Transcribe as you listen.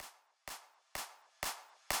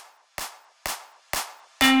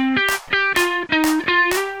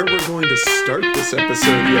going to start this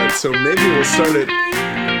episode yet, so maybe we'll start it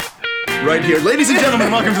right here. Ladies and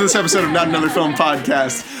gentlemen, welcome to this episode of Not Another Film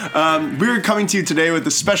Podcast. We're coming to you today with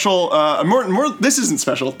a special, this isn't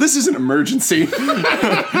special, this is an emergency. And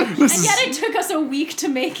yet it took us a week to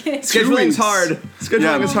make it. Scheduling's hard.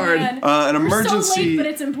 Scheduling is hard. An emergency. We're so late, but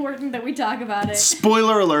it's important that we talk about it.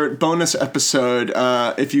 Spoiler alert, bonus episode.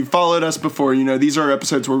 If you followed us before, you know these are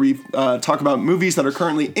episodes where we talk about movies that are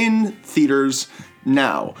currently in theaters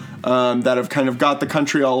now, that have kind of got the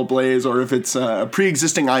country all ablaze, or if it's a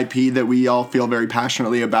pre-existing IP that we all feel very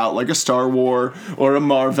passionately about, like a Star Wars or a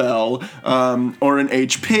Marvel or an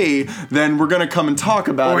HP, then we're going to come and talk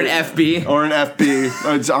about it. Or an FB. Or an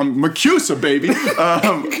FB. It's Macusa, baby.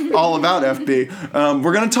 All about FB.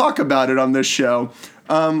 We're going to talk about it on this show.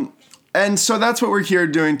 And so that's what we're here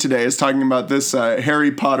doing today, is talking about this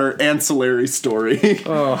Harry Potter ancillary story.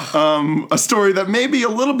 A story that may be a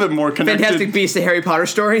little bit more connected. Fantastic Beasts, a Harry Potter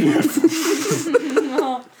story.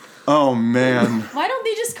 Oh, man. Why don't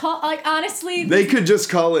they just call, honestly... They could just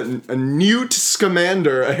call it a Newt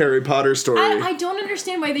Scamander, a Harry Potter story. I don't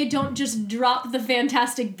understand why they don't just drop the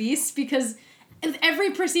Fantastic Beasts, because with every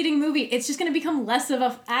preceding movie, it's just going to become less of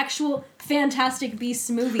an actual Fantastic Beasts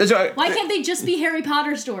movie. Why can't they just be Harry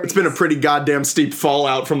Potter stories? It's been a pretty goddamn steep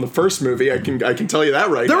fallout from the first movie. I can tell you that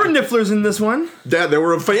right There now. were nifflers in this one. Yeah, there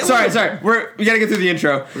were a family. Sorry. We gotta get through the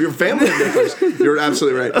intro. Your family of nifflers. You're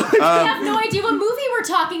absolutely right. We have no idea what movie we're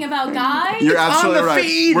talking about, guys. You're absolutely On the right.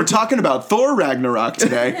 feed. We're talking about Thor Ragnarok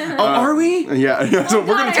today. Are we? Yeah. So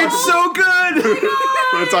we're gonna God, talk. It's so good.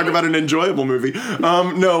 We're going to talk about an enjoyable movie.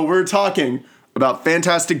 No, we're talking about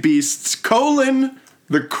Fantastic Beasts,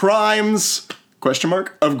 the crimes,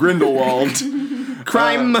 of Grindelwald.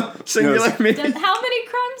 Crime singular. yes. Me. How many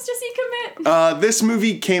crimes does he commit? This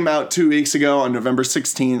movie came out 2 weeks ago on November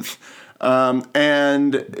 16th.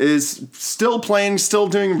 And is still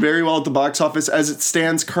doing very well at the box office. As it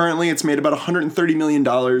stands currently, it's made about $130 million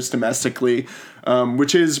domestically,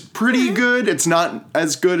 which is pretty good. It's not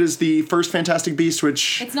as good as the first Fantastic Beast,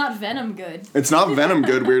 which... It's not Venom good. It's not Venom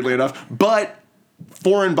good, weirdly enough. But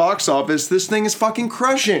foreign box office, this thing is fucking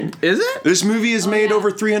crushing. Is it? This movie has made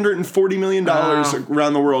over $340 million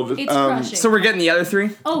around the world. It's crushing. So we're getting the other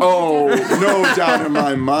three? Oh, no doubt in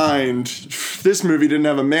my mind. This movie didn't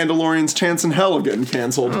have a Mandalorian's chance in hell of getting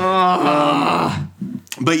canceled.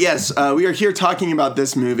 But yes, we are here talking about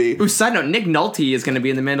this movie. Ooh, side note, Nick Nolte is going to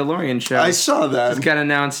be in the Mandalorian show. I saw that. It's got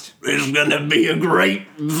announced. It's gonna be a great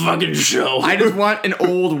fucking show. I just want an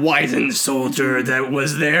old wizened soldier that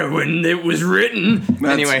was there when it was written.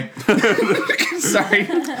 Anyway. Sorry.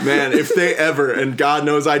 Man, if they ever, and God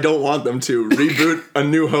knows I don't want them to, reboot A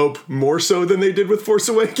New Hope more so than they did with Force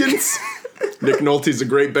Awakens, Nick Nolte's a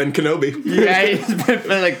great Ben Kenobi. Yeah,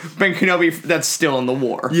 like Ben Kenobi that's still in the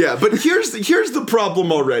war. Yeah, but here's the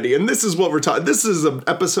problem already, and this is what we're talking. This is an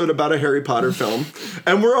episode about a Harry Potter film,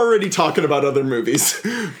 and we're already talking about other movies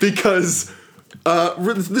because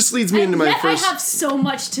this leads me into my first. I have so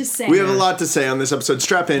much to say. We have a lot to say on this episode.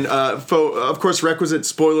 Strap in. Of course, requisite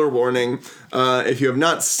spoiler warning. If you have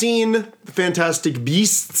not seen the Fantastic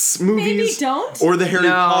Beasts movies, Maybe don't. or the Harry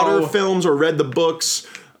Potter films, or read the books,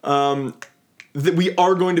 we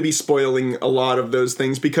are going to be spoiling a lot of those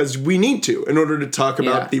things because we need to in order to talk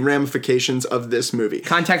about the ramifications of this movie.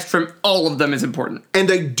 Context from all of them is important. And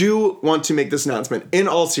I do want to make this announcement in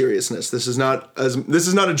all seriousness. This is not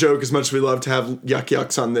a joke as much as we love to have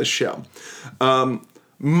yucks on this show.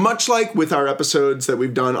 Much like with our episodes that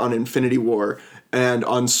we've done on Infinity War and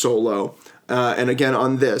on Solo, and again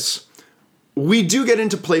on this, we do get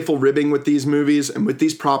into playful ribbing with these movies and with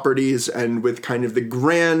these properties and with kind of the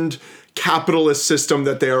grand capitalist system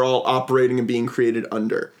that they are all operating and being created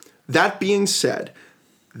under. That being said,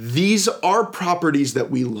 these are properties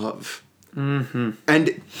that we love. Mm-hmm.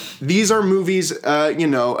 And these are movies, I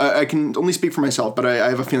can only speak for myself, but I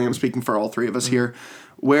have a feeling I'm speaking for all three of us here,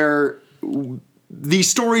 where the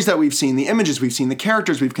stories that we've seen, the images we've seen, the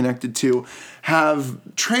characters we've connected to have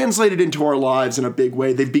translated into our lives in a big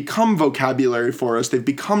way. They've become vocabulary for us. They've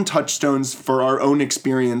become touchstones for our own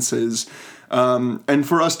experiences. And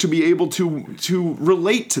for us to be able to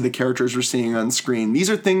relate to the characters we're seeing on screen. These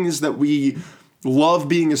are things that we love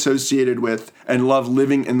being associated with and love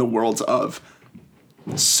living in the worlds of.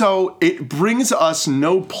 So it brings us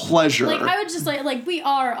no pleasure. Like, I would just we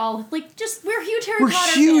are all we're huge Harry We're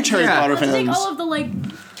Potter huge fans. Harry Potter Let's take fans. all of the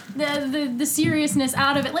the seriousness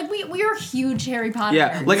out of it. Like we are huge Harry Potter.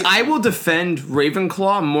 Yeah, like I will defend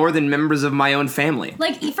Ravenclaw more than members of my own family.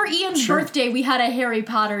 Like for Ian's birthday, we had a Harry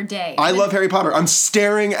Potter day. I love Harry Potter. I'm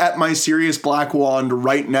staring at my Sirius Black wand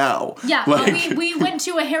right now. Yeah, we went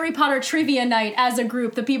to a Harry Potter trivia night as a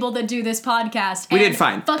group, the people that do this podcast. We did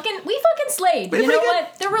fine. We fucking slayed. You know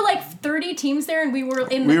what? There were like 30 teams there, and we were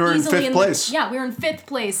in fifth place. Yeah, we were in 5th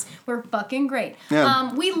place. We're fucking great.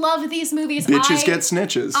 Yeah. We love these movies. Bitches get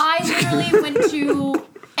snitches. I literally went to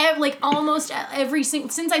almost every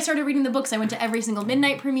since I started reading the books. I went to every single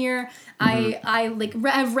midnight premiere. Mm-hmm.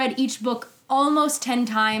 I've read each book almost 10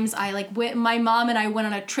 times. My mom and I went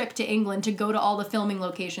on a trip to England to go to all the filming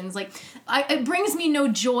locations. It brings me no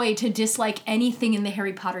joy to dislike anything in the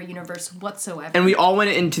Harry Potter universe whatsoever. And we all went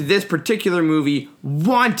into this particular movie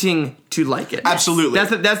wanting to like it. Absolutely.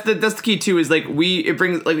 That's the key too. Is it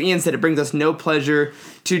brings, like Ian said, it brings us no pleasure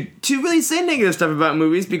to really say negative stuff about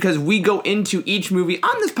movies, because we go into each movie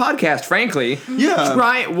on this podcast, frankly,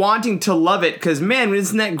 wanting to love it, because man,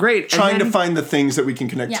 isn't that great? Trying to find the things that we can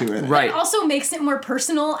connect to in it. Right. It also makes it more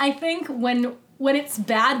personal, I think, when it's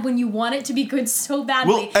bad, when you want it to be good so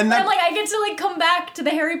badly. Well, and I'm I get to come back to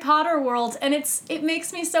the Harry Potter world, and it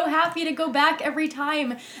makes me so happy to go back every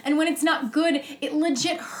time. And when it's not good, it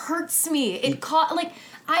legit hurts me.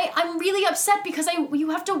 I'm really upset because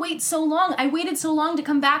you have to wait so long. I waited so long to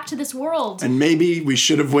come back to this world. And maybe we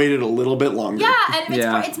should have waited a little bit longer. Yeah,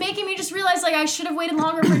 and it's making me just realize I should have waited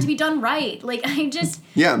longer for it to be done right.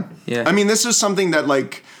 Yeah. I mean, this is something that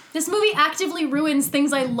this movie actively ruins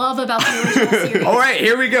things I love about the original series. All right,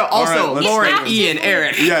 here we go. Also, right, Lauren, Ian,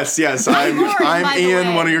 Eric. Yes. I'm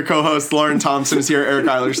Ian, one of your co-hosts. Lauren Thompson is here. Eric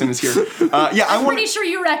Eilerson is here. I'm pretty sure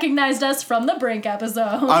you recognized us from the Brink episode.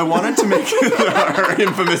 I wanted to make our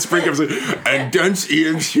infamous Brink episode. And Dunce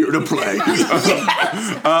Ian's here to play.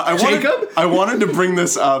 I wanted to bring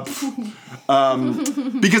this up.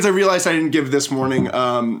 Because I realized I didn't give this morning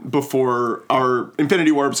before our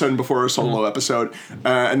Infinity War episode and before our solo episode,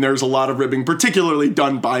 and there's a lot of ribbing, particularly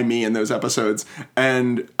done by me in those episodes,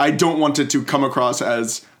 and I don't want it to come across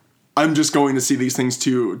as I'm just going to see these things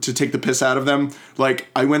to take the piss out of them.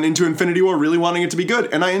 I went into Infinity War really wanting it to be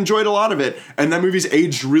good, and I enjoyed a lot of it, and that movie's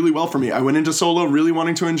aged really well for me. I went into Solo really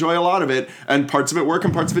wanting to enjoy a lot of it, and parts of it work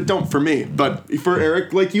and parts of it don't for me. But for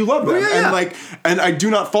Eric, you love them. And I do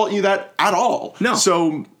not fault you that at all. No.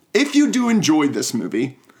 So if you do enjoy this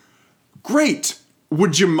movie, great.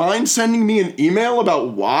 Would you mind sending me an email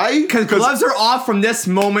about why? Because gloves are off from this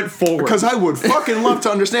moment forward. Because I would fucking love to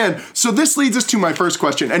understand. So this leads us to my first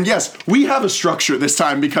question. And yes, we have a structure this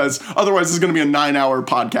time, because otherwise this is going to be a 9-hour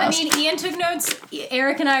podcast. I mean, Ian took notes.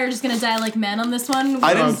 Eric and I are just going to die like men on this one.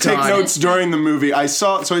 I didn't take notes during the movie. I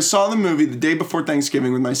saw the movie the day before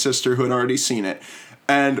Thanksgiving with my sister, who had already seen it.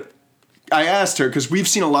 And I asked her, because we've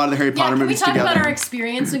seen a lot of the Harry Potter movies together. Can we talk about our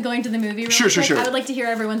experience when going to the movie really quick? Sure. I would like to hear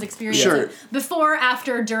everyone's experience. Sure. Before,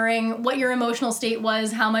 after, during, what your emotional state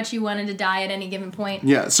was, how much you wanted to die at any given point.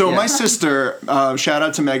 Yeah, so my sister, shout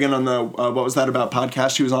out to Megan on the What Was That About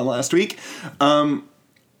podcast she was on last week.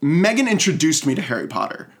 Megan introduced me to Harry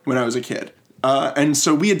Potter when I was a kid. And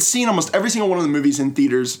so we had seen almost every single one of the movies in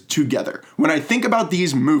theaters together. When I think about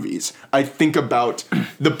these movies, I think about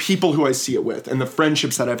the people who I see it with and the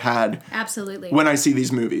friendships that I've had. Absolutely. When I see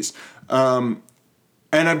these movies. And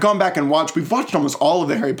I've gone back and we've watched almost all of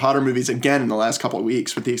the Harry Potter movies again in the last couple of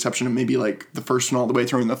weeks, with the exception of maybe the first one all the way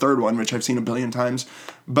through and the third one, which I've seen a billion times.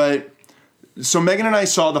 But so Megan and I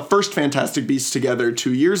saw the first Fantastic Beasts together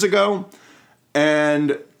 2 years ago,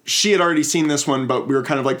 and she had already seen this one, but we were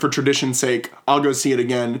kind of for tradition's sake, I'll go see it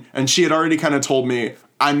again. And she had already kind of told me,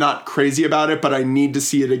 I'm not crazy about it, but I need to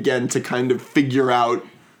see it again to kind of figure out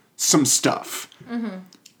some stuff. Mm-hmm.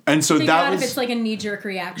 And so that was... if it's a knee-jerk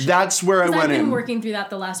reaction. That's where I went in. I've been working through that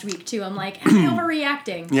the last week, too. I'm am I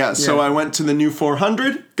overreacting? Yeah, so I went to the new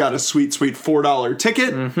 400, got a sweet, sweet $4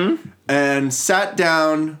 ticket, and sat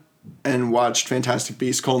down and watched Fantastic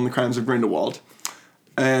Beasts: Cole and the Crimes of Grindelwald.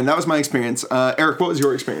 And that was my experience. Eric, what was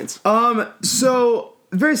your experience? So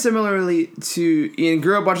very similarly to Ian,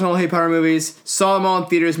 grew up watching all the Harry Potter movies, saw them all in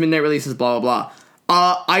theaters, midnight releases, blah, blah,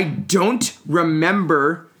 blah. I don't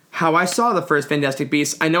remember how I saw the first Fantastic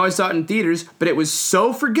Beasts. I know I saw it in theaters, but it was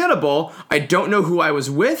so forgettable. I don't know who I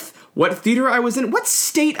was with, what theater I was in, what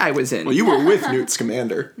state I was in. Well, you were with Newt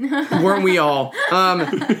Scamander. Weren't we all?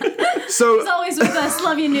 So he's always with us.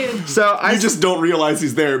 Love you, Newt. So you just don't realize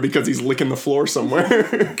he's there because he's licking the floor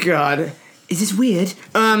somewhere. God. Is this weird?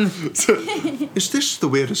 Is this the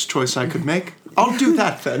weirdest choice I could make? I'll do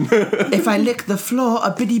that then. If I lick the floor,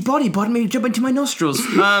 a bitty body may jump into my nostrils.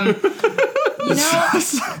 You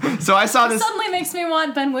know, So I saw this. suddenly makes me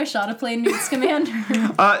want Ben Whishaw to play Newt Scamander.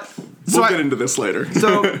 We'll get into this later.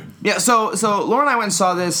 So Laura and I went and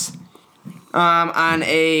saw this on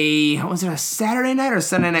a Saturday night or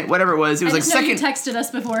Sunday night, whatever it was. It was I like just know second. you texted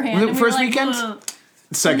us beforehand. Was it and first we were like, weekend? "Ugh."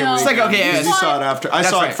 Second No. week. Second, okay, yeah, You saw it after. I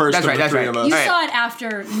saw it first of the three of us. You Alright. saw it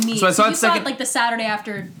after me. So I saw it you second- saw it like the Saturday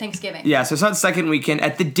after Thanksgiving. Yeah, so I saw it second weekend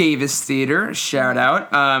at the Davis Theater. Shout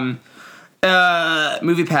out.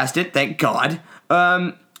 Movie past it, thank God.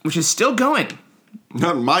 Which is still going.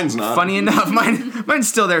 No, mine's not. Funny enough, mine's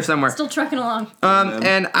still there somewhere. Still trucking along.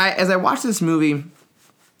 And as I watched this movie,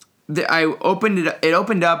 I opened it. It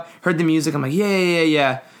opened up, heard the music. I'm like,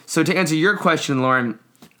 yeah. So to answer your question, Lauren,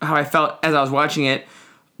 how I felt as I was watching it,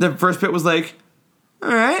 the first bit was like, all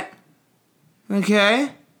right, okay,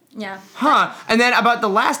 Yeah. huh. And then about the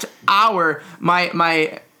last hour,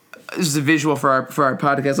 my this is a visual for our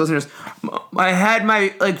podcast listeners. I had my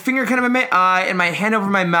finger kind of in my eye and my hand over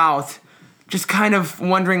my mouth. Just kind of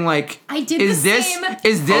wondering, like, I did is the this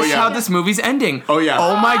same. how this movie's ending? Oh, yeah.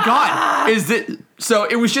 Oh my God! Is it? So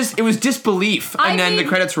it was disbelief, and then the made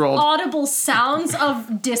credits rolled. Audible sounds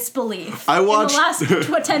of disbelief. I watched- in the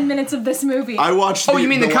last 10 minutes of this movie. I watched. Oh, you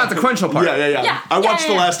mean the consequential part? Yeah. Yeah, I watched yeah.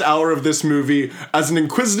 the last hour of this movie as an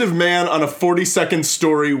inquisitive man on a 40-second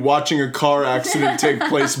story watching a car accident take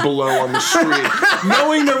place below on the street,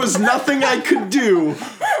 knowing there was nothing I could do,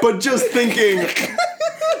 but just thinking.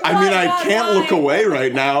 I mean, I God, can't why? look away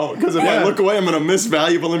right now, because if I look away, I'm gonna miss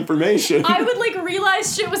valuable information. I would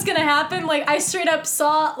realize shit was gonna happen. I straight up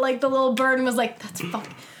saw the little bird and was like,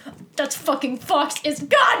 that's fucking Fox. It's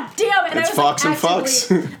goddamn it. And It's Fox and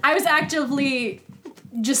Fox. I was actively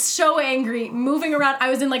just so angry, moving around. I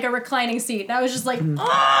was in a reclining seat, and I was just like,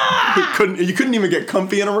 ah! You couldn't even get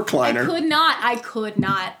comfy in a recliner. I could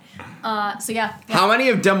not. So yeah. How many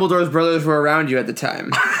of Dumbledore's brothers were around you at the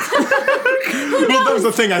time? Well, that was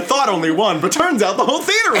the thing. I thought only one, but turns out the whole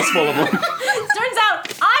theater was full of them. Turns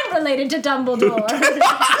out I'm related to Dumbledore.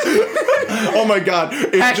 Oh my God!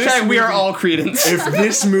 Hashtag we are all Credence. If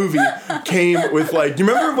this movie came with you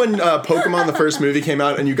remember when Pokemon the first movie came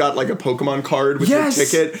out and you got a Pokemon card with Yes. your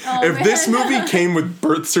ticket? Oh, If this movie came with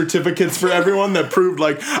birth certificates for everyone that proved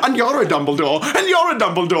and you're a Dumbledore and you're a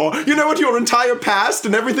Dumbledore, you know what, your entire past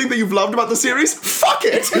and everything that you've loved about the series, fuck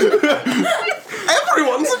it.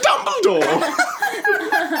 Everyone's a Dumbledore.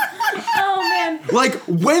 Oh man.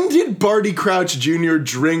 When did Barty Crouch Jr.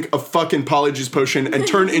 drink a fucking Polyjuice potion and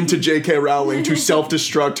turn into J.K. Rowling to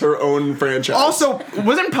self-destruct her own franchise? Also,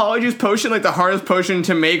 wasn't Polyjuice potion the hardest potion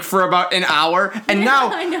to make for about an hour? And now,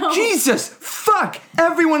 I know. Jesus, fuck!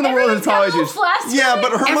 Everyone in the world has Everyone's got a little Polyjuice. flask Yeah, of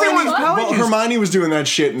but it. Everyone's Polyjuice. Hermione was doing that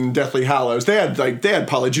shit in Deathly Hallows. They had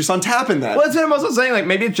Polyjuice on tap in that. Well, that's what I'm also saying.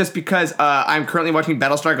 Maybe it's just because I'm currently watching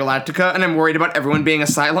Battlestar Galactica and I'm worried about everyone being a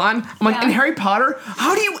Cylon. I'm like, Yeah. in Harry Potter,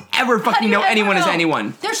 how do you ever How do fucking you know ever anyone is know?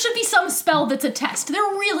 anyone? There should be some spell that's a test. There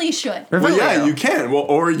really should. Well, yeah, you can. Well,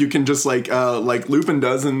 or you can just like Lupin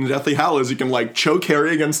does in Deathly Hallows. You can choke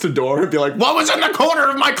Harry against a door and be like, "What was in the corner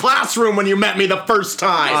of my classroom when you met me the first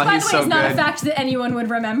time?" By the way, he's so it's not good. a fact that anyone would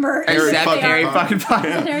remember. Except fucking Harry Potter. fucking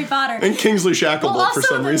Potter. Harry Potter. And Kingsley Shacklebolt for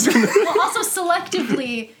some reason. Well, also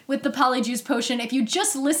selectively with the Polyjuice potion, if you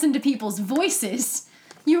just listen to people's voices,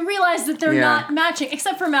 you realize that they're Yeah. not matching,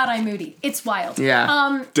 except for Mad Eye Moody. It's wild.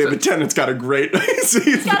 Yeah. David Tennant's got a great, he's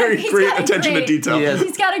he's got very great attention to great- detail. He is.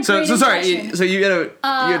 He's got a So great sorry. impression. So you had a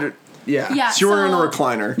yeah. Yeah, So you were in a so-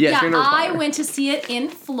 recliner. Yes, Yeah, you're in a I recliner. went to see it in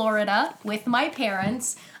Florida with my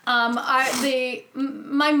parents.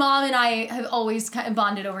 My mom and I have always kind of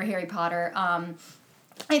bonded over Harry Potter.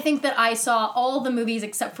 I think that I saw all the movies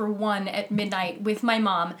except for one at midnight with my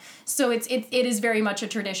mom, so it is very much a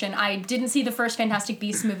tradition. I didn't see the first Fantastic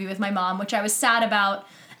Beasts movie with my mom, which I was sad about.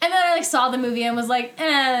 And then I saw the movie and was like,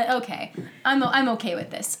 okay, I'm okay with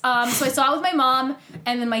this. So I saw it with my mom,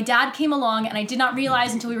 and then my dad came along, and I did not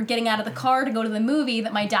realize until we were getting out of the car to go to the movie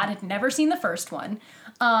that my dad had never seen the first one.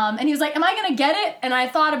 And he was like, am I gonna get it? And I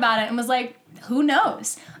thought about it and was like, who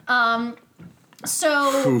knows?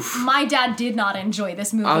 So my dad did not enjoy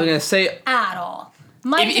this movie I was gonna say, at all.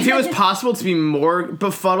 if it was possible to be more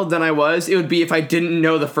befuddled than I was, it would be if I didn't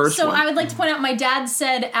know the first So one. I would like to point out, my dad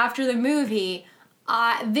said after the movie,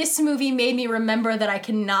 this movie made me remember that I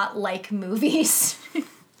cannot like movies.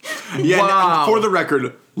 Yeah, Wow. and for the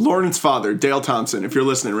record, Lauren's father, Dale Thompson, if you're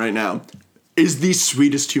listening right now, is the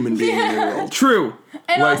sweetest human being in the world. True.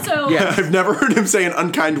 And also, yeah. I've never heard him say an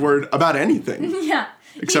unkind word about anything. yeah.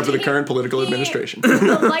 Except for the current political administration.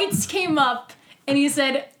 The lights came up, and he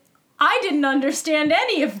said, I didn't understand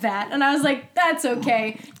any of that. And I was like, that's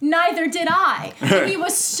okay. Neither did I. And he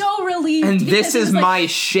was so relieved. And because this he is was like, my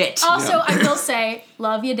shit. Also, I will say,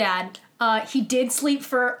 love you, Dad. He did sleep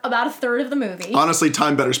for about a third of the movie. Honestly,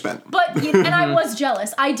 time better spent. But and I was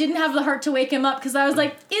jealous. I didn't have the heart to wake him up because I was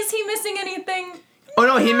like, is he missing anything? Oh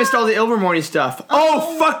no, he missed all the Ilvermorny stuff.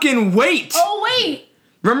 Oh, fucking wait! Oh wait!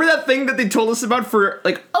 Remember that thing that they told us about for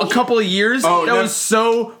like a couple of years? Oh, that was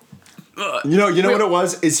so. You know what it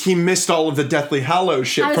was? Is he missed all of the Deathly Hallows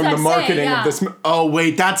shit from the marketing of this. Oh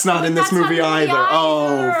wait, that's not in this movie either.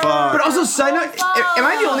 Oh fuck. But also, side note, am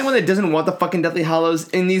I the only one that doesn't want the fucking Deathly Hallows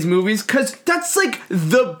in these movies? Because that's like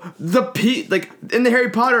like in the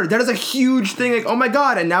Harry Potter, that is a huge thing. Like, oh my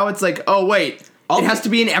god, and now it's like, oh wait, it has to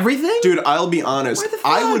be in everything? Dude, I'll be honest. Why the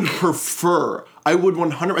fuck? I would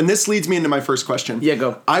 100, and this leads me into my first question. Yeah,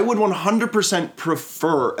 go. I would 100%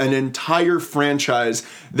 prefer an entire franchise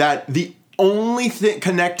that the only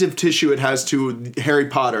connective tissue it has to Harry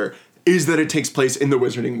Potter is that it takes place in the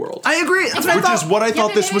Wizarding World. I agree. That's Which is what I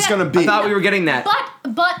thought this was going to be. I thought we were getting that.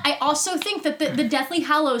 But I also think that the Deathly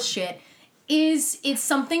Hallows shit it's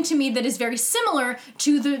something to me that is very similar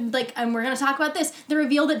to and we're going to talk about this, the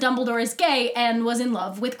reveal that Dumbledore is gay and was in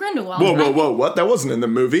love with Grindelwald. Whoa, what? That wasn't in the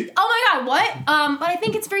movie. Oh my god, what? But I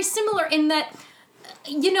think it's very similar in that,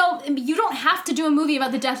 you don't have to do a movie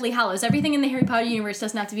about the Deathly Hallows. Everything in the Harry Potter universe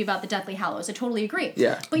doesn't have to be about the Deathly Hallows. I totally agree.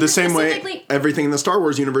 Yeah. But the same way everything in the Star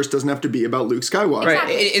Wars universe doesn't have to be about Luke Skywalker. Right.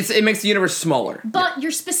 It makes the universe smaller. But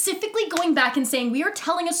you're specifically going back and saying we are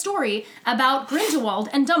telling a story about Grindelwald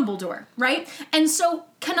and Dumbledore, right? And so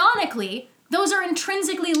canonically, those are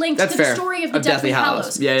intrinsically linked to the story of the Deathly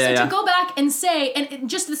Hallows. Yeah. To go back and say, and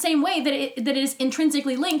just the same way that it is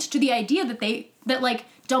intrinsically linked to the idea that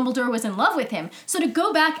Dumbledore was in love with him. So to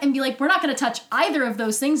go back and be like, we're not going to touch either of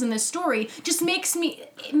those things in this story just makes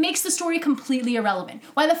the story completely irrelevant.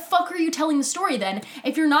 Why the fuck are you telling the story then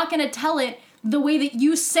if you're not going to tell it the way that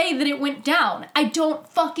you say that it went down? I don't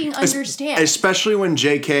fucking understand. Especially when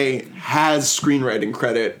J.K. has screenwriting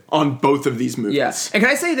credit on both of these movies. Yes. And can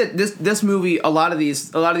I say that this movie, a lot of these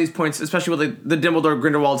points, especially with the Dumbledore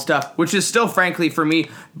Grindelwald stuff, which is still frankly for me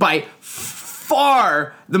by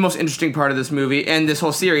far the most interesting part of this movie and this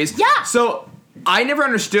whole series. Yeah. So I never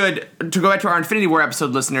understood, to go back to our Infinity War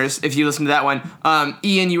episode, listeners, if you listen to that one,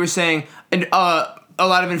 Ian, you were saying a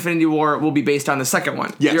lot of Infinity War will be based on the second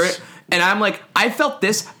one. Yes. And I'm like, I felt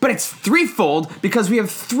this, but it's threefold because we have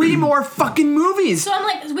 3 more fucking movies. So I'm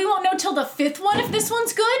like, we won't know till the 5th one if this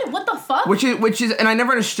one's good? What the fuck? Which is, and I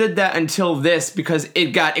never understood that until this because it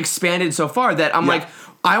got expanded so far that I'm like,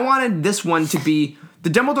 I wanted this one to be, the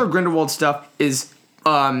Dumbledore Grindelwald stuff is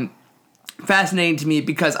fascinating to me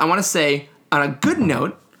because I want to say, on a good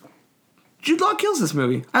note, Jude Law kills this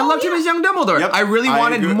movie. I loved him as young Dumbledore. Yep. I really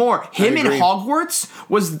wanted more. Him in agree. Hogwarts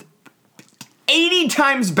was 80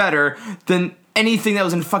 times better than anything that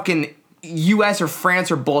was in fucking US or France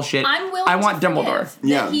or bullshit. I'm willing I want to Dumbledore.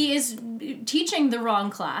 that he is teaching the wrong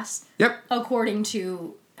class. Yep. According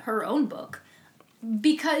to her own book.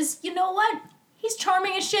 Because, you know what? He's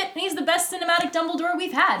charming as shit, and he's the best cinematic Dumbledore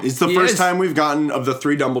we've had. It's the first time we've gotten, of the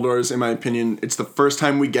 3 Dumbledores, in my opinion, it's the first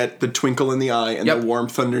time we get the twinkle in the eye and the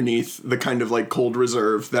warmth underneath, the kind of cold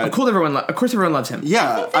reserve that... Of course everyone loves him.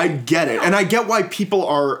 Yeah, I get it. And I get why people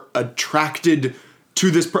are attracted to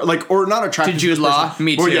this, or not attracted to Jude Law?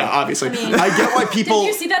 Me too. Well, yeah, obviously. I get why people... Did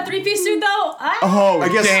you see that 3-piece suit, though? I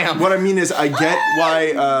guess damn. What I mean is I get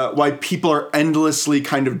why people are endlessly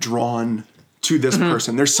kind of drawn to this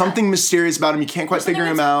person. There's something mysterious about him. You can't quite figure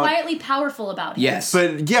him out. Quietly powerful about him. Yes.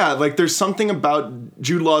 But yeah, there's something about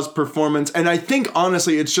Jude Law's performance, and I think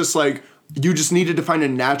honestly it's just you just needed to find a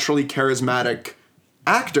naturally charismatic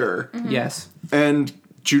actor. Mm-hmm. Yes. And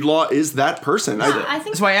Jude Law is that person. I think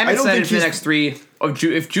that's why I'm excited for the next 3 of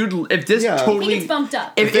Jude. If this totally he gets bumped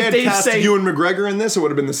up. If they had cast Ewan McGregor in this, it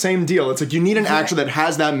would have been the same deal. It's you need an actor that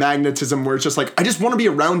has that magnetism where it's just I just want to be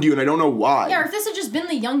around you and I don't know why. Yeah, or if this had just been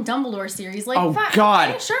the Young Dumbledore series, oh god,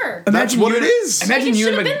 yeah, sure. That's what it is. Imagine it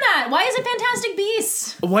should have been that. Why is it Fantastic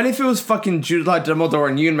Beasts? What if it was fucking Jude Law Dumbledore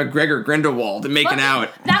and Ewan McGregor Grindelwald making out?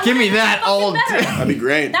 Give me that all day. That'd be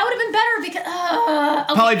great. That would have been better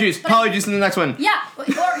because Polyjuice in the next one. Yeah,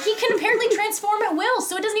 or he can apparently transform at will,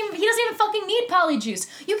 so he doesn't even fucking need Polyjuice.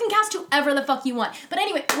 You can cast whoever the fuck you want. But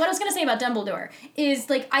anyway, what I was gonna say about Dumbledore is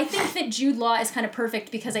I think that Jude Law is kind of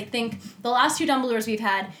perfect because I think the last 2 Dumbledores we've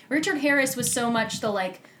had, Richard Harris was so much the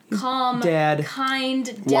calm, kind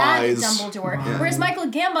dad wise Dumbledore, whereas Michael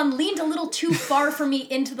Gambon leaned a little too far for me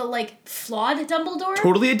into the flawed Dumbledore.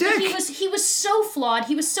 Totally a dick. He was so flawed.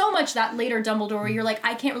 He was so much that later Dumbledore where you're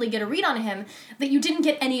I can't really get a read on him, that you didn't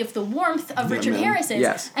get any of the warmth of Richard Harris's.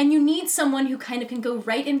 Yes. And you need someone who kind of can go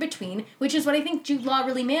right in between, which is what I think Jude Law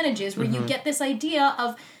really manages, where you get this idea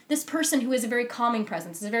of this person who is a very calming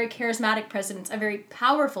presence, is a very charismatic presence, a very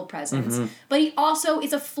powerful presence, but he also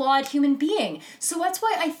is a flawed human being. So that's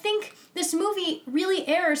why I think this movie really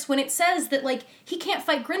errs when it says that, like, he can't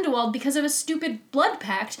fight Grindelwald because of a stupid blood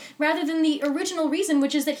pact, rather than the original reason,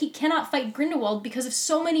 which is that he cannot fight Grindelwald because of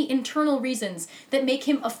so many internal reasons that make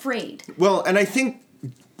him afraid. Well, and I think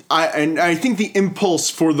the impulse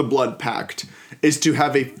for the blood pact is to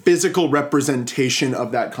have a physical representation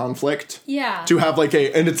of that conflict. Yeah. To have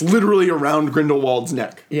and it's literally around Grindelwald's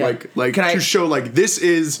neck. Yeah. To show this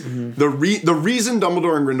is the reason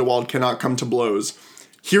Dumbledore and Grindelwald cannot come to blows.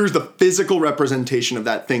 Here's the physical representation of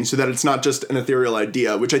that thing so that it's not just an ethereal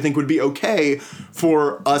idea, which I think would be okay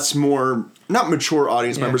for us more, not mature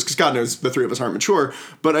audience members, because God knows the three of us aren't mature,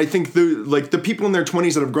 but I think the people in their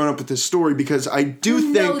 20s that have grown up with this story, because I do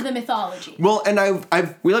think... know the mythology. Well, and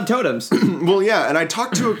we love totems. Well, yeah, and I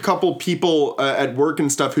talked to a couple people at work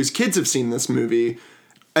and stuff whose kids have seen this movie,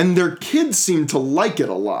 and their kids seem to like it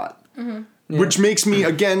a lot. Mm-hmm. Yeah. Which makes me,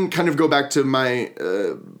 again, kind of go back to my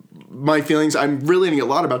feelings. I'm relating a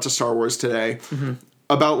lot about to Star Wars today. Mm-hmm.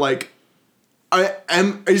 About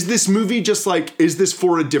is this movie just is this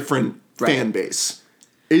for a different fan base?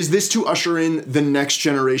 Is this to usher in the next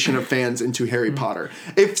generation of fans into Harry Potter?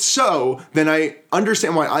 If so, then I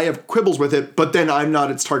understand why I have quibbles with it, but then I'm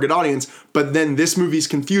not its target audience. But then this movie's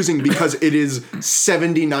confusing because it is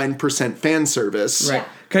 79% fan service. Right.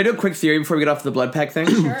 Can I do a quick theory before we get off the blood pact thing?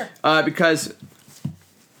 Sure. Because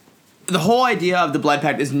the whole idea of the blood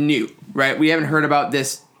pact is new, right? We haven't heard about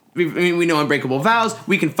this. We know Unbreakable Vows.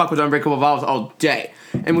 We can fuck with Unbreakable Vows all day.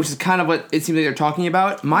 And which is kind of what it seems like they're talking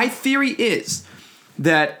about. My theory is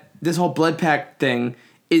that this whole blood pact thing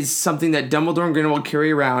is something that Dumbledore and Grindelwald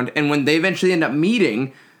carry around, and when they eventually end up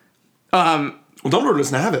meeting... well, Dumbledore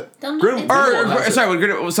doesn't have it. When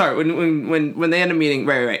they end up meeting...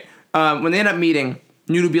 Right. When they end up meeting...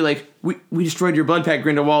 Newt will be like, we destroyed your blood pact,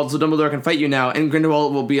 Grindelwald, so Dumbledore can fight you now. And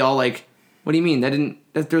Grindelwald will be all like, what do you mean?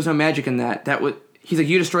 There's no magic in that. He's like,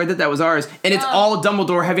 you destroyed that? That was ours. And it's all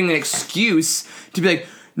Dumbledore having an excuse to be like,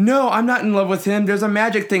 no, I'm not in love with him. There's a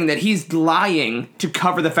magic thing that he's lying to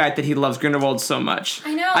cover the fact that he loves Grindelwald so much.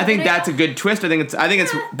 I know. I think that's a good twist. I think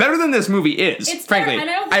it's better than this movie is. It's frankly. Better, and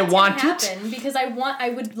I don't think it's want gonna happen because I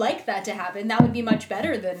would like that to happen. That would be much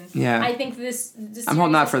better than. Yeah. I think this I'm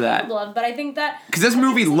holding out for that. But I think that because this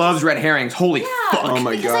movie loves red herrings. Holy fuck! Oh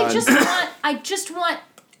my god! I just want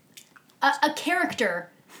a character.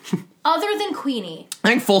 Other than Queenie. I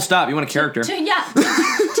think full stop. You want a character.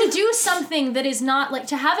 To do something that is not,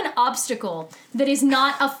 to have an obstacle that is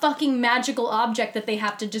not a fucking magical object that they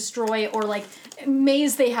have to destroy or,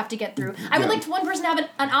 maze they have to get through. I would like one person to have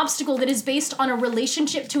an obstacle that is based on a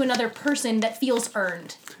relationship to another person that feels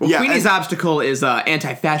earned. Well, Queenie's obstacle is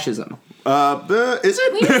anti-fascism. Is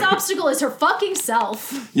it? Queenie's obstacle is her fucking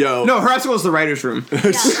self. Yo. No, her obstacle is the writer's room.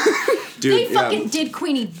 Yeah. Dude, they fucking did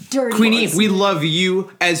Queenie dirty. Queenie, we love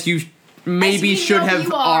you as you maybe should have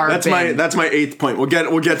That's my 8th point. We'll get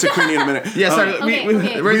to Queenie in a minute. Yeah, sorry.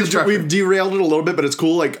 We've derailed it a little bit, but it's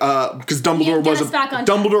cool. Because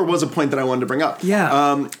Dumbledore was a point that I wanted to bring up.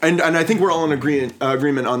 Yeah. And I think we're all in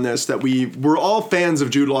agreement on this that we're all fans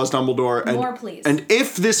of Jude Law's Dumbledore. And, more, please. And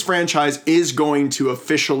if this franchise is going to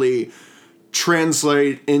officially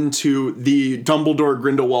translate into the Dumbledore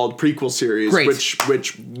Grindelwald prequel series,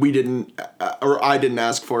 which we didn't, or I didn't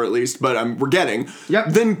ask for at least, but we're getting. Yep.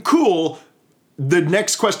 Then cool. The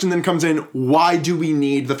next question then comes in: why do we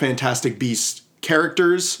need the Fantastic Beasts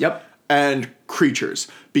characters? Yep. And creatures?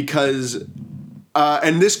 Because,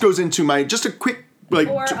 and this goes into my just a quick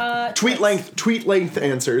tweet length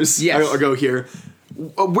answers. Yes. I'll go here.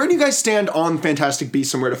 Where do you guys stand on Fantastic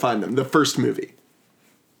Beasts and where to find them? The first movie.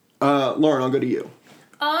 Lauren, I'll go to you.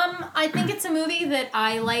 I think it's a movie that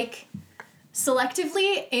I like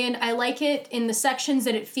selectively, and I like it in the sections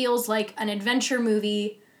that it feels like an adventure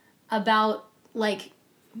movie about,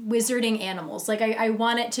 wizarding animals. I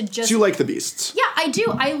want it to just... So you like the beasts? Yeah, I do.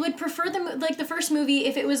 I would prefer the first movie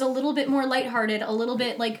if it was a little bit more lighthearted, a little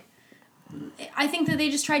bit, I think that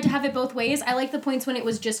they just tried to have it both ways. I like the points when it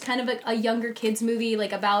was just kind of a younger kids movie,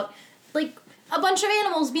 about, a bunch of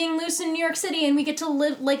animals being loose in New York City and we get to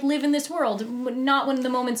live in this world. Not when the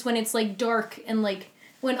moments when it's dark and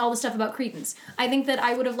when all the stuff about Cretans. I think that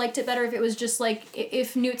I would have liked it better if it was just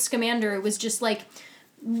if Newt Scamander was just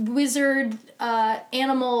wizard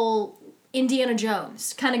animal Indiana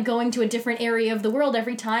Jones, kind of going to a different area of the world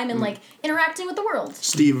every time and like interacting with the world.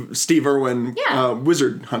 Steve Irwin,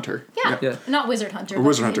 wizard hunter. Yeah. Not wizard hunter.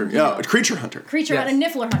 Wizard hunter. Yeah, creature hunter. Creature hunter,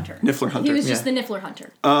 Niffler hunter. Niffler hunter. He was just the Niffler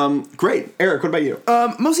hunter. Great. Eric, what about you?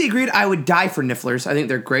 Mostly agreed. I would die for Nifflers. I think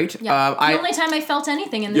they're great. Yeah. The only time I felt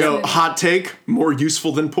anything in this movie. Hot take, more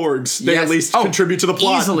useful than porgs. They at least contribute to the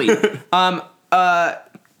plot. Easily.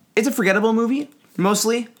 It's a forgettable movie,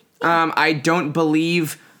 mostly. I don't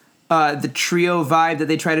believe the trio vibe that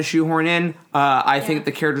they try to shoehorn in. I think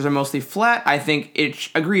the characters are mostly flat. I think it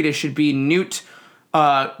should be Newt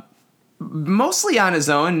mostly on his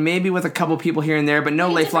own, maybe with a couple people here and there, but no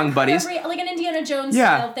lifelong buddies. Like an Indiana Jones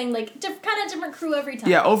style thing, like kind of different crew every time.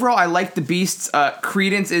 Yeah, overall, I like the beasts.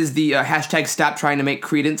 Credence is the hashtag stop trying to make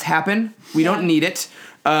Credence happen. We don't need it.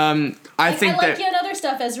 I think I like yet other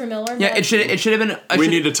stuff, Ezra Miller. Yeah, it should have been. We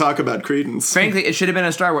need to talk about Credence. Frankly, it should have been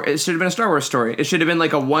a Star Wars. It should have been a Star Wars story. It should have been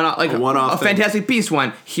like a one-off, a Fantastic Beast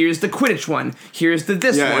one. Here's the Quidditch one. Here's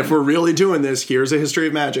this one. Yeah, if we're really doing this, here's a history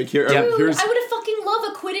of magic. Here's. I would have fucking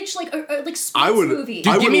loved a Quidditch sports movie.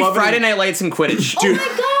 Dude, give me Friday Night Lights and Quidditch. Dude,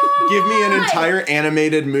 oh my god! Give me an entire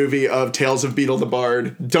animated movie of Tales of Beetle the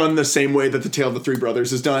Bard, done the same way that the Tale of the Three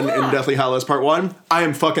Brothers is done in Deathly Hallows Part 1. I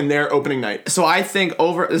am fucking there opening night. So I think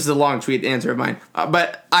this is a long tweet answer of mine,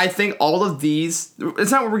 but I think all of these,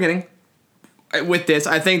 it's not what we're getting with this.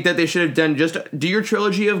 I think that they should have done do your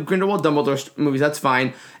trilogy of Grindelwald Dumbledore movies, that's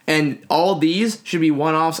fine, and all these should be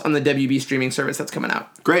one-offs on the WB streaming service that's coming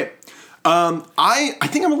out. Great. I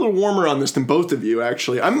think I'm a little warmer on this than both of you,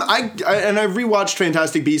 actually. I've rewatched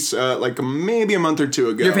Fantastic Beasts maybe a month or two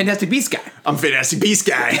ago. You're a Fantastic Beasts guy. I'm a Fantastic Beasts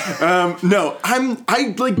guy. No, I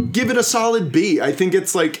give it a solid B. I think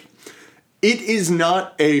it's like, it is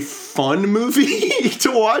not a fun movie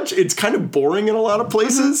to watch. It's kind of boring in a lot of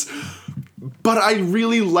places. But I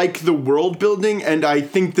really like the world building, and I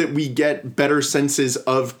think that we get better senses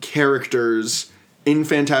of characters in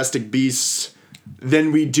Fantastic Beasts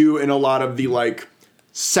than we do in a lot of the like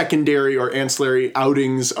secondary or ancillary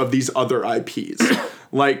outings of these other IPs.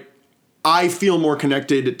 Like, I feel more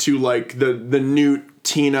connected to like the Newt,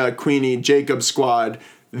 Tina, Queenie, Jacob squad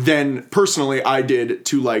than personally I did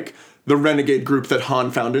to like the renegade group that Han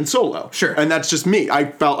found in Solo. Sure. And that's just me.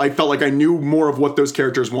 I felt like I knew more of what those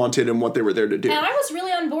characters wanted and what they were there to do. And I was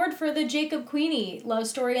really on board for the Jacob Queenie love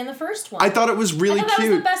story in the first one. I thought it was really cute. That was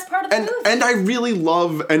the best part of the movie. And I really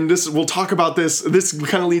love, and we'll talk about this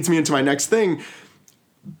kind of leads me into my next thing.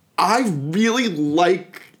 I really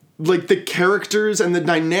like the characters and the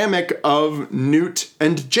dynamic of Newt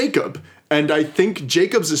and Jacob. And I think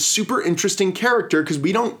Jacob's a super interesting character because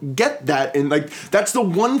we don't get that in that's the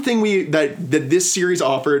one thing that this series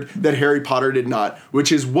offered that Harry Potter did not, which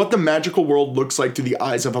is what the magical world looks like through the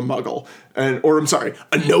eyes of a Muggle,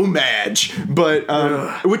 a no-mage,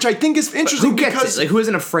 but which I think is interesting. Who gets it? Like, who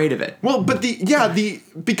isn't afraid of it? Well, but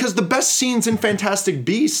because the best scenes in Fantastic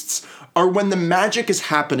Beasts are when the magic is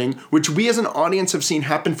happening, which we as an audience have seen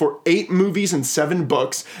happen for 8 movies and 7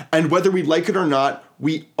 books, and whether we like it or not,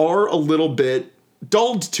 we are a little bit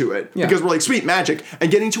dulled to it because we're like, sweet magic,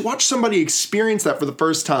 and getting to watch somebody experience that for the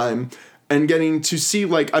first time and getting to see,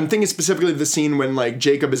 like, I'm thinking specifically of the scene when like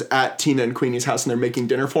Jacob is at Tina and Queenie's house and they're making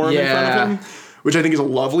dinner for him in front of him, which I think is a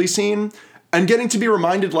lovely scene. And getting to be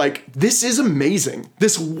reminded, like, this is amazing.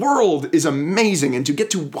 This world is amazing. And to get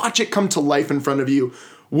to watch it come to life in front of you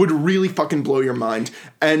would really fucking blow your mind.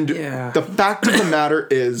 And the fact of the matter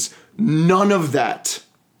is, none of that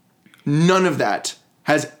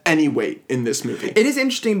has any weight in this movie. It is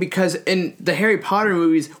interesting because in the Harry Potter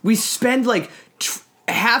movies, we spend like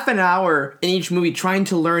half an hour in each movie trying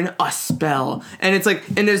to learn a spell. And it's like,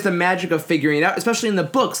 and there's the magic of figuring it out, especially in the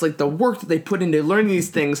books, like the work that they put into learning these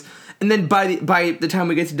things. And then by the time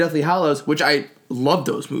we get to Deathly Hallows, which I love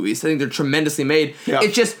those movies, I think they're tremendously made. Yeah.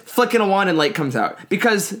 It's just flicking a wand and light comes out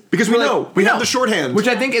because we know we have the shorthand, which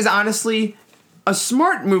I think is honestly a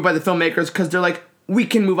smart move by the filmmakers because they're like, we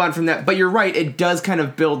can move on from that. But you're right, it does kind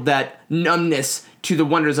of build that numbness to the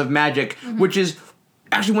wonders of magic, which is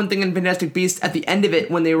actually one thing in Fantastic Beasts. At the end of it,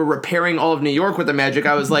 when they were repairing all of New York with the magic,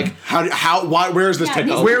 I was like, where is this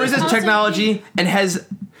technology? Where is this technology? And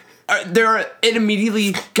it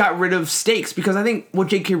immediately got rid of stakes because I think what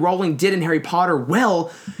J.K. Rowling did in Harry Potter,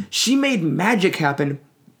 she made magic happen,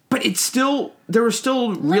 but there were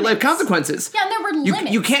still real life consequences. Yeah, and there were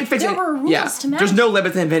limits. You can't fix it. There were rules to magic. There's no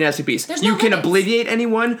limits in Fantastic Beasts. You can obliviate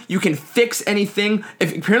anyone. You can fix anything.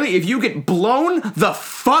 If you get blown the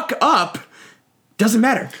fuck up, doesn't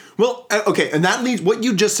matter. Well, okay, and what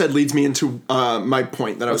you just said leads me into my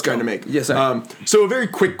point that I was trying to make. Yes, sir. So a very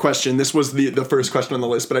quick question. This was the first question on the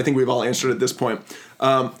list, but I think we've all answered at this point.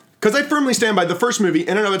 Because I firmly stand by the first movie,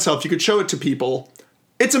 in and of itself, you could show it to people.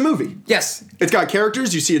 It's a movie. Yes. It's got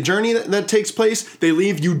characters. You see a journey that takes place. They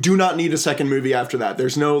leave. You do not need a second movie after that.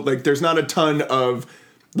 There's not a ton of,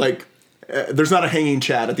 there's not a hanging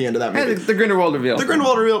chat at the end of that movie. Yeah, the Grindelwald reveal. The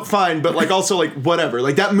Grindelwald reveal, fine, but also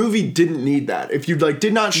whatever. That movie didn't need that. If you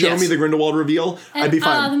did not show me the Grindelwald reveal, I'd be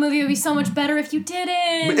fine. The movie would be so much better if you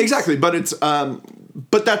didn't. Exactly, but it's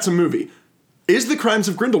but that's a movie. Is The Crimes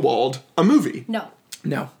of Grindelwald a movie? No.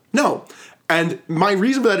 No. And my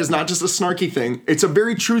reason for that is not just a snarky thing. It's a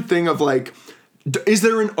very true thing of is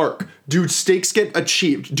there an arc? Do stakes get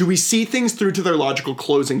achieved? Do we see things through to their logical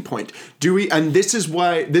closing point? Do we? And this is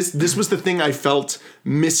why this was the thing I felt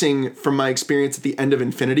missing from my experience at the end of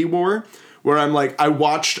Infinity War, where I'm I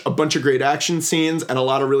watched a bunch of great action scenes and a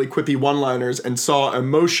lot of really quippy one-liners and saw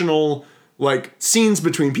emotional scenes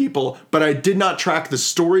between people, but I did not track the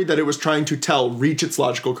story that it was trying to tell reach its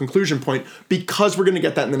logical conclusion point, because we're going to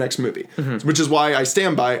get that in the next movie, which is why I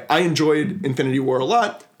stand by. I enjoyed Infinity War a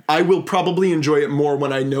lot. I will probably enjoy it more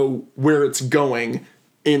when I know where it's going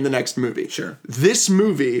in the next movie. Sure. This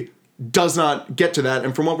movie does not get to that,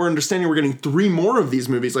 and from what we're understanding, we're getting 3 more of these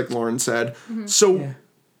movies, like Lauren said. Mm-hmm. So,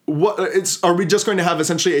 are we just going to have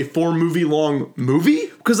essentially a 4-movie long movie?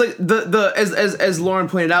 Because as Lauren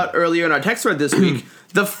pointed out earlier in our text thread this week,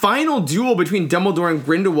 the final duel between Dumbledore and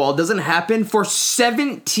Grindelwald doesn't happen for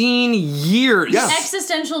 17 years. Yeah. The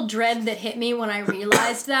existential dread that hit me when I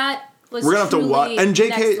realized that. We're gonna have to watch, and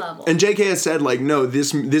JK has said no,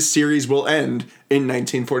 this series will end in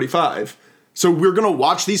 1945, so we're gonna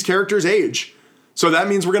watch these characters age. So that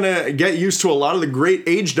means we're gonna get used to a lot of the great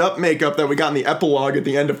aged up makeup that we got in the epilogue at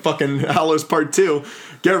the end of fucking Hallows Part 2.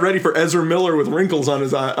 Get ready for Ezra Miller with wrinkles on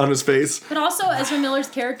his face. But also, Ezra Miller's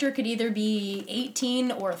character could either be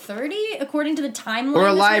 18 or 30, according to the timeline. Or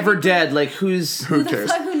alive or dead. Who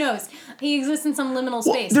cares? Who knows? He exists in some liminal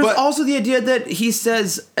space. There's also the idea that he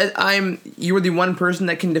says, you are the one person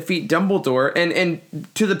that can defeat Dumbledore, and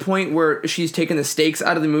to the point where she's taken the stakes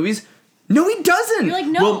out of the movies. No, he doesn't. You're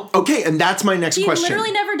no. Well, okay, and that's my next question. He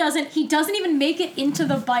literally never doesn't. He doesn't even make it into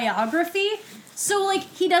the biography. So,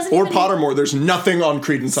 he doesn't or Pottermore, there's nothing on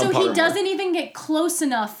Credence on Pottermore. So he doesn't even get close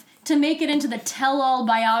enough to make it into the tell-all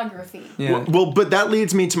biography. Yeah. Well, but that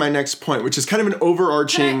leads me to my next point, which is kind of an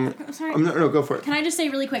overarching... No, go for it. Can I just say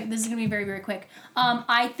really quick? This is going to be very, very quick.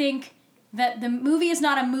 I think that the movie is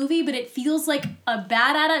not a movie, but it feels like a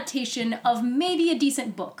bad adaptation of maybe a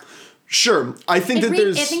decent book. Sure, I think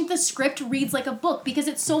I think the script reads like a book because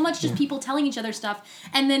it's so much just people telling each other stuff,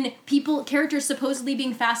 and then characters supposedly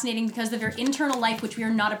being fascinating because of their internal life, which we are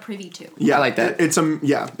not a privy to. Yeah, I like that. It's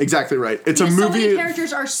exactly right. It's a movie. So many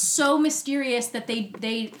characters are so mysterious that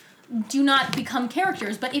they do not become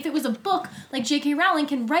characters. But if it was a book, like J.K. Rowling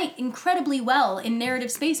can write incredibly well in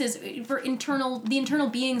narrative spaces for the internal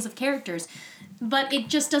beings of characters. But it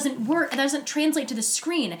just doesn't work. It doesn't translate to the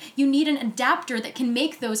screen. You need an adapter that can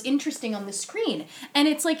make those interesting on the screen. And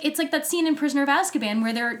it's like that scene in Prisoner of Azkaban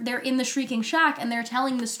where they're in the Shrieking Shack and they're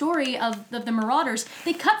telling the story of the Marauders.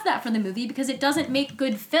 They cut that from the movie because it doesn't make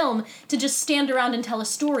good film to just stand around and tell a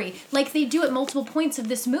story like they do at multiple points of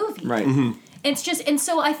this movie. Right. Mm-hmm. It's just, and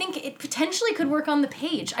so I think it potentially could work on the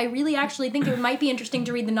page. I really actually think it might be interesting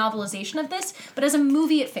to read the novelization of this, but as a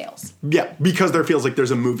movie, it fails. Yeah, because there feels like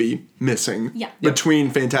there's a movie missing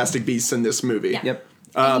between Fantastic Beasts and this movie. Yeah. Yep.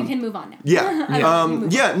 And you can move on now.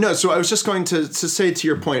 Yeah. No, so I was just going to say to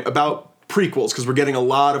your point about prequels, because we're getting a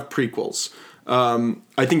lot of prequels.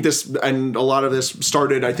 I think this, and a lot of this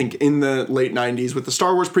started, I think, in the late 90s with the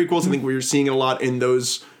Star Wars prequels. I think we were seeing it a lot in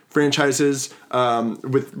those franchises,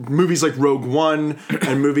 with movies like Rogue One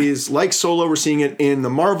and movies like Solo. We're seeing it in the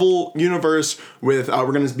Marvel universe with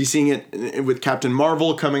we're going to be seeing it with Captain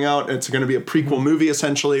Marvel coming out. It's going to be a prequel movie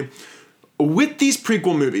essentially. With these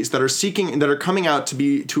prequel movies that are coming out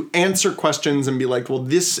to answer questions and be like, well,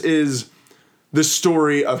 this is the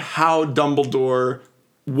story of how Dumbledore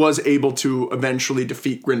was able to eventually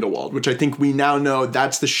defeat Grindelwald, which I think we now know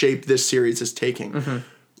that's the shape this series is taking. Mm-hmm.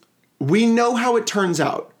 We know how it turns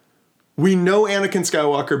out. We know Anakin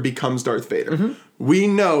Skywalker becomes Darth Vader. Mm-hmm. We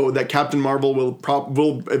know that Captain Marvel will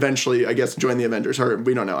eventually, I guess, join the Avengers. Or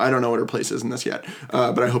we don't know. I don't know what her place is in this yet,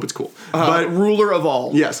 but I hope it's cool. But ruler of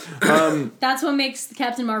all. Yes. That's what makes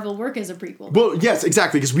Captain Marvel work as a prequel. Well, yes,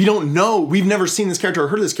 exactly, because we don't know. We've never seen this character or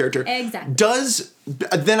heard of this character. Exactly.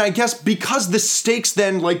 Then I guess because the stakes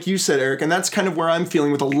then, like you said, Eric, and that's kind of where I'm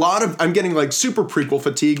feeling with I'm getting like super prequel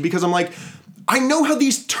fatigue because I'm like, I know how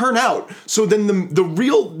these turn out. So then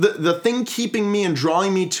the thing keeping me and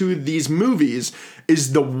drawing me to these movies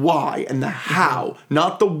is the why and the how,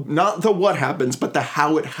 not the what happens, but the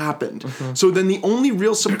how it happened. So then the only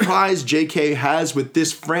real surprise JK has with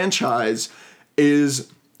this franchise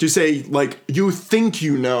is to say, like, you think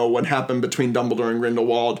you know what happened between Dumbledore and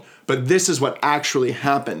Grindelwald, but this is what actually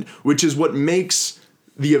happened, which is what makes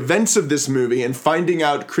the events of this movie and finding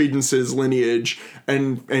out Credence's lineage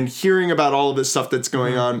and hearing about all of this stuff that's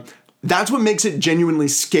going on, that's what makes it genuinely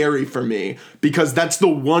scary for me, because that's the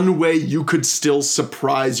one way you could still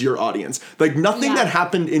surprise your audience. Like, nothing that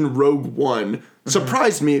happened in Rogue One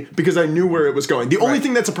surprised me because I knew where it was going. The only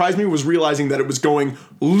thing that surprised me was realizing that it was going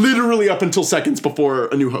literally up until seconds before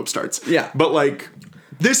A New Hope starts. Yeah. But, like,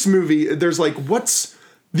 this movie, there's, like, what's...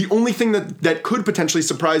 The only thing that could potentially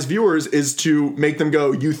surprise viewers is to make them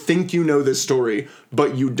go, you think you know this story,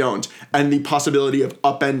 but you don't. And the possibility of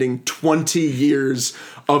upending 20 years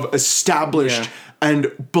of established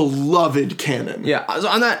and beloved canon. Yeah, so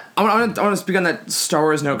on that, I want to speak on that Star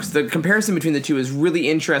Wars note, because the comparison between the two is really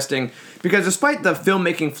interesting, because despite the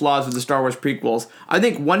filmmaking flaws of the Star Wars prequels, I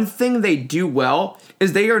think one thing they do well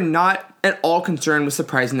is they are not at all concerned with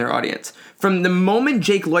surprising their audience. From the moment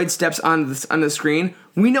Jake Lloyd steps on the screen,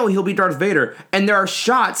 we know he'll be Darth Vader, and there are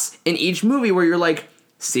shots in each movie where you're like,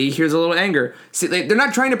 see, here's a little anger. See, they're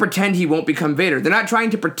not trying to pretend he won't become Vader. They're not trying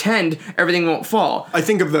to pretend everything won't fall. I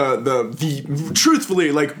think of the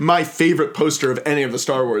truthfully, like, my favorite poster of any of the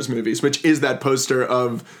Star Wars movies, which is that poster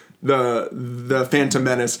of the Phantom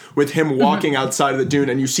Menace with him walking outside of the dune,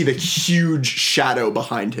 and you see the huge shadow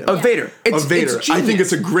behind him. Of Vader. Of Vader. I think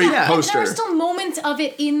it's a great poster. There are still moments of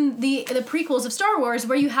it in the prequels of Star Wars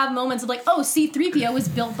where you have moments of like, oh, C-3PO was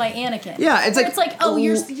built by Anakin. Yeah, it's like oh,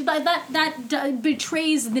 that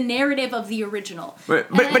betrays the narrative of the original. Right.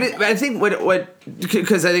 But I think what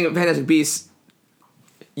because I think Fantastic Beasts.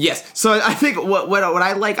 Yes. So I think what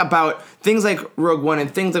I like about things like Rogue One and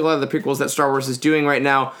things like a lot of the prequels that Star Wars is doing right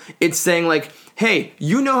now, it's saying like, hey,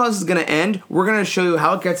 you know how this is going to end. We're going to show you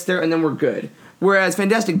how it gets there, and then we're good. Whereas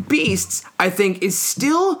Fantastic Beasts, I think, is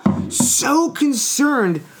still so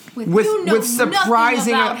concerned with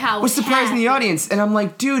surprising the audience. And I'm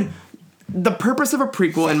like, dude, the purpose of a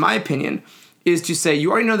prequel, in my opinion, is to say,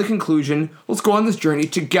 you already know the conclusion, let's go on this journey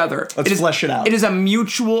together. Let's flesh it out. It is a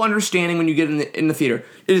mutual understanding when you get in the theater.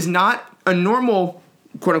 It is not a normal,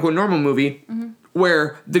 quote-unquote normal movie,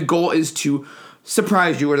 where the goal is to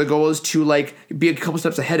surprise you, or the goal is to, like, be a couple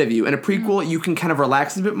steps ahead of you. In a prequel, you can kind of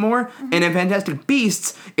relax a bit more, and in Fantastic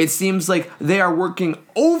Beasts, it seems like they are working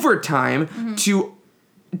overtime to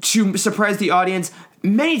surprise the audience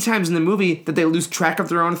many times in the movie that they lose track of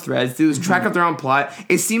their own threads, they lose track of their own plot.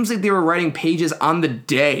 It seems like they were writing pages on the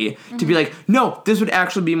day to be like, no, this would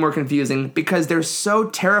actually be more confusing, because they're so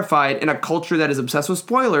terrified in a culture that is obsessed with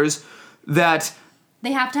spoilers that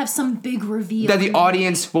they have to have some big reveal that the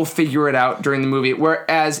audience will figure it out during the movie.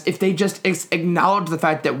 Whereas if they just acknowledge the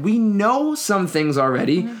fact that we know some things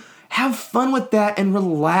already, have fun with that and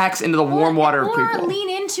relax into the warm water of prequel. Or lean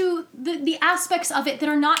into the aspects of it that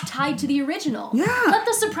are not tied to the original. Yeah. Let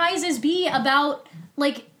the surprises be about,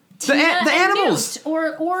 like, the animals.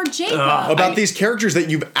 Newt or Jacob. About these characters that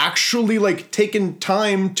you've actually, like, taken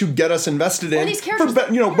time to get us invested in. These characters,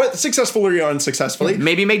 successfully or unsuccessfully.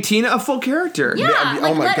 Maybe make Tina a full character. Yeah.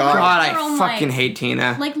 Oh my God. I fucking hate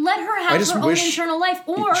Tina. Like, let her have her own internal life.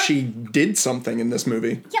 Or she did something in this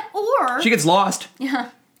movie. Yeah, or she gets lost.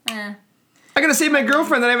 Yeah. I gotta save my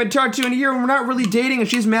girlfriend that I haven't talked to in a year, and we're not really dating, and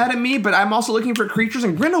she's mad at me, but I'm also looking for creatures,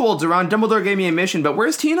 and Grindelwald's around. Dumbledore gave me a mission, but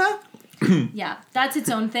where's Tina? Yeah, that's its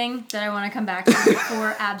own thing that I want to come back to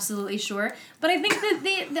for absolutely sure. But I think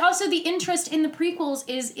that also the interest in the prequels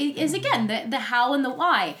is again the how and the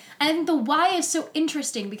why. And I think the why is so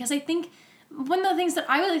interesting, because I think one of the things that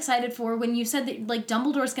I was excited for when you said that, like,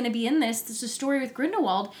 Dumbledore's going to be in this is a story with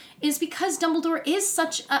Grindelwald, is because Dumbledore is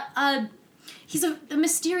such he's a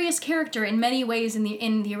mysterious character in many ways in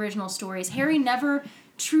the original stories. Harry never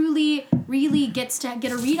truly really gets to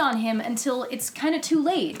get a read on him until it's kind of too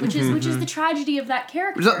late, which is the tragedy of that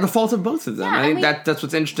character. The fault of both of them. Yeah, I think that's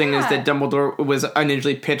what's interesting is that Dumbledore was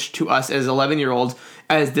initially pitched to us as 11-year-olds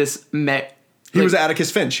as this he was Atticus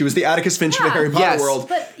Finch. He was the Atticus Finch of the Harry Potter world.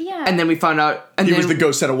 But yeah. And then we found out he was the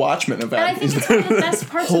Ghost Set of Watchmen event. And I think it's one of the best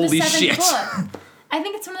parts of the seventh shit. book. I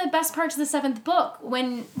think it's one of the best parts of the seventh book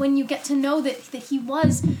when you get to know that he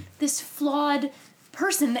was this flawed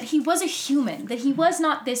person, that he was a human, that he was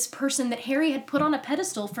not this person that Harry had put on a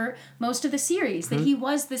pedestal for most of the series, that he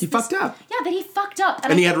was this... He fucked up. Yeah, that he fucked up.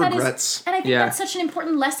 And he had regrets. And I think that's such an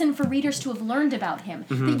important lesson for readers to have learned about him,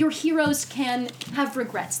 that your heroes can have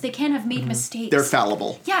regrets. They can have made mistakes. They're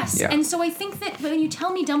fallible. Yes, Yeah. and so I think that when you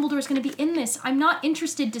tell me Dumbledore is going to be in this, I'm not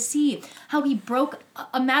interested to see how he broke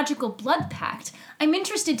a magical blood pact. I'm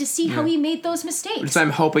interested to see how he made those mistakes. So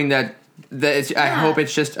I'm hoping that I hope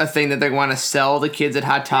it's just a thing that they want to sell the kids at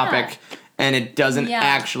Hot Topic, and it doesn't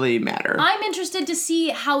actually matter. I'm interested to see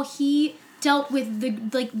how he dealt with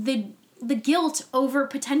the guilt over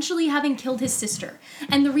potentially having killed his sister,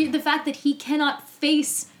 and the fact that he cannot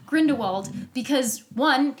face Grindelwald because,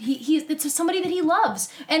 one, it's somebody that he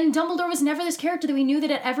loves, and Dumbledore was never this character that we knew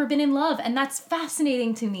that had ever been in love, and that's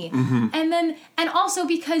fascinating to me. And also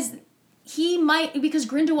because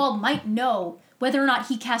Grindelwald might know whether or not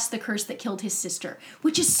he cast the curse that killed his sister,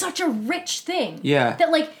 which is such a rich thing. Yeah. That,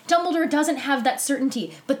 Dumbledore doesn't have that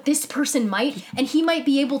certainty, but this person might, and he might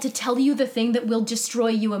be able to tell you the thing that will destroy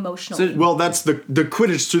you emotionally. Well, that's the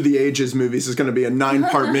Quidditch Through the Ages movies is going to be a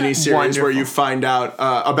 9-part miniseries where you find out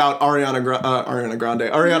about Ariana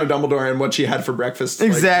Dumbledore and what she had for breakfast one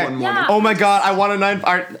morning. Yeah. Oh my god, I want a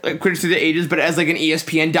 9-part Quidditch Through the Ages, but as an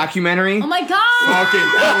ESPN documentary. Oh my god! Fucking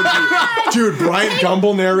that would be... Dude, Bryant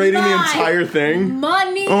Gumbel narrating the entire thing.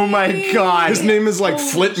 Money! Oh my god. His name is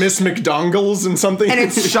Flit Miss McDongles and something. And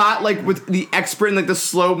it's shot with the expert and the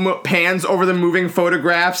slow pans over the moving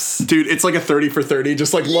photographs. Dude, it's like a 30 for 30,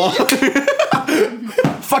 just long.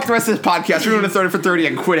 Fuck the rest of this podcast. We're doing a 30 for 30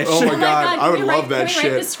 and Quidditch. Oh my god, I would love that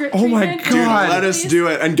shit. Oh my god. Dude, let us do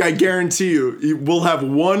it. And I guarantee you, we'll have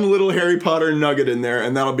one little Harry Potter nugget in there,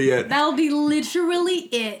 and that'll be it. That'll be literally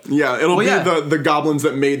it. Yeah, it'll be the goblins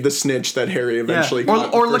that made the snitch that Harry eventually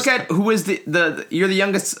got. Or look at who is you're the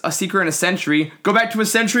youngest seeker in a century. Go back to a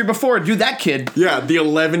century before. Do that kid. Yeah, the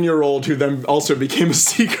 11-year-old who then also became a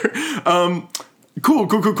seeker. Cool.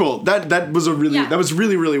 That was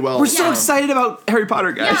really well. We're so excited about Harry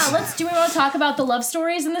Potter, guys. Yeah, do we want to talk about the love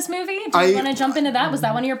stories in this movie? Do you want to jump into that? Was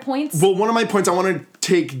that one of your points? Well, one of my points I want to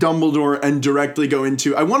take Dumbledore and directly go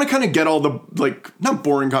into. I want to kind of get all the, not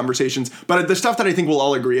boring conversations, but the stuff that I think we'll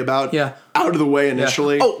all agree about out of the way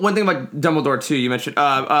initially. Yeah. Oh, one thing about Dumbledore, too, you mentioned,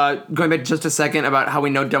 going back just a second about how we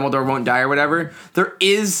know Dumbledore won't die or whatever, there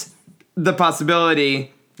is the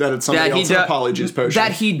possibility that it's somebody else's apologies potion.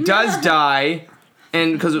 That he does die...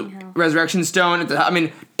 And because Resurrection Stone,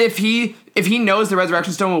 if he knows the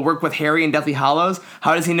Resurrection Stone will work with Harry in Deathly Hallows,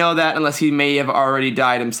 how does he know that unless he may have already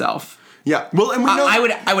died himself? Yeah, well, and we know I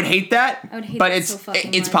would hate that. I would hate but that it's so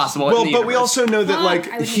fucking it's much. possible. Well, but we also know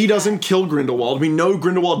that he doesn't kill Grindelwald. We know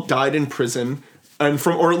Grindelwald died in prison. And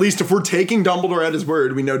or at least if we're taking Dumbledore at his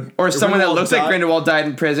word, we know. Or someone that looks like Grindelwald died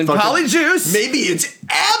in prison. Polyjuice! Maybe it's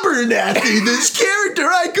Abernathy, this character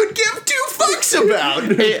I could give 2 fucks about.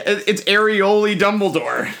 Hey, it's Areoli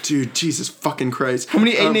Dumbledore. Dude, Jesus fucking Christ. How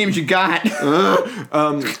many A names you got?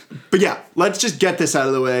 But yeah, let's just get this out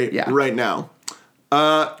of the way right now.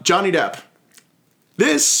 Johnny Depp.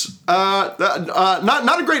 This not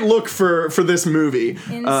a great look for this movie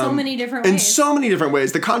in so many different ways. In so many different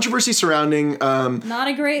ways, the controversy surrounding not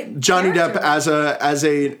a great Johnny character. Depp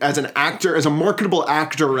as an actor, as a marketable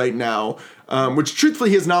actor right now, which truthfully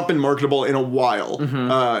he has not been marketable in a while,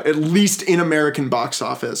 at least in American box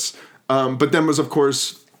office. But then was of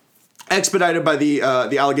course expedited by the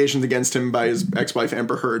allegations against him by his ex-wife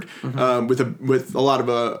Amber Heard, with a lot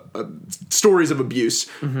of stories of abuse.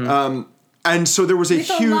 And so there was a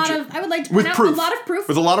huge... I would like to point out a lot of proof.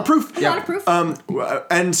 With a lot of proof. A lot of proof.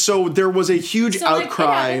 And so there was a huge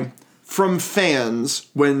outcry from fans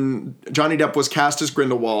when Johnny Depp was cast as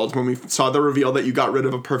Grindelwald, when we saw the reveal that you got rid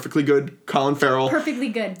of a perfectly good Colin Farrell. Perfectly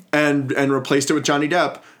good. And replaced it with Johnny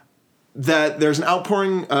Depp, that there's an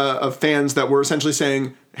outpouring of fans that were essentially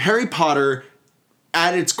saying, Harry Potter,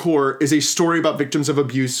 at its core, is a story about victims of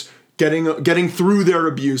abuse getting through their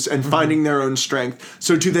abuse and finding their own strength.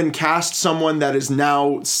 So to then cast someone that is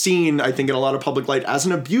now seen, I think, in a lot of public light as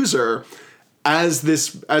an abuser, as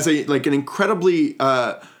an incredibly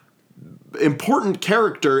important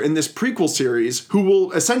character in this prequel series, who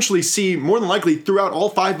will essentially see more than likely throughout all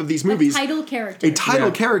 5 of these movies a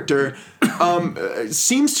title character,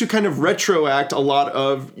 seems to kind of retroact a lot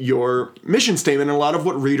of your mission statement and a lot of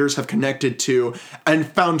what readers have connected to and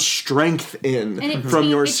found strength in from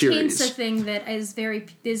your series. It paints a thing that is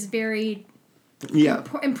very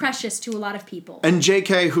precious to a lot of people. And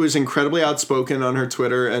JK, who is incredibly outspoken on her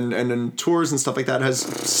Twitter and in tours and stuff like that, has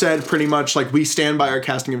said pretty much like, we stand by our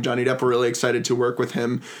casting of Johnny Depp. We're really excited to work with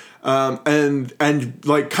him. And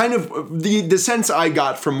like kind of the sense I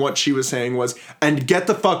got from what she was saying was, and get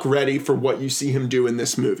the fuck ready for what you see him do in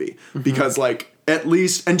this movie. Because like, at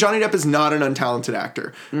least, and Johnny Depp is not an untalented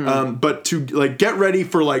actor, but to like get ready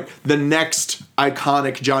for like the next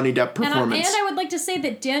iconic Johnny Depp performance. And I would like to say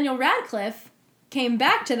that Daniel Radcliffe came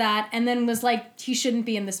back to that and then was like, he shouldn't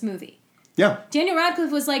be in this movie. Yeah. Daniel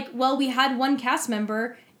Radcliffe was like, well, we had one cast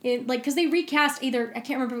member, because they recast either, I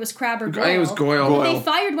can't remember if it was Crabbe or Goyle. I think it was Goyle. But they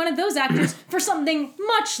fired one of those actors for something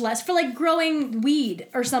much less, for like growing weed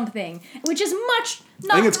or something, which is much...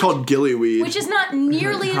 I think it's called gillyweed. Which is not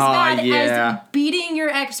nearly as bad as beating your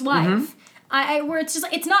ex-wife. Where it's just,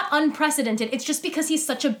 it's not unprecedented. It's just because he's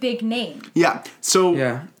such a big name. Yeah. So...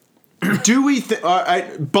 Yeah. Do we,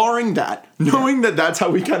 barring that, knowing that that's how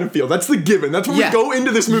we kind of feel, that's the given, that's what we go into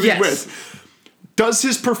this movie with, does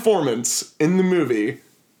his performance in the movie,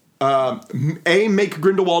 A, make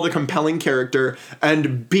Grindelwald a compelling character,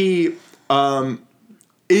 and B,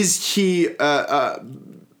 is he,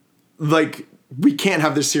 like, we can't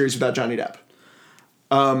have this series without Johnny Depp?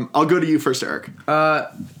 I'll go to you first, Eric.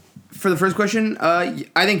 For the first question, I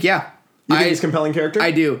think, yeah. You think he's a compelling character? I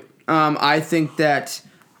do. I think that...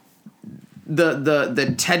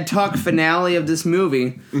 The TED Talk finale of this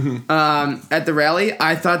movie at the rally,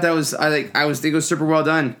 I thought that was think it was super well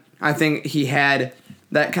done. I think he had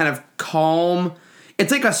that kind of calm.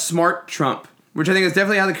 It's like a smart Trump, which I think is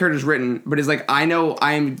definitely how the character's written. But it's like, I know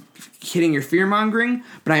I'm hitting your fear mongering,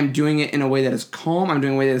 but I'm doing it in a way that is calm. I'm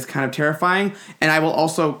doing it in a way that is kind of terrifying, and I will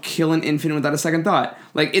also kill an infant without a second thought.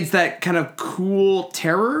 Like, it's that kind of cool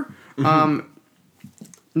terror that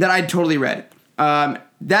I totally read.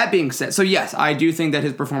 That being said, so yes, I do think that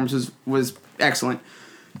his performance was excellent.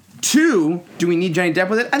 2, do we need Johnny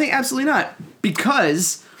Depp with it? I think absolutely not.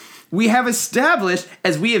 Because we have established,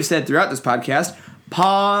 as we have said throughout this podcast,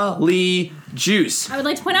 polyjuice. I would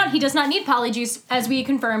like to point out he does not need polyjuice, as we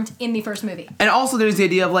confirmed in the first movie. And also there's the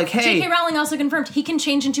idea of like, hey... J.K. Rowling also confirmed he can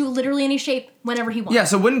change into literally any shape whenever he wants. Yeah,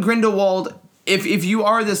 so when Grindelwald... If you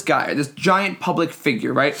are this guy, this giant public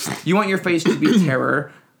figure, right? You want your face to be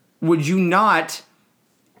terror. Would you not...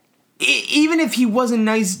 Even if he was a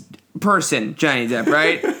nice person, Johnny Depp,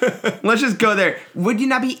 right? Let's just go there. Would you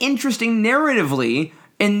not be interesting narratively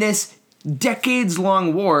in this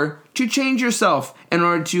decades-long war to change yourself in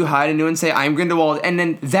order to hide and do and say, I'm Grindelwald, and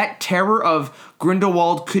then that terror of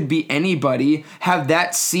Grindelwald could be anybody, have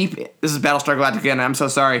that seep... This is Battlestar Galactica, and I'm so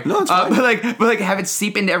sorry. No, it's fine. But have it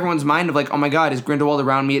seep into everyone's mind of like, oh my god, is Grindelwald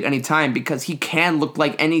around me at any time? Because he can look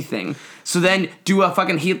like anything. So then do a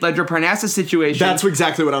fucking Heath Ledger Parnassus situation. That's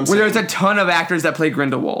exactly what I'm saying. Where there's a ton of actors that play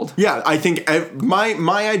Grindelwald. Yeah, I think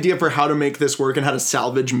my idea for how to make this work and how to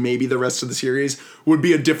salvage maybe the rest of the series would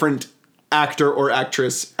be a different actor or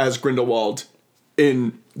actress as Grindelwald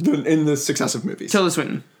in the successive movies. Tilda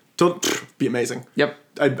Swinton. Be amazing. Yep.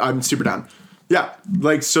 I'm super down. Yeah,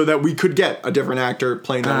 like so that we could get a different actor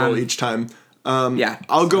playing that role each time.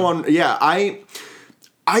 I'll go on. Yeah, I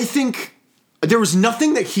think there was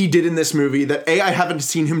nothing that he did in this movie that A, I haven't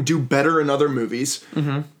seen him do better in other movies,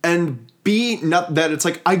 and B, not that it's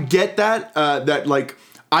like I get that that like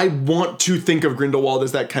I want to think of Grindelwald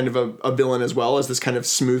as that kind of a villain as well, as this kind of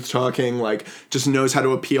smooth talking, like just knows how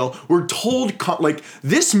to appeal. We're told like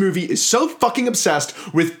this movie is so fucking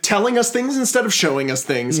obsessed with telling us things instead of showing us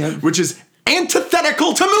things, which is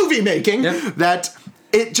antithetical to movie making, that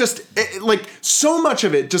it just, like, so much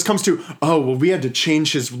of it just comes to, oh, well, we had to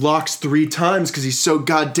change his locks 3 times because he's so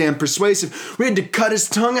goddamn persuasive. We had to cut his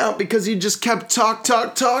tongue out because he just kept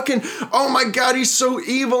talking. Oh my god, he's so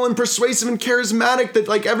evil and persuasive and charismatic that,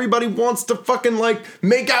 like, everybody wants to fucking, like,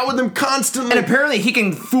 make out with him constantly. And apparently he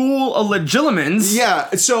can fool a Legilimens. Yeah,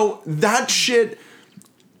 so that shit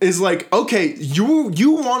is like, okay,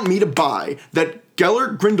 you want me to buy that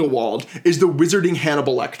Gellert Grindelwald is the wizarding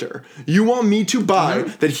Hannibal Lecter. You want me to buy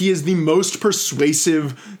that he is the most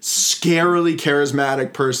persuasive, scarily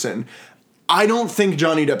charismatic person. I don't think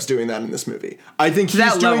Johnny Depp's doing that in this movie. I think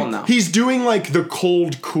he's doing like the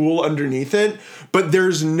cold cool underneath it, but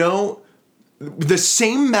there's the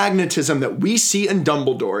same magnetism that we see in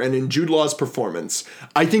Dumbledore and in Jude Law's performance.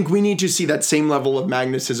 I think we need to see that same level of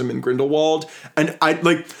magnetism in Grindelwald. And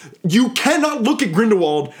you cannot look at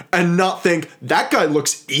Grindelwald and not think that guy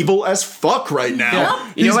looks evil as fuck right now.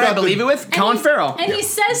 Yeah. You know what I believe it with? Colin Farrell. And he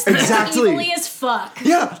says things evilly as fuck.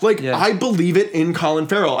 Yeah, I believe it in Colin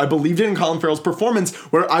Farrell. I believed it in Colin Farrell's performance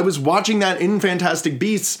where I was watching that in Fantastic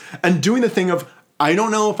Beasts and doing the thing of, I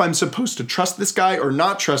don't know if I'm supposed to trust this guy or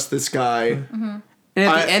not trust this guy. Mm-hmm. And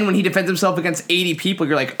at the end, when he defends himself against 80 people,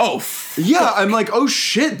 you're like, oh, yeah, I'm like, oh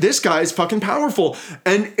shit, this guy's fucking powerful.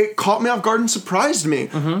 And it caught me off guard and surprised me.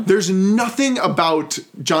 There's nothing about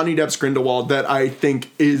Johnny Depp's Grindelwald that I think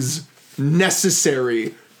is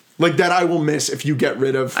necessary, like that I will miss if you get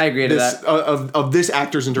rid of I agree to this, that. Of this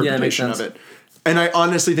actor's interpretation of it. And I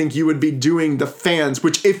honestly think you would be doing the fans,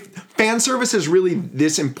 which if fan service is really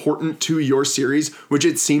this important to your series, which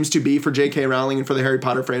it seems to be for J.K. Rowling and for the Harry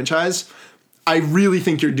Potter franchise, I really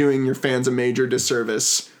think you're doing your fans a major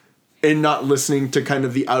disservice in not listening to kind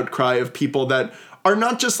of the outcry of people that are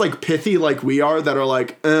not just like pithy like we are, that are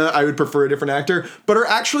like, I would prefer a different actor, but are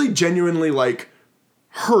actually genuinely like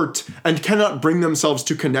hurt and cannot bring themselves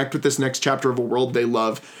to connect with this next chapter of a world they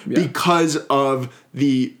love because of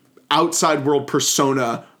the outside world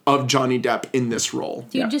persona of Johnny Depp in this role.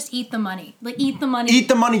 Dude, just eat the money. Like, eat the money. Eat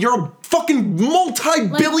the money. You're a fucking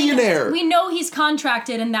multi-billionaire. Like, we know he's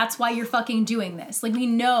contracted, and that's why you're fucking doing this. Like, we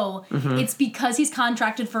know it's because he's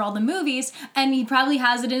contracted for all the movies, and he probably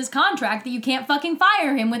has it in his contract that you can't fucking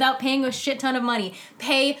fire him without paying a shit ton of money.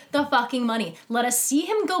 Pay the fucking money. Let us see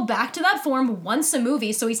him go back to that form once a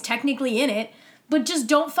movie, so he's technically in it. But just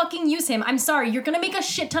don't fucking use him. I'm sorry, you're gonna make a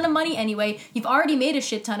shit ton of money anyway. You've already made a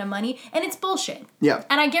shit ton of money, and it's bullshit. Yeah.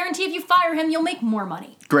 And I guarantee if you fire him, you'll make more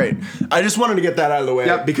money. Great. I just wanted to get that out of the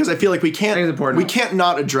way because I feel like we can't. I think it's important. We can't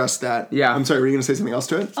not address that. Yeah. I'm sorry. Were you gonna say something else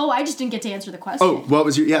to it? Oh, I just didn't get to answer the question. Oh, what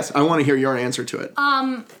was your? Yes, I want to hear your answer to it.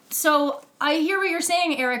 So I hear what you're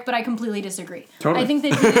saying, Eric, but I completely disagree. Totally. I think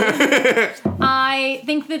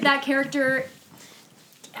that that character.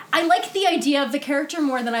 I like the idea of the character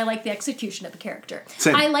more than I like the execution of the character.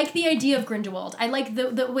 Same. I like the idea of Grindelwald. I like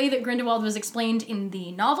the way that Grindelwald was explained in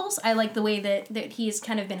the novels. I like the way that he's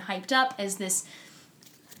kind of been hyped up as this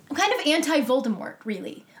kind of anti-Voldemort,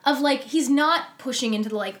 really. Of, like, he's not pushing into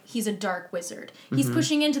the, like, he's a dark wizard. He's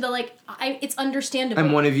pushing into the, like, it's understandable.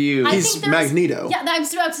 I'm one of you. He's Magneto. Yeah, I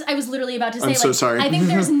was literally about to say, I'm so sorry. I think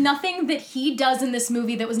there's nothing that he does in this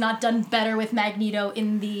movie that was not done better with Magneto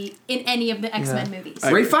in any of the X-Men movies.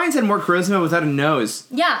 Ralph Fiennes had more charisma without a nose.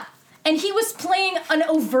 Yeah. And he was playing an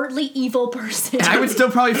overtly evil person. I would still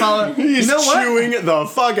probably follow. He's you know what? chewing the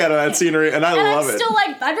fuck out of that scenery, and I love I'm it. still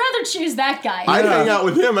like, I'd rather choose that guy. I'd hang out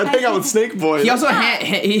with him. I'd hang out with Snake Boy. He also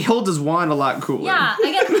he holds his wand a lot cooler. Yeah,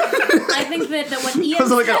 I think that what Ian It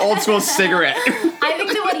was like an old school cigarette. I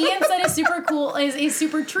think that what Ian said is super cool, is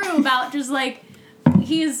super true about just like,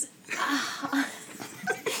 he's...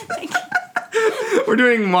 We're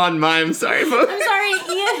doing Mon Mime, sorry folks. I'm sorry,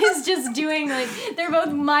 Ian is just doing, like, they're both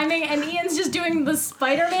miming, and Ian's just doing the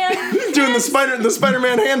Spider-Man. doing the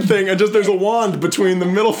Spider-Man hand thing, and just there's a wand between the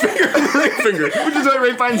middle finger and the ring finger. Which is what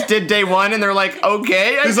Ralph Fiennes did day one, and they're like,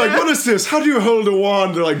 okay. He's like, what is this? How do you hold a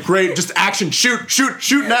wand? They're like, great, just action, shoot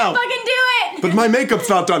now. Fucking do it! But my makeup's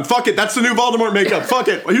not done. Fuck it, that's the new Voldemort makeup. Fuck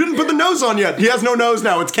it. Well, you didn't put the nose on yet. He has no nose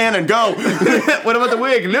now. It's canon. Go. What about the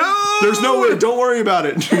wig? No! There's no wig. Don't worry about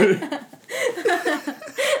it.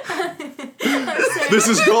 This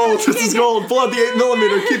is gold. This is gold. Pull out the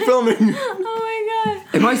 8mm. Keep filming. Oh my god.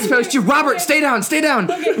 Am I supposed to? Robert, stay down.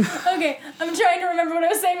 Okay. I'm trying to remember what I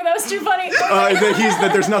was saying, but that was too funny.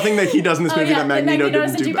 That there's nothing that he does in this movie that Magneto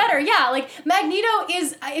didn't do better. Yeah, like, Magneto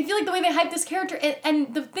is, I feel like the way they hype this character,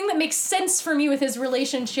 and the thing that makes sense for me with his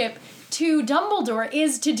relationship to Dumbledore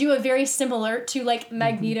is to do a very similar to, like,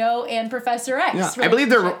 Magneto and Professor X. Yeah. I believe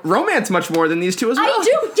they're romance much more than these two as well. I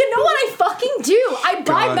do. You know what I fucking do? I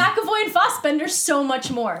buy McAvoy and Fassbender so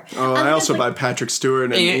much more. Oh, I also buy Patrick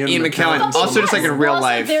Stewart and Ian McKellen. Also, just like in real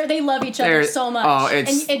life. They love each other so much. Oh, and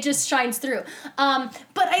it just shines through. But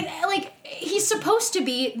I like, he's supposed to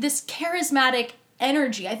be this charismatic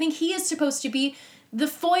energy. I think he is supposed to be the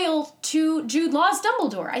foil to Jude Law's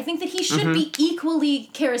Dumbledore. I think that he should be equally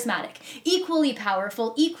charismatic, equally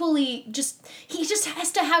powerful, equally he just has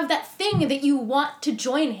to have that thing that you want to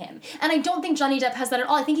join him. And I don't think Johnny Depp has that at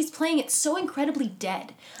all. I think he's playing it so incredibly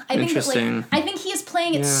dead. I think he is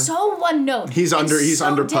playing it so one note. He's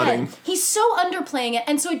underputting. He's so underplaying it,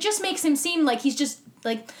 and so it just makes him seem like he's just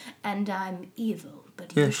like, and I'm evil.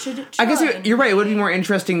 But you should try. I guess you're right. It would be more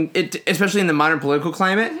interesting, especially in the modern political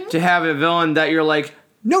climate, to have a villain that you're like,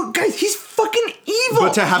 no, guys, he's fucking evil.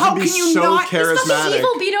 But to have him be so charismatic. He's fucking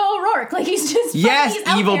evil Beto O'Rourke. Like, he's just he's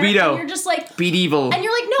out evil there, Beto. And you're just like, beat evil. And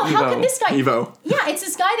you're like, no, how can this guy? Evo. Yeah, it's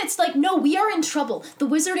this guy it's like, no, we are in trouble. The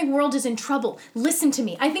wizarding world is in trouble. Listen to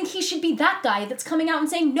me. I think he should be that guy that's coming out and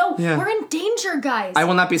saying, no, we're in danger, guys. I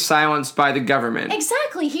will not be silenced by the government.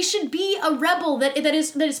 Exactly. He should be a rebel that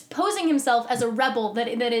is posing himself as a rebel that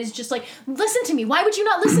is just like, listen to me. Why would you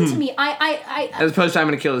not listen to me? As opposed to I'm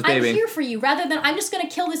going to kill this baby. I'm here for you, rather than I'm just going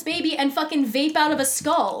to kill this baby and fucking vape out of a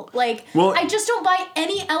skull. Like, I just don't buy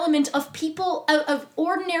any element of people, of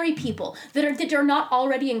ordinary people that are not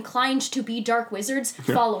already inclined to be dark wizards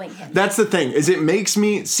following him. That's the thing, is it makes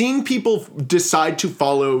me, seeing people decide to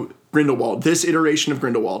follow Grindelwald, this iteration of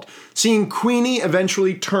Grindelwald, seeing Queenie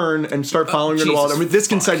eventually turn and start following Grindelwald. I mean, this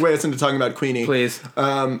can segue us into talking about Queenie. Please.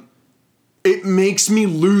 It makes me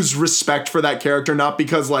lose respect for that character, not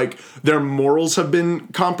because, like, their morals have been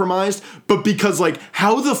compromised, but because, like,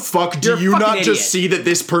 how the fuck do you not just see that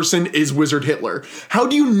this person is Wizard Hitler? How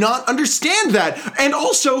do you not understand that? And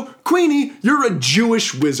also, Queenie, you're a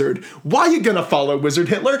Jewish wizard. Why are you gonna follow Wizard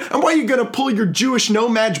Hitler? And why are you gonna pull your Jewish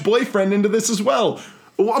no-match boyfriend into this as well?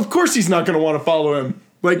 Well, of course he's not gonna want to follow him.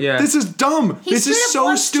 Like, this is dumb. This is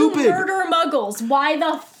so stupid. To murder muggles. Why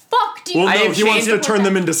the fuck do you... Well, no, he wants to turn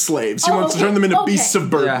them into slaves. He wants to turn them into beasts of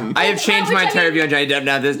burden. Yeah. I have changed my entire view on Johnny Depp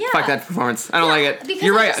now. Fuck that performance. I don't like it.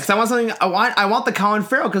 You're right. Because I want something... I want the Colin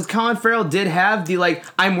Farrell, because Colin Farrell did have the, like,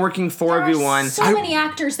 I'm working for everyone. So many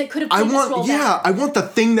actors that could have played this role. I want the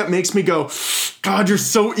thing that makes me go, God, you're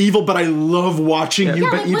so evil, but I love watching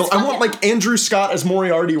you be evil. I want, like, Andrew Scott as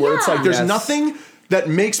Moriarty, where it's like, there's nothing that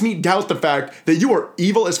makes me doubt the fact that you are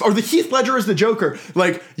evil as... Or the Heath Ledger as the Joker.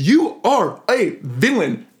 Like, you are a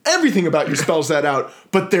villain. Everything about you spells that out,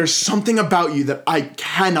 but there's something about you that I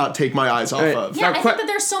cannot take my eyes off of. Yeah, I think that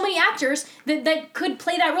there's so many actors that could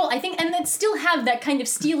play that role. I think, and that still have that kind of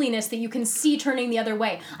steeliness that you can see turning the other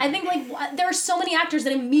way. I think, like, there are so many actors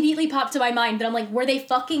that immediately pop to my mind that I'm like, were they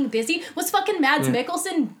fucking busy? Was fucking Mads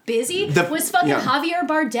Mikkelsen busy? Was fucking Javier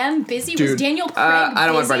Bardem busy? Dude, was Daniel Craig I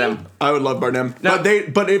don't busy? want Bardem. I would love Bardem. No.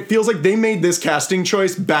 But it feels like they made this casting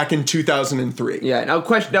choice back in 2003. Yeah,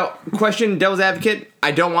 question devil's advocate. I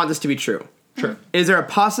don't want this to be true. Sure. Is there a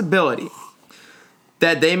possibility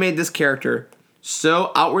that they made this character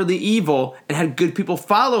so outwardly evil and had good people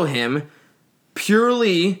follow him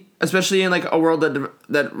purely, especially in, like, a world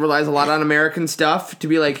that relies a lot on American stuff, to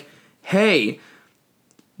be like, hey,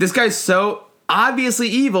 this guy's so obviously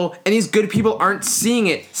evil and these good people aren't seeing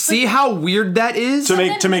it. See how weird that is? To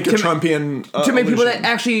make a Trumpian to make people that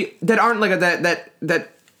actually that aren't like that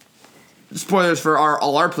spoilers for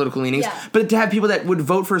all our political leanings, but to have people that would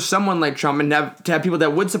vote for someone like Trump and to have people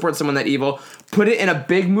that would support someone that evil, put it in a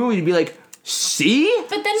big movie to be like, see?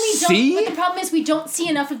 But then we don't. But the problem is we don't see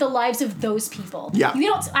enough of the lives of those people. Yeah.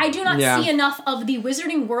 I do not see enough of the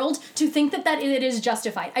wizarding world to think that it is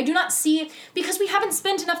justified. I do not see it because we haven't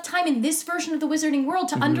spent enough time in this version of the wizarding world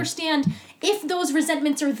to understand if those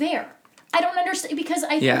resentments are there. I don't understand because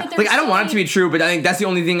I think that there's I don't want it to be true, but I think that's the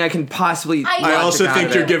only thing I can possibly. I also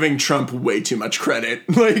think you're giving Trump way too much credit.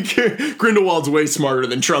 Like, Grindelwald's way smarter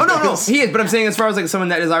than Trump. Oh no, he is. But I'm saying, as far as, like, someone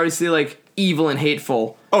that is obviously, like, evil and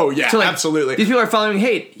hateful. Oh yeah, so, like, absolutely. These people are following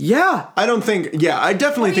hate. Yeah, I don't think. Yeah, I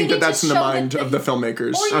definitely think that's in the mind of the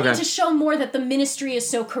filmmakers. Or you need to show more that the ministry is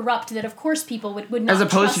so corrupt that of course people would not as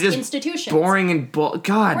opposed trust to just institutions. Boring and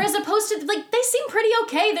God. Or as opposed to, like, they seem pretty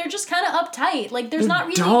okay. They're just kind of uptight. Like, there's not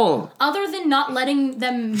really dull. Other than not letting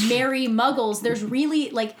them marry Muggles. There's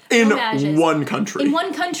really, like, in homages. one country. In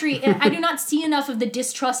one country, I do not see enough of the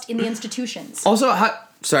distrust in the institutions. Also,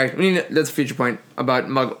 that's a future point about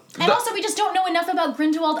Muggle. And also, we just don't know enough about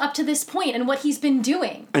Grindelwald up to this point and what he's been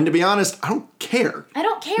doing. And to be honest, I don't care. I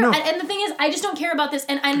don't care. No. And the thing is, I just don't care about this.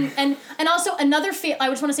 And also, another I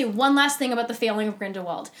just want to say one last thing about the failing of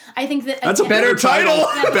Grindelwald. I think that... That's a better title.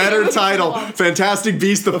 Yeah, better title. Fantastic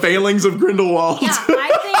Beasts, The Failings of Grindelwald. Yeah,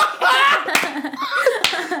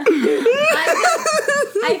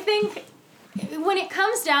 I think when it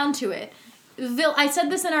comes down to it, I said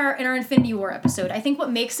this in our Infinity War episode. I think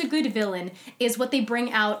what makes a good villain is what they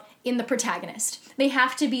bring out in the protagonist. They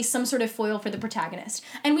have to be some sort of foil for the protagonist.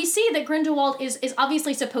 And we see that Grindelwald is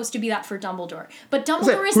obviously supposed to be that for Dumbledore. But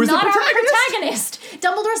Dumbledore is not our protagonist.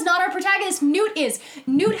 Dumbledore is not our protagonist. Newt is.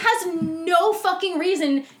 Newt has no fucking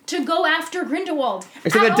reason to go after Grindelwald.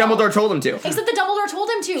 Except that Dumbledore told him to. Except that Dumbledore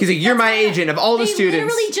told him to. He's like, you're my agent of all the students. They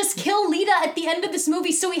literally just kill Lita at the end of this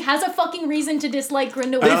movie, so he has a fucking reason to dislike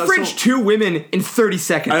Grindelwald. They fridged 2 women in 30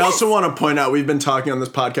 seconds. I also want to point out, we've been talking on this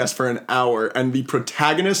podcast for an hour, and the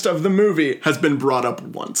protagonist of the movie has been brought up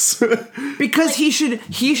once. Voldemort Because he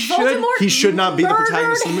should not be the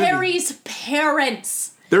protagonist of the movie. Harry's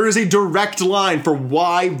parents. There is a direct line for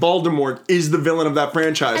why Voldemort is the villain of that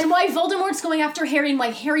franchise. And why Voldemort's going after Harry and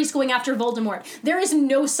why Harry's going after Voldemort. There is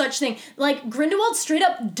no such thing. Like, Grindelwald straight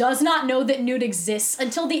up does not know that Newt exists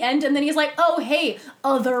until the end, and then he's like, oh, hey,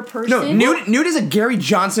 other person. No, Newt is a Gary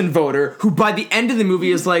Johnson voter who by the end of the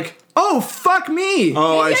movie is like, oh, fuck me.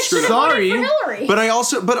 Oh, I screwed up. Sorry.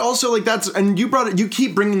 But also like that's, and you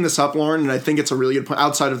keep bringing this up, Lauren, and I think it's a really good point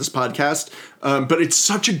outside of this podcast. But it's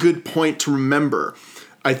such a good point to remember,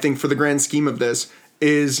 I think, for the grand scheme of this,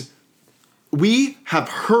 is we have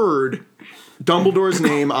heard Dumbledore's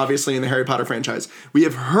name, obviously, in the Harry Potter franchise. We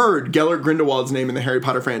have heard Gellert Grindelwald's name in the Harry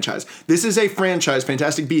Potter franchise. This is a franchise,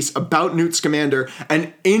 Fantastic Beasts, about Newt Scamander,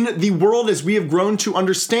 and in the world as we have grown to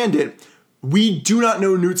understand it, we do not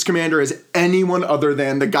know Newt Scamander as anyone other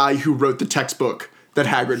than the guy who wrote the textbook that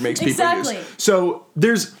Hagrid makes people use. So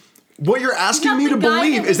there's, what you're asking me to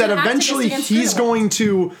believe is that eventually he's going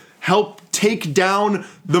to help take down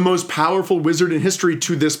the most powerful wizard in history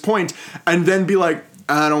to this point, and then be like,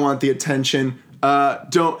 I don't want the attention.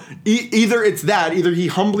 Either it's that, either he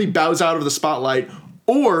humbly bows out of the spotlight,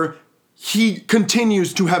 or he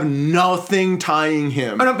continues to have nothing tying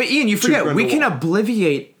him. Oh no, but Ian, you forget, we can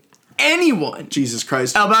obliviate anyone. Jesus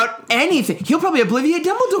Christ. About anything. He'll probably obliviate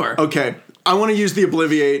Dumbledore. Okay. I want to use the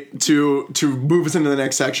obliviate to move us into the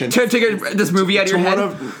next section. To take this movie out of your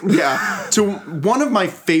head? To one of my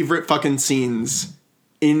favorite fucking scenes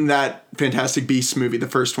in that Fantastic Beasts movie, the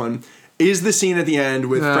first one, is the scene at the end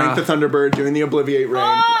with Frank the Thunderbird doing the obliviate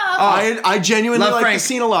rain. I genuinely like the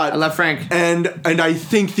scene a lot. I love Frank. And I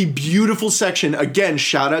think the beautiful section, again,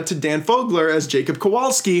 shout out to Dan Fogler as Jacob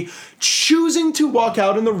Kowalski, choosing to walk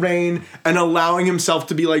out in the rain and allowing himself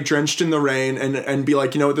to be like drenched in the rain and be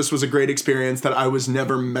like, you know what, this was a great experience that I was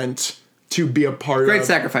never meant to be a part of. Great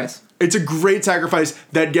sacrifice. It's a great sacrifice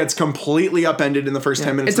that gets completely upended in the first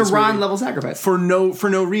 10 minutes. It's a Ron level sacrifice. For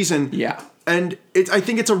no reason. Yeah. And I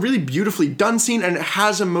think it's a really beautifully done scene, and it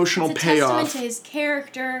has emotional payoff. It's a testament to his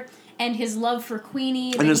character and his love for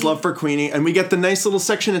Queenie. And we get the nice little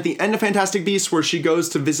section at the end of Fantastic Beasts where she goes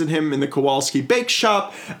to visit him in the Kowalski bake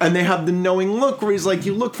shop, and they have the knowing look where he's like,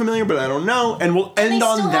 you look familiar, but I don't know. And we'll end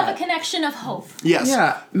on that. They still have a connection of hope. Yes.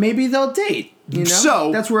 Yeah, maybe they'll date. You know?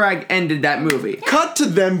 So that's where I ended that movie. Cut to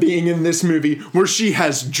them being in this movie where she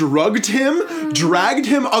has drugged him, dragged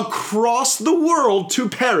him across the world to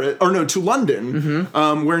London,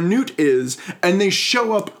 where Newt is, and they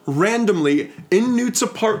show up randomly in Newt's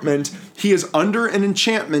apartment. He is under an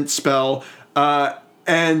enchantment spell,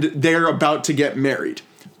 and they're about to get married.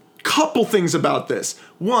 Couple things about this.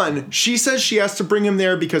 One, she says she has to bring him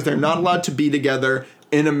there because they're not allowed to be together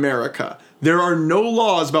in America. There are no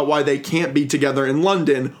laws about why they can't be together in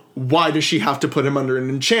London. Why does she have to put him under an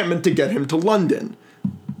enchantment to get him to London?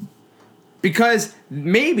 Because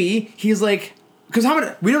maybe he's like, because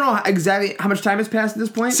we don't know exactly how much time has passed at this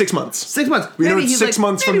point. 6 months. 6 months. We know it's 6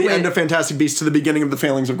 months from the end of Fantastic Beasts to the beginning of the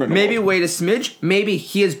failings of Grindelwald. Maybe wait a smidge. Maybe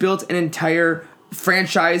he has built an entire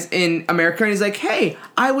franchise in America, and he's like, hey,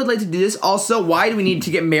 I would like to do this. Also, why do we need to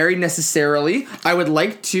get married necessarily? I would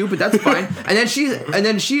like to, but that's fine. and then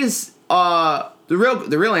she is the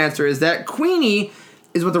real answer is that Queenie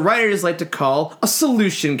is what the writers like to call a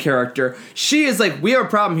solution character. She is like, we have a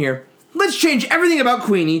problem here. Let's change everything about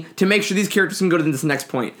Queenie to make sure these characters can go to this next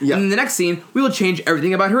point. Yeah. And in the next scene, we will change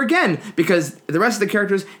everything about her again because the rest of the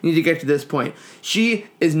characters need to get to this point. She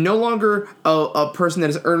is no longer a person that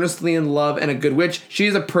is earnestly in love and a good witch. She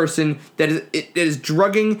is a person that is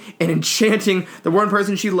drugging and enchanting the one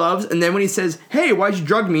person she loves. And then when he says, hey, why'd you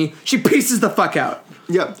drug me? She pieces the fuck out.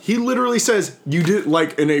 Yeah, he literally says, you did,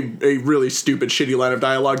 like, in a really stupid, shitty line of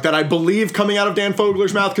dialogue that I believe coming out of Dan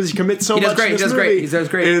Fogler's mouth because he commits so much in this movie. He does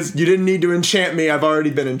great. Is, you didn't need to enchant me, I've already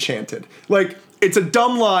been enchanted. Like, it's a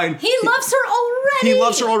dumb line. He loves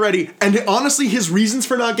her already. And honestly, his reasons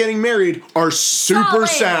for not getting married are super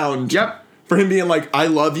sound. Yep. For him being like, I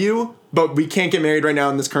love you, but we can't get married right now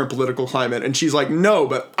in this current political climate. And she's like, no,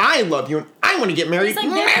 but I love you and I want to get married. He's like,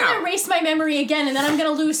 they're going to erase my memory again and then I'm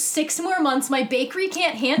going to lose 6 more months. My bakery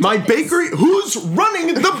can't handle this. Bakery? Who's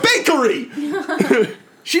running the bakery?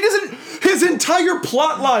 She doesn't. His entire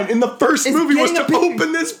plot line in the first movie was to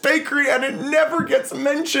open this bakery, and it never gets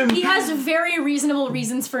mentioned. He has very reasonable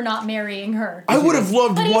reasons for not marrying her. I would have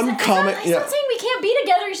loved one comment. He's not saying we can't be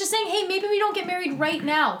together. He's just saying, hey, maybe we don't get married right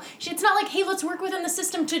now. It's not like, hey, let's work within the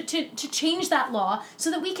system to change that law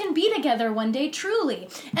so that we can be together one day, truly.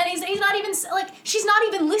 And he's not even, like, she's not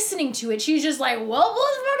even listening to it. She's just like, well,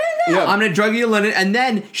 yeah, I'm gonna drug you to London, and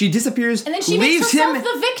then she disappears. And then she makes herself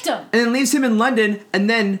the victim. And then leaves him in London, and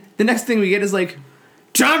then the next thing we get is like,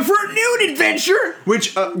 time for a new adventure.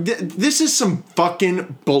 Which, this is some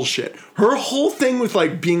fucking bullshit. Her whole thing with,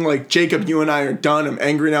 like, being like, Jacob, you and I are done. I'm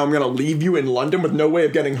angry now. I'm gonna leave you in London with no way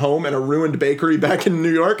of getting home and a ruined bakery back in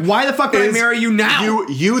New York. Why the fuck would I marry you now?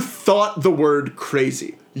 You thought the word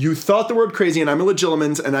crazy. You thought the word crazy, and I'm a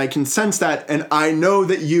Legilimens, and I can sense that, and I know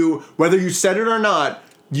that you, whether you said it or not,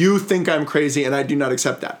 you think I'm crazy, and I do not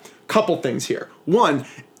accept that. Couple things here. One,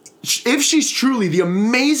 if she's truly the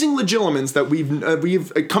amazing Legilimens that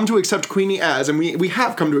we've come to accept Queenie as, and we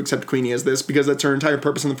have come to accept Queenie as this because that's her entire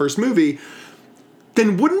purpose in the first movie,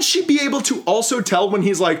 then wouldn't she be able to also tell when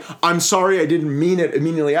he's like, I'm sorry, I didn't mean it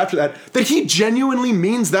immediately after that he genuinely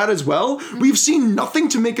means that as well? Mm-hmm. We've seen nothing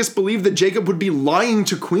to make us believe that Jacob would be lying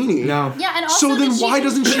to Queenie. No. Yeah, and also so then why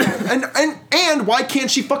doesn't she and why can't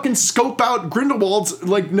she fucking scope out Grindelwald's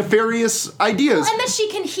like nefarious ideas? Well, and that she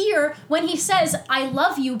can hear when he says, I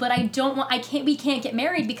love you, but we can't get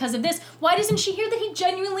married because of this. Why doesn't she hear that he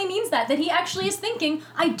genuinely means that he actually is thinking,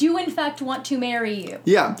 I do in fact want to marry you?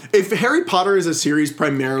 Yeah. If Harry Potter is a series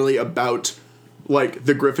primarily about like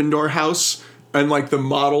the Gryffindor house and like the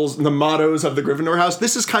mottos of the Gryffindor house,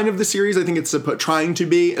 this is kind of the series I think it's trying to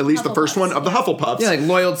be, at least the first one of the Hufflepuffs. Yeah, like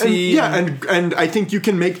loyalty. And I think you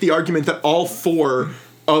can make the argument that all 4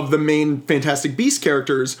 of the main Fantastic Beasts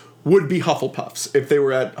characters would be Hufflepuffs if they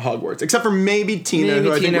were at Hogwarts, except for maybe Tina,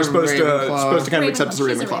 who I think we're supposed to kind of accept as a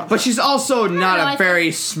Ravenclaw. But she's also not a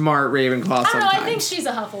very smart Ravenclaw sometimes. I don't know, I think she's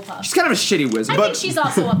a Hufflepuff. She's kind of a shitty wizard. I think she's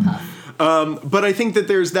also a puff. But I think that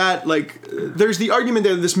there's that, like, there's the argument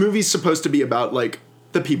that this movie's supposed to be about, like,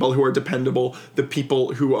 the people who are dependable, the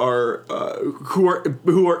people who are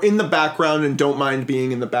in the background and don't mind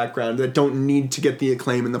being in the background, that don't need to get the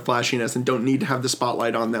acclaim and the flashiness and don't need to have the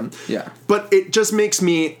spotlight on them. Yeah. But it just makes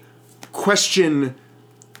me question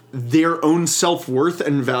their own self-worth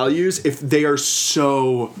and values if they are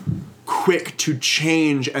so quick to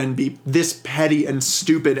change and be this petty and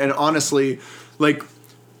stupid. And honestly, like,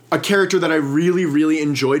 a character that I really, really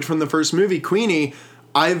enjoyed from the first movie, Queenie,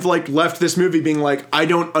 I've, like, left this movie being like, I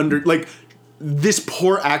don't like, this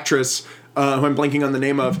poor actress, who I'm blanking on the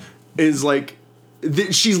name of, is, like,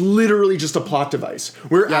 she's literally just a plot device.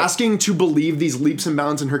 We're asking to believe these leaps and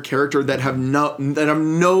bounds in her character that have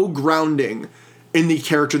no grounding in the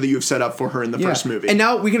character that you've set up for her in the first movie. And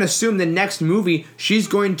now we can assume the next movie, she's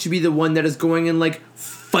going to be the one that is going and, like,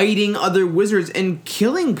 fighting other wizards and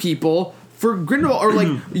killing people for Grindelwald, or,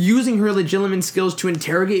 like, using her Legilimens skills to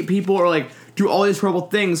interrogate people, or, like, do all these horrible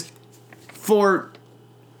things for...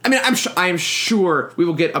 I mean, I am sure we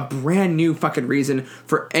will get a brand new fucking reason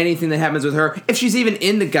for anything that happens with her, if she's even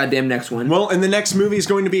in the goddamn next one. Well, and the next movie is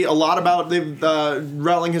going to be a lot about...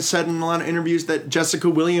 Rowling has said in a lot of interviews that Jessica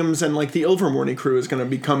Williams and, like, the Ilvermorny crew is going to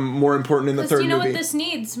become more important in the third movie. You know what this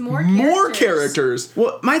needs? More characters.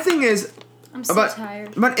 Well, my thing is... I'm so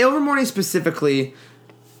tired. About Ilvermorny specifically...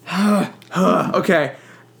 okay,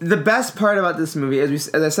 the best part about this movie, as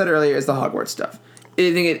I said earlier, is the Hogwarts stuff.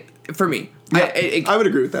 I think for me, I would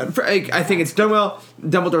agree with that. I think it's done well.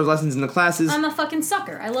 Dumbledore's lessons in the classes. I'm a fucking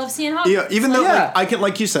sucker. I love seeing Hogwarts. Yeah, even though like, I can,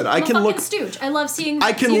 like you said, I can look stooge. I love seeing.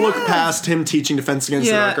 I can look past him teaching Defense Against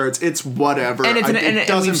the Dark Arts. It's whatever. And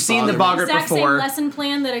and we've seen the Boggart exact before. Same lesson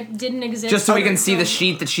plan that didn't exist. Just so we can see the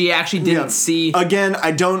sheet that she actually didn't see. Again,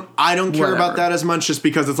 I don't care about that as much, just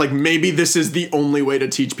because it's like maybe this is the only way to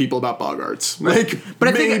teach people about Boggarts. Like,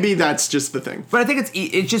 but maybe that's just the thing. But I think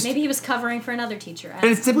it's just maybe he was covering for another teacher. And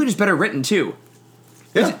it's simply just better written too.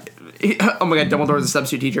 Yeah. Oh my god, Dumbledore's a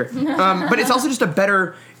substitute teacher. But it's also just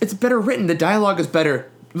it's better written. The dialogue is better.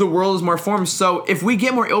 The world is more formed. So if we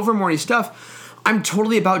get more Ilvermorny stuff, I'm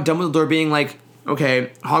totally about Dumbledore being like,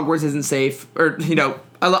 okay, Hogwarts isn't safe. Or, you know,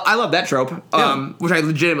 I love that trope, which I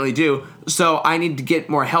legitimately do. So I need to get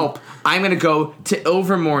more help. I'm going to go to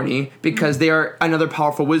Ilvermorny because they are another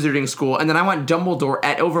powerful wizarding school. And then I want Dumbledore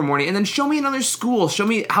at Ilvermorny. And then show me another school. Show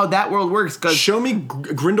me how that world works. Show me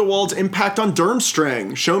Grindelwald's impact on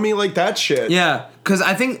Durmstrang. Show me, like, that shit. Yeah, because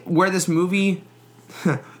I think where this movie...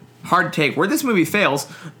 hard take. Where this movie fails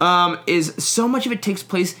is so much of it takes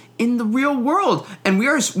place in the real world. And we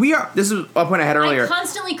are this is a point I had earlier. I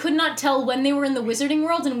constantly could not tell when they were in the wizarding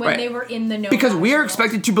world and when they were in the because we are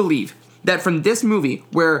expected to believe that from this movie,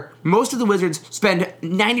 where most of the wizards spend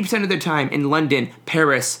 90% of their time in London,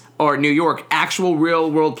 Paris, or New York, actual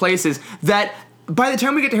real world places, that by the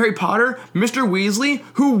time we get to Harry Potter, Mr. Weasley,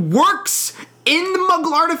 who works in the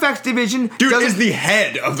Muggle Artifacts division, is the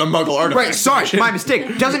head of the Muggle Artifacts division. My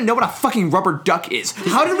mistake. Doesn't know what a fucking rubber duck is.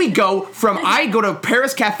 How did we go from I go to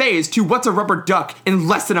Paris cafes to what's a rubber duck in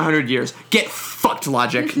less than 100 years? Get fucked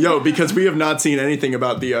logic. Yo, because we have not seen anything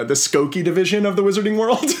about the Skokie division of the Wizarding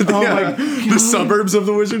World. The suburbs of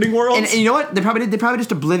the Wizarding World. And you know what? They probably just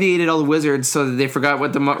obliviated all the wizards so that they forgot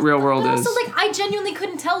what the real world is. Also, like, I genuinely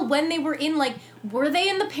couldn't tell when they were in, like, were they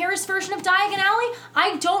in the Paris version of Diagon Alley?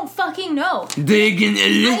 I don't fucking know. Diagon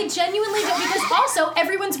Alley? I genuinely don't, because also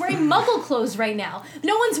everyone's wearing Muggle clothes right now.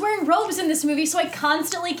 No one's wearing robes in this movie, so I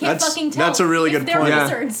constantly can't fucking tell. That's a really good they're point.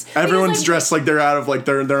 wizards. Everyone's like, dressed like they're out of like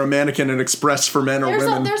they're a mannequin and Express for men or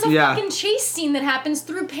women. There's a fucking chase scene that happens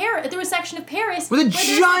through a section of Paris with a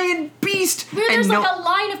giant beast. Where there's like a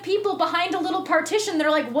line of people behind a little partition that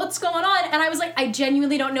are like, "What's going on?" And I was like, I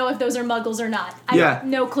genuinely don't know if those are Muggles or not. I have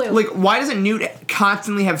no clue. Like, why doesn't Newt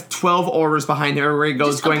constantly have 12 Aurors behind him everywhere he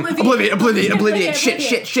goes, Just going obliviate,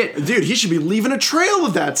 shit. Dude, he should be leaving a trail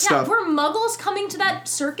of that stuff. Were Muggles coming to that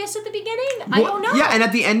circus at the beginning? I don't know. Yeah, and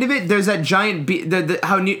at the end of it, there's that giant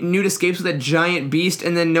how Newt escapes with that giant beast,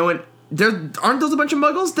 and then no one. Aren't those a bunch of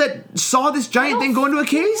Muggles that saw this giant thing go into a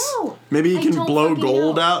case? No. Maybe he can blow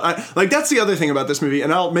gold out. That's the other thing about this movie,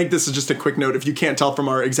 and I'll make this as just a quick note if you can't tell from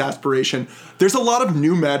our exasperation. There's a lot of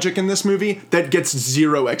new magic in this movie that gets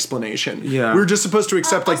zero explanation. Yeah. We're just supposed to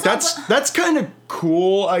accept, that's kind of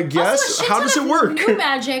cool, I guess. How does it work? New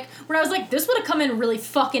magic, where I was like, this would have come in really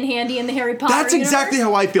fucking handy in the Harry Potter That's exactly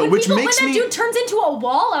universe. how I feel, when that dude turns into a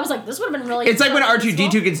wall, I was like, this would have been really It's like when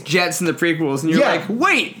R2-D2 gets jets in the prequels, and you're like,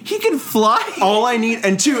 wait, he can fly? All I need,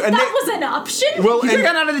 and two, and that was an option? Well, he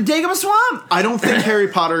got out of the Dagobah Swamp! I don't think Harry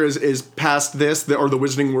Potter is past this, or the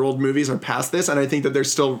Wizarding World movies are past this, and I think that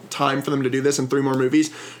there's still time for them to do this in 3 more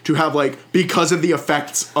movies, to have, like, because of the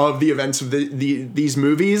effects of the events of these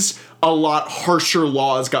movies, a lot harsher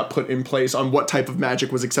laws got put in place on what type of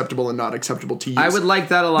magic was acceptable and not acceptable to use. I would like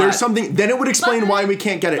that a lot. There's something, then it would explain why we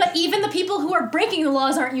can't get it. But even the people who are breaking the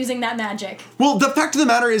laws aren't using that magic. Well, the fact of the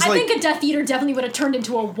matter is, I think a Death Eater definitely would have turned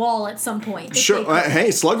into a wall at some point. Sure, hey,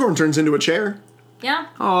 Slughorn turns into a chair. Yeah.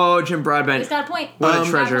 Oh, Jim Broadbent. He's got a point. What a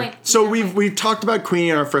treasure. So we've talked about Queenie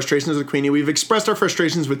and our frustrations with Queenie. We've expressed our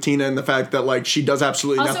frustrations with Tina and the fact that, like, she does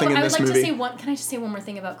absolutely nothing in this movie. Can I just say one more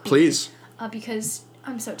thing about Queenie? Please. Because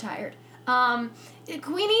I'm so tired.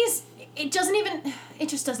 Queenie's, it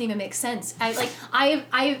just doesn't even make sense.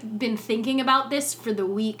 I've been thinking about this for the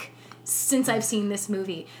week since I've seen this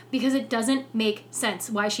movie, because it doesn't make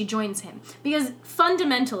sense why she joins him. Because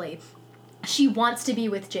fundamentally, she wants to be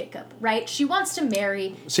with Jacob, right? She wants to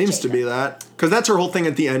marry Seems Jacob. to be that. Because that's her whole thing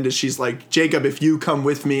at the end is she's like, Jacob, if you come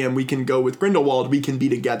with me and we can go with Grindelwald, we can be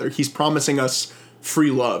together. He's promising us free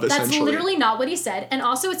love, essentially. That's literally not what he said. And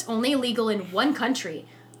also, it's only illegal in one country.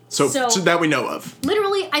 So that we know of.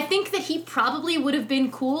 Literally, I think that he probably would have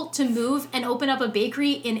been cool to move and open up a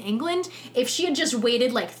bakery in England if she had just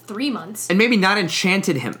waited like 3 months. And maybe not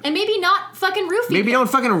enchanted him. And maybe not fucking roofie Maybe him. don't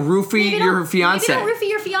fucking roofie your fiance. Maybe don't roofie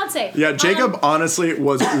your fiance. Yeah, Jacob honestly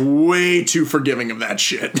was way too forgiving of that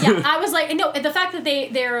shit. Yeah, I was like, no, the fact that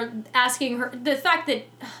they're asking her, the fact that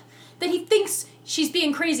he thinks she's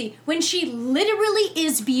being crazy when she literally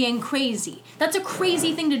is being crazy. That's a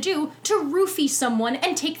crazy thing to do, to roofie someone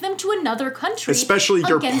and take them to another country. Especially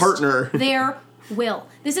your partner. Their will.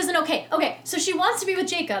 This isn't okay. Okay, so she wants to be with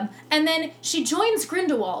Jacob, and then she joins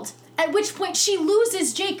Grindelwald, at which point she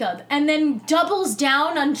loses Jacob, and then doubles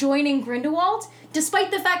down on joining Grindelwald,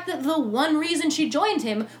 despite the fact that the one reason she joined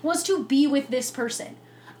him was to be with this person.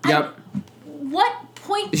 Yep. What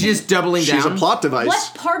point? She's just doubling down. She's a plot device.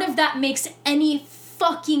 What part of that makes any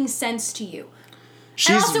fucking sense to you?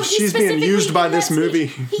 She's being used by this movie.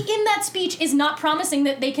 He, in that speech, is not promising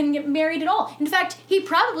that they can get married at all. In fact, he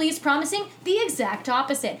probably is promising the exact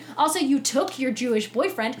opposite. Also, you took your Jewish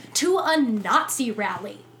boyfriend to a Nazi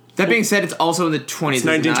rally. That being said, it's also in the 20s. It's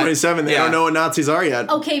 1927. They don't know what Nazis are yet.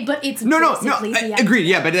 Okay, but it's no. Agreed.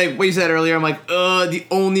 Yeah, but what you said earlier, I'm like, the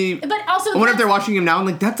only. But also, I wonder if they're watching him now. I'm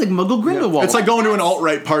like, that's like Muggle Grindelwald. It's like going to an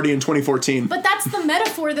alt-right party in 2014. But that's the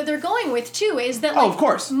metaphor that they're going with too. Is that like, of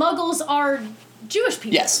course, Muggles are Jewish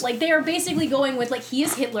people. Yes. Like, they are basically going with, like, he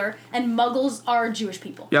is Hitler and Muggles are Jewish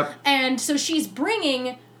people. Yep. And so she's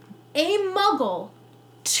bringing a Muggle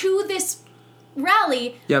to this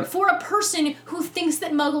rally for a person who thinks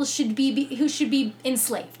that Muggles should be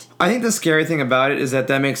enslaved. I think the scary thing about it is that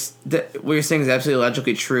makes what you're saying is absolutely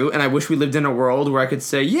logically true, and I wish we lived in a world where I could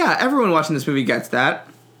say, yeah, everyone watching this movie gets that.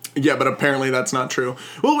 Yeah, but apparently that's not true.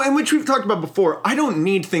 Well, and which we've talked about before, I don't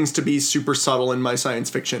need things to be super subtle in my science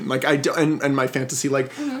fiction. Like, and my fantasy.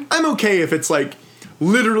 Like, I'm okay if it's, like,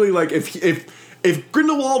 literally, like, if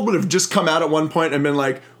Grindelwald would have just come out at one point and been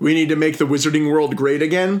like, we need to make the Wizarding World great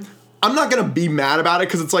again, I'm not going to be mad about it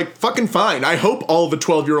because it's, like, fucking fine. I hope all the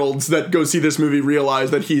 12-year-olds that go see this movie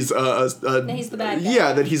realize that he's that he's the bad guy.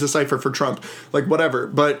 Yeah, that he's a cipher for Trump. Like, whatever.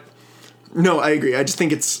 But No, I agree. I just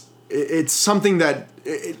think it's something that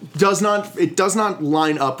it does not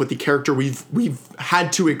line up with the character we've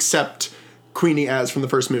had to accept Queenie as from the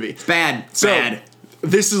first movie. Bad.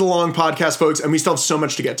 This is a long podcast, folks, and we still have so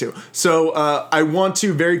much to get to. So I want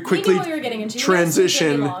to very quickly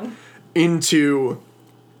transition into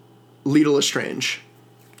Lita Lestrange.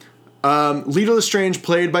 Lita Lestrange,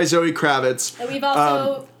 played by Zoe Kravitz. And we've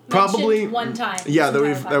also probably one time. Yeah,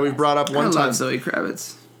 that we've brought up one time. I love Zoe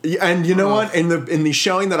Kravitz. And you know what? In the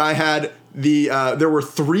showing that I had, there were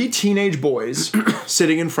 3 teenage boys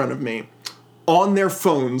sitting in front of me on their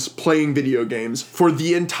phones playing video games for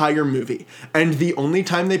the entire movie. And the only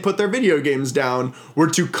time they put their video games down were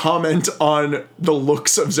to comment on the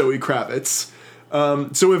looks of Zoe Kravitz.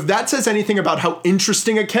 So if that says anything about how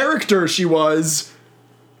interesting a character she was,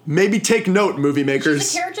 maybe take note, movie makers.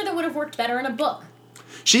 She's a character that would have worked better in a book.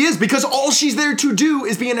 She is, because all she's there to do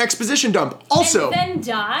is be an exposition dump. Also, and then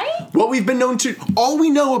die? What we've been known to, all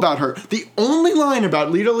we know about her, the only line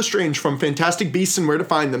about Lita Lestrange from Fantastic Beasts and Where to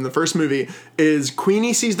Find Them, the first movie, is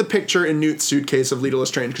Queenie sees the picture in Newt's suitcase of Lita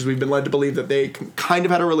Lestrange, because we've been led to believe that they kind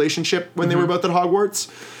of had a relationship when they were both at Hogwarts.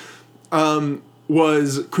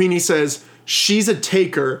 Was Queenie says, she's a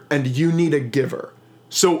taker and you need a giver.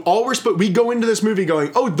 So we go into this movie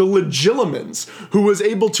going, oh, the Legilimens, who was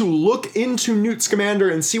able to look into Newt Scamander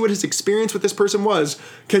and see what his experience with this person was,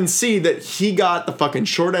 can see that he got the fucking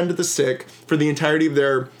short end of the stick for the entirety of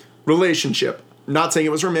their relationship. Not saying it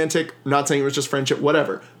was romantic, not saying it was just friendship,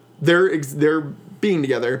 whatever. Their being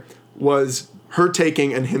together was her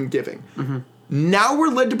taking and him giving. Mm-hmm. Now we're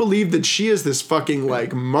led to believe that she is this fucking,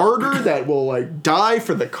 martyr that will, die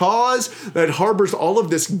for the cause, that harbors all of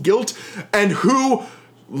this guilt, and who,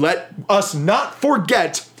 let us not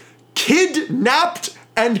forget, kidnapped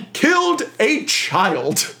and killed a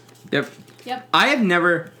child. Yep. I have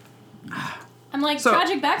never... I'm like,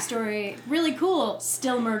 tragic backstory, really cool,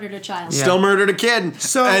 still murdered a child. Yeah. Still murdered a kid.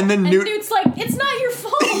 And then Newt's like, it's not your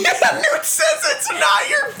fault. Yeah, Newt says it's not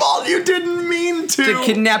your fault, you didn't mean to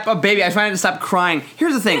kidnap a baby. I finally had to stop crying.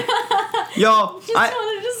 Here's the thing. Y'all,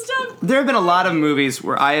 wanted to stop. There have been a lot of movies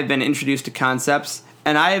where I have been introduced to concepts,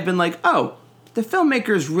 and I have been like, oh, the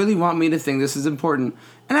filmmakers really want me to think this is important.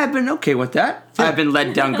 And I've been okay with that. Yeah. I've been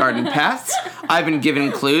led down garden paths. I've been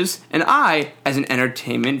given clues. And I, as an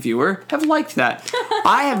entertainment viewer, have liked that.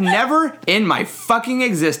 I have never in my fucking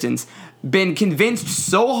existence been convinced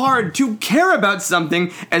so hard to care about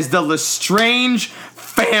something as the Lestrange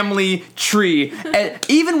family tree. And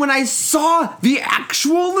even when I saw the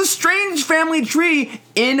actual Lestrange family tree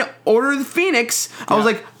in Order of the Phoenix, I was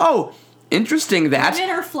like, oh, interesting that. Women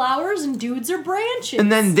are flowers and dudes are branches. And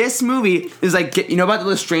then this movie is like, you know about the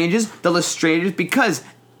Lestranges? The Lestranges, because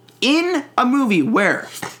in a movie where,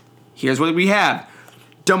 here's what we have.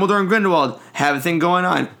 Dumbledore and Grindelwald have a thing going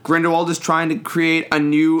on. Grindelwald is trying to create a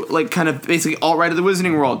new, kind of basically alt-right of the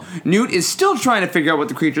Wizarding World. Newt is still trying to figure out what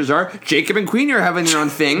the creatures are. Jacob and Queenie are having their own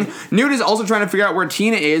thing. Newt is also trying to figure out where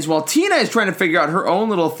Tina is, while Tina is trying to figure out her own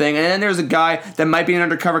little thing. And then there's a guy that might be an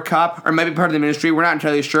undercover cop or might be part of the Ministry. We're not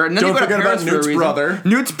entirely sure. And then don't forget about Newt's brother.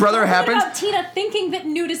 Newt's brother happens. About Tina thinking that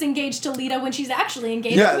Newt is engaged to Lita when she's actually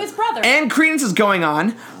engaged to his brother. And credence is going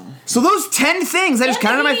on. So those 10 things, I just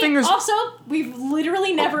counted on my fingers. Also, we've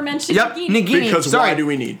literally never mentioned Nagini. Because why do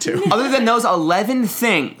we need to? Other than those 11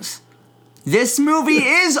 things, this movie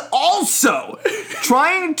is also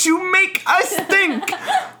trying to make us think,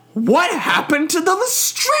 what happened to the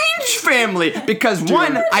Lestrange family? Because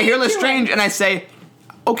I hear Lestrange and I say,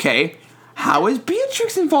 okay, how is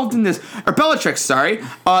Beatrix involved in this? Or Bellatrix, sorry.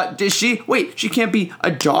 Does she can't be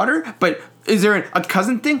a daughter, but... Is there a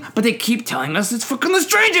cousin thing? But they keep telling us it's fucking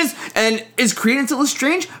Lestrange's. And is Credence a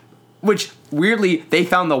Lestrange? Which, weirdly, they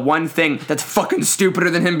found the one thing that's fucking stupider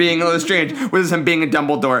than him being a Lestrange, which is him being a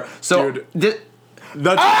Dumbledore. So, dude,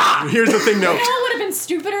 here's the thing, though. It would have been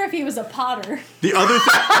stupider if he was a Potter. The other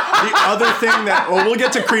thing that... Well, we'll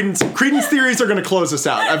get to Credence. Credence theories are going to close us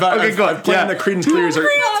out. I've planned that Credence theories are...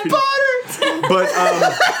 Potter! But,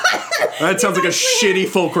 that sounds like a shitty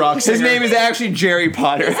folk rock singer. His name is actually Jerry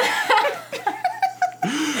Potter.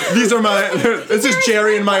 This is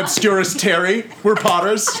Jerry and my obscurest Terry. We're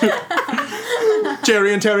Potters.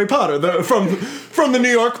 Jerry and Terry Potter, from the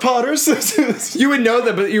New York Potters. You would know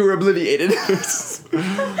that, but you were obliviated.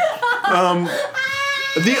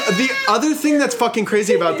 The other thing that's fucking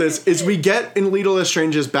crazy about this is we get in Lita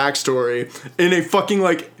Lestrange's backstory in a fucking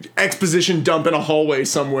exposition dump in a hallway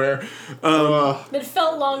somewhere. It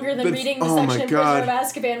felt longer than reading the section in Prisoner of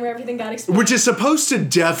Azkaban where everything got explained. Which is supposed to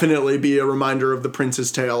definitely be a reminder of the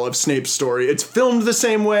Prince's Tale, of Snape's story. It's filmed the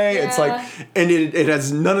same way. Yeah. It's and it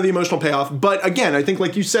has none of the emotional payoff. But again, I think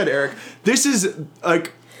like you said, Eric, this is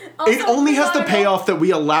it only has the payoff that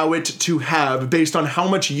we allow it to have based on how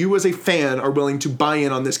much you as a fan are willing to buy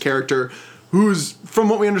in on this character, whose, from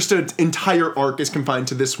what we understood, entire arc is confined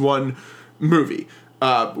to this one movie.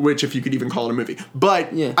 Which, if you could even call it a movie.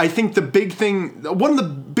 But I think the big thing, one of the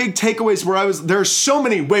big takeaways there are so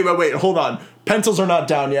many, wait, hold on. Pencils are not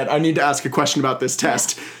down yet. I need to ask a question about this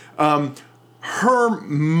test. Her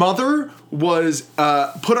mother was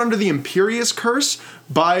put under the Imperius curse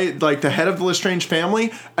by like the head of the Lestrange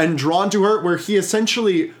family and drawn to her, where he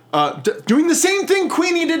essentially doing the same thing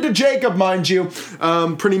Queenie did to Jacob, mind you,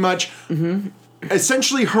 pretty much. Mm-hmm.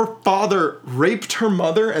 Essentially, her father raped her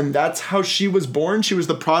mother, and that's how she was born. She was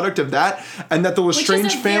the product of that, and that the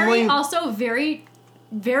Lestrange family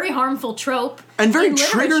very harmful trope and very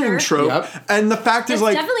triggering trope. Yep. And the fact is,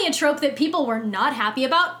 like, definitely a trope that people were not happy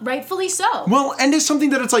about, rightfully so. Well, and it's something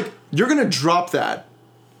that it's like you're gonna drop that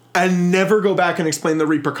and never go back and explain the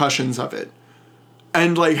repercussions of it.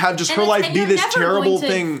 And, like, have just her life be this terrible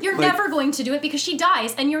thing. You're never going to do it because she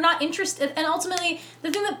dies, and you're not interested. And ultimately, the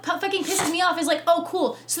thing that fucking pisses me off is, like, oh,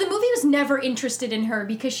 cool. So the movie was never interested in her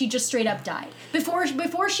because she just straight up died. Before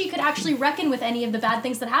she could actually reckon with any of the bad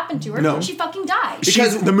things that happened to her, she fucking died.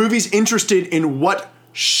 Because the movie's interested in what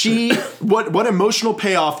emotional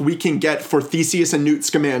payoff we can get for Theseus and Newt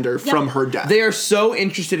Scamander from her death. They are so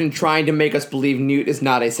interested in trying to make us believe Newt is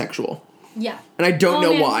not asexual. Yeah. And I don't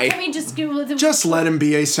know why. Can we just let him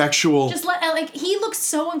be asexual. Just he looks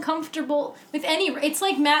so uncomfortable with it's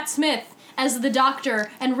like Matt Smith as the Doctor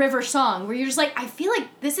and River Song, where you're just like, I feel like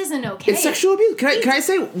this isn't okay. It's sexual abuse. Can I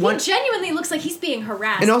say one? He genuinely looks like he's being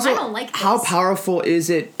harassed. And also, I don't like this. How powerful is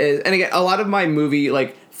it? And again, a lot of my movie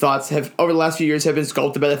thoughts have over the last few years have been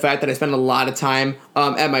sculpted by the fact that I spend a lot of time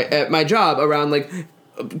at my job around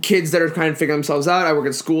kids that are trying to figure themselves out. I work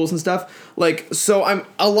at schools and stuff. So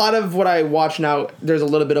a lot of what I watch now, there's a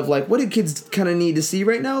little bit of what do kids kind of need to see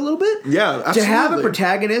right now a little bit? Yeah, absolutely. To have a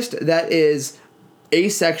protagonist that is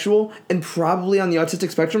asexual and probably on the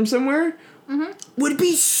autistic spectrum somewhere would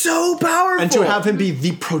be so powerful. And to have him be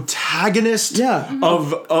the protagonist of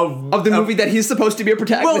the movie that he's supposed to be a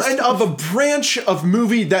protagonist. Well, and of a branch of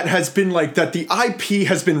movie that has been that the IP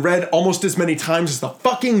has been read almost as many times as the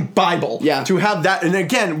fucking Bible. Yeah. To have that, and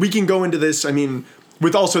again, we can go into this, I mean,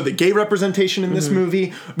 with also the gay representation in this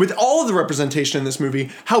movie, with all of the representation in this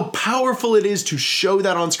movie, how powerful it is to show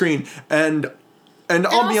that on screen. And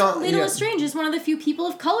I'll be honest. Lita Lestrange is one of the few people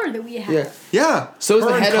of color that we have. Yeah. So is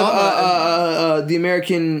the head of the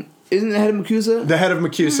American. Isn't the head of MACUSA? The head of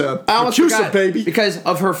MACUSA. I almost forgot, baby. Because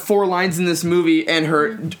of her 4 lines in this movie and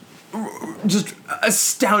her just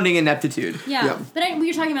astounding ineptitude. Yeah. But we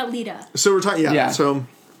were talking about Lita. So we're talking. Yeah. So.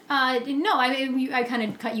 No, I kind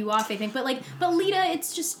of cut you off, I think, but Lita,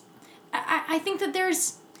 it's just, I think that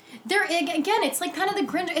again, it's kind of the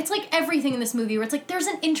grin. It's like everything in this movie where it's there's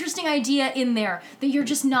an interesting idea in there that you're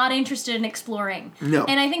just not interested in exploring. No.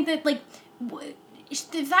 And I think that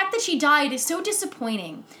the fact that she died is so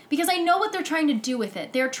disappointing because I know what they're trying to do with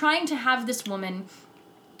it. They're trying to have this woman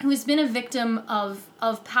who has been a victim of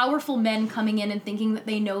powerful men coming in and thinking that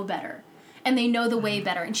they know better and they know the way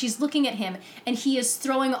better. And she's looking at him and he is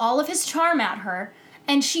throwing all of his charm at her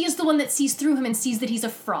and she is the one that sees through him and sees that he's a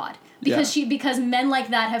fraud. Because men like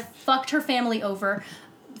that have fucked her family over,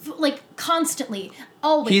 constantly,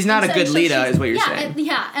 always. He's not a good leader, is what you're saying.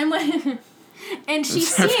 And she's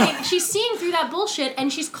seeing through that bullshit,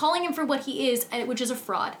 and she's calling him for what he is, which is a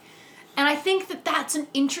fraud. And I think that that's an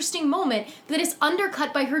interesting moment that is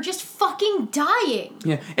undercut by her just fucking dying.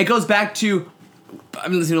 Yeah, it goes back to. I've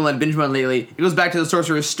been listening to a lot of binge mode lately. It goes back to the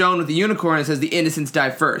Sorcerer's Stone with the unicorn. And it says the innocents die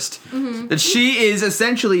first. Mm-hmm. That she is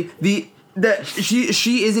essentially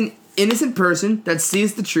she is an innocent person that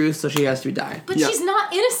sees the truth, so she has to die. But she's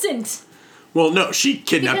not innocent. Well, no, she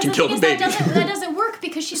kidnapped and killed the baby. That doesn't work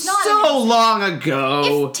because she's not so innocent. long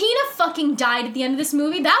ago. If Tina fucking died at the end of this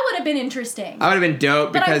movie, that would have been interesting. I would have been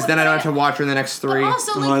dope because then I don't have to watch her in the next 3. But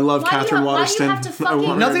also, I love Catherine Waterston. Why do you have to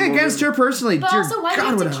fucking... Nothing against her personally. But also, why do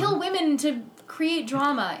you have to kill women to create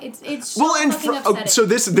drama? It's so fucking upsetting. So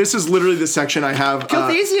this is literally the section I have. Kill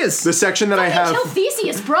Theseus. The section that I have. Kill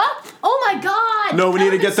Theseus, bruh. Oh my god. No, we need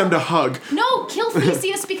to get them to hug. No, kill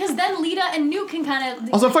Theseus because then Lita and Newt can kind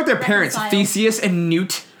of. Also, fuck their parents, Theseus and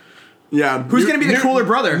Newt. Yeah. Who's going to be the cooler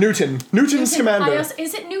brother? Newton Scamander.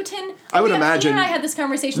 Is it Newton? I would imagine. Ian and I had this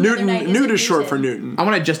conversation the other night. Newt is short for Newton. I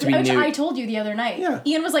want it just to be Newt. I told you the other night. Yeah.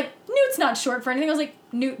 Ian was like, Newt's not short for anything. I was like,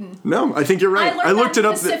 Newton. No, I think you're right. I looked it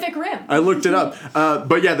up. Pacific Rim. I looked it up.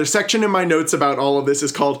 But yeah, the section in my notes about all of this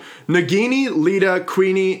is called Nagini, Lita,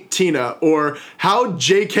 Queenie, Tina, or how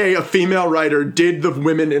JK, a female writer, did the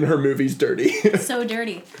women in her movies dirty. So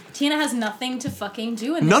dirty. Tina has nothing to fucking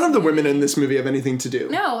do in this None of the movie. women in this movie have anything to do.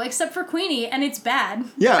 No, except for Queenie, and it's bad.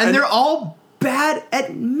 Yeah, and they're all bad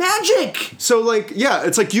at magic. So, like, yeah,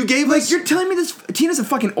 it's like you gave Like, us... you're telling me this... Tina's a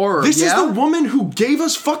fucking aura, This is the woman who gave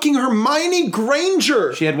us fucking Hermione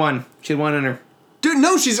Granger. She had one. She had one in her. Dude,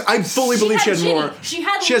 no, I fully believe she had Ginny. more. She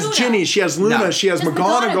had She has Luna. Ginny, she has Luna, No. she has Just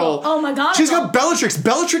McGonagall. Oh, McGonagall. She's got Bellatrix.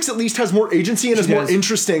 Bellatrix at least has more agency and is more does.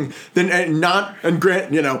 interesting than and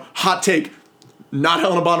Grant, hot take, not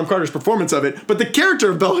Helena Bonham Carter's performance of it, but the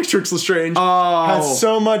character of Bellatrix Lestrange has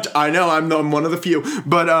so much. I know I'm one of the few,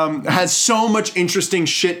 but has so much interesting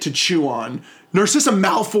shit to chew on. Narcissa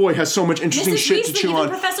Malfoy has so much interesting Mrs. shit to Weasley, chew even on.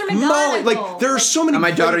 Professor Molly, McGonagall. there are so many.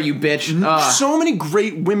 My daughter, you bitch. So many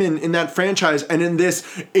great women in that franchise, and in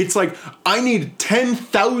this, it's like I need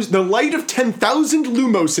 10,000, the light of 10,000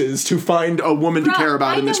 Lumoses to find a woman to care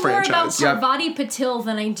about in this franchise. I know more about Parvati Patil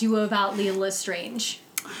than I do about Leela Lestrange.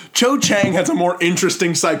 Cho Chang has a more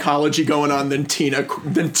interesting psychology going on than Tina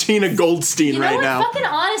Goldstein You know right what? now. Fucking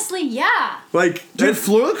honestly, yeah. Like, Dude,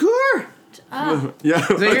 Fleur LaCour? yeah,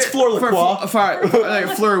 it's Fleur Lacroix.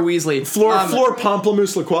 Fleur Weasley. Fleur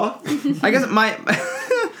Pamplemousse Lacroix. I guess my...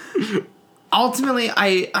 Ultimately,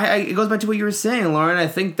 it goes back to what you were saying, Lauren. I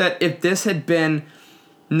think that if this had been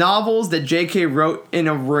novels that J.K. wrote in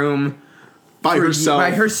a room by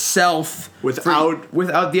herself, without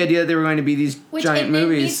the idea that they were going to be these giant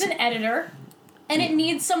movies. It needs an editor, and it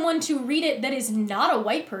needs someone to read it that is not a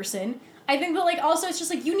white person. I think that, like, also it's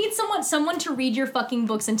just like you need someone to read your fucking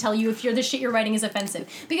books and tell you if the shit you're writing is offensive.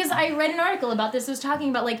 Because I read an article about this that was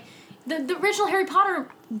talking about, like, the original Harry Potter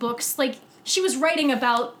books, like, she was writing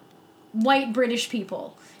about white British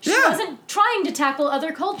people. She wasn't trying to tackle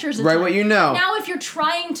other cultures. Right, what you know. Now, if you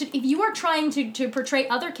are trying to portray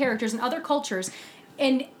other characters and other cultures,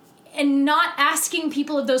 and not asking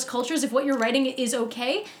people of those cultures if what you're writing is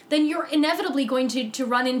okay, then you're inevitably going to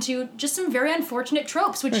run into just some very unfortunate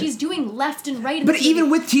tropes, which she's doing left and right. But even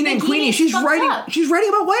with Tina and Queenie, she's writing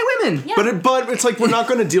about white women. Yeah. But it's like we're not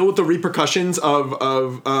going to deal with the repercussions of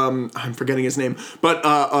I'm forgetting his name, but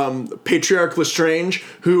Patriarch Lestrange,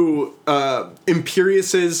 who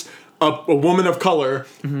imperiouses a woman of color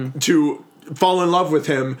to fall in love with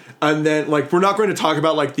him, and then like we're not going to talk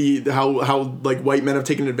about like how like white men have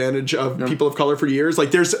taken advantage of people of color for years.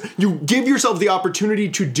 Like you give yourself the opportunity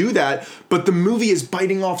to do that, but the movie is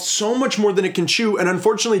biting off so much more than it can chew, and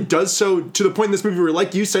unfortunately does so to the point in this movie where,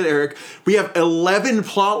 like you said, Eric, we have 11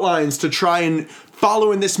 plot lines to try and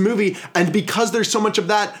follow in this movie, and because there's so much of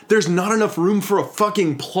that, there's not enough room for a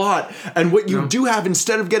fucking plot. And what you do have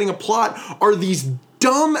instead of getting a plot are these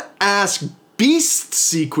dumb ass beast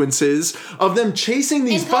sequences of them chasing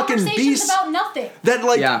these fucking beasts about nothing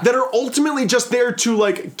that are ultimately just there to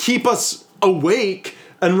like keep us awake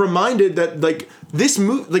and reminded that like this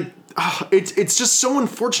movie it's just so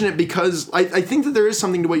unfortunate, because I think that there is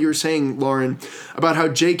something to what you were saying, Lauren, about how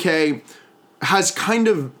JK has kind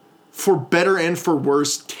of, for better and for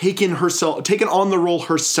worse, taken on the role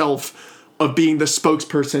herself of being the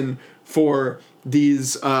spokesperson for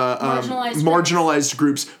these marginalized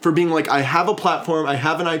groups, for being like, I have a platform, I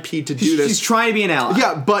have an IP to do this. She's trying to be an ally.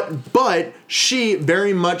 Yeah, but she,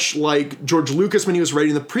 very much like George Lucas when he was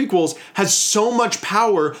writing the prequels, has so much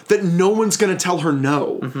power that no one's gonna tell her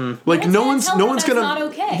no. Like no one's gonna not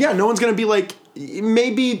okay. Yeah, no one's gonna be like,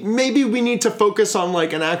 maybe we need to focus on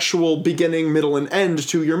like an actual beginning, middle, and end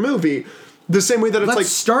to your movie. The same way that it's Let's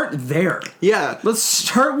start there. Yeah. Let's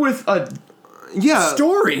start with a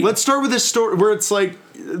story. Let's start with this story where it's like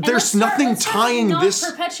there's nothing tying this,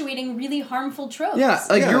 perpetuating really harmful tropes. Yeah,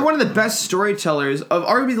 like you're one of the best storytellers of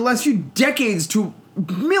arguably the last few decades to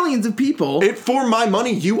millions of people. For my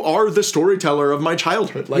money, you are the storyteller of my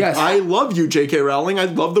childhood. Like I love you, J.K. Rowling. I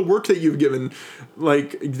love the work that you've given,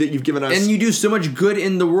 us, and you do so much good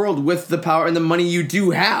in the world with the power and the money you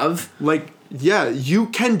do have. Like, yeah, you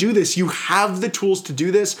can do this. You have the tools to do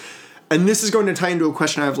this. And this is going to tie into a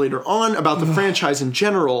question I have later on about the franchise in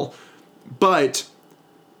general, but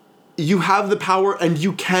you have the power and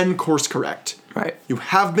you can course correct. Right. You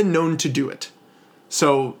have been known to do it.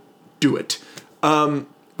 So do it. What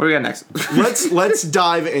do we got next? let's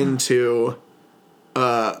dive into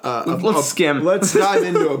let's skim. Let's dive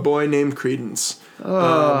into A Boy Named Credence.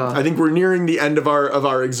 I think we're nearing the end of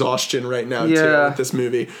our exhaustion right now too with this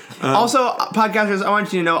movie. Also, podcasters, I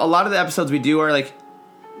want you to know a lot of the episodes we do are like,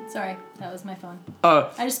 sorry. That was my phone.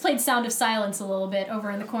 Oh. I just played Sound of Silence a little bit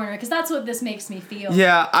over in the corner because that's what this makes me feel.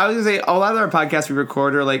 Yeah, I was gonna say a lot of our podcasts we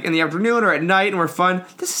record are like in the afternoon or at night and we're fun.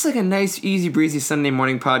 This is like a nice, easy breezy Sunday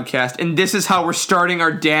morning podcast, and this is how we're starting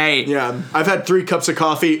our day. Yeah, I've had 3 cups of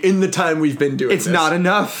coffee in the time we've been doing It's this. not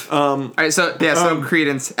enough. All right, so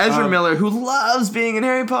Credence. Ezra Miller, who loves being in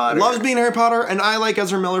Harry Potter. Loves being Harry Potter, and I like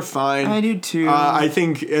Ezra Miller fine. I do too. I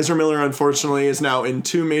think Ezra Miller, unfortunately, is now in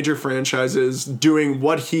 2 major franchises doing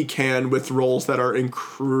what he can with roles that are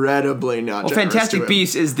incredibly not generous Fantastic to him.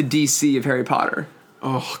 Beasts is the DC of Harry Potter.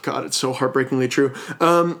 Oh, God, it's so heartbreakingly true.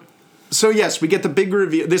 So yes, we get the big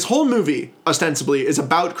reveal. This whole movie, ostensibly, is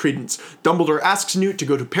about Credence. Dumbledore asks Newt to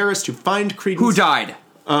go to Paris to find Credence. Who died?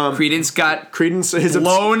 Credence got His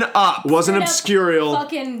blown up. Wasn't Straight up obscurial.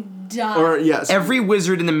 Fucking died. Or, yes. Every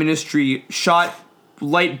wizard in the Ministry shot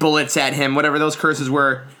light bullets at him, whatever those curses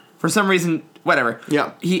were. For some reason, whatever.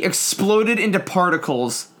 Yeah. He exploded into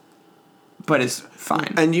particles, but is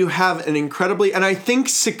fine. And you have an incredibly, and I think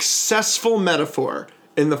successful metaphor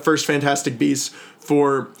in the first Fantastic Beasts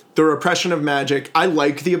for the repression of magic. I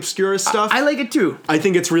like the Obscurus stuff. I like it too. I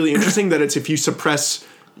think it's really interesting that it's if you suppress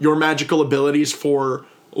your magical abilities for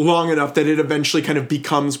long enough that it eventually kind of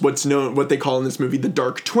becomes what they call in this movie the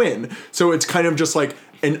Dark Twin. So it's kind of just like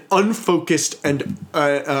an unfocused and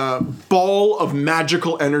ball of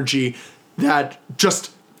magical energy that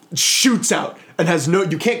just shoots out and has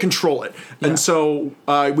you can't control it. Yeah. And so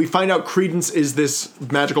we find out Credence is this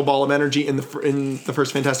magical ball of energy in the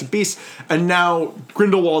first Fantastic Beasts, and now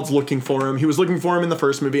Grindelwald's looking for him. He was looking for him in the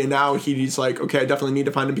first movie, and now he's like, okay, I definitely need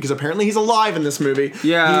to find him because apparently he's alive in this movie.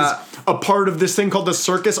 Yeah. He's a part of this thing called the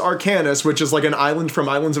Circus Arcanus, which is like an island from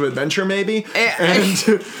Islands of Adventure, maybe.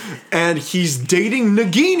 And he's dating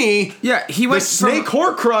Nagini. Yeah, he went the snake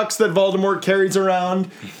Horcrux that Voldemort carries around.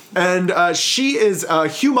 And she is a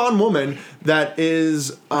human woman that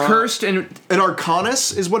is cursed, and an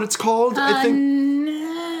Arcanus is what it's called. I think No.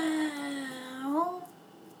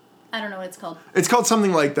 I don't know what it's called. it's called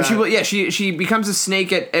something like that. she becomes a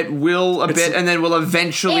snake at will bit, and then will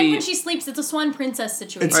eventually. And when she sleeps, it's a Swan Princess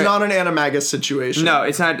situation. It's not an Animagus situation. No,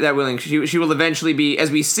 it's not that willing. She will eventually be,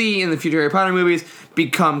 as we see in the future Harry Potter movies,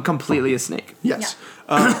 become completely a snake. Yes,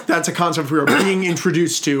 that's a concept we are being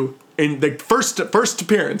introduced to in the first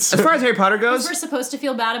appearance. As far as Harry Potter goes, we're supposed to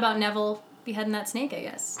feel bad about Neville beheading that snake, I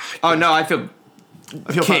guess. Oh no, I feel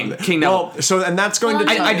King Neville. Well, and that's going to.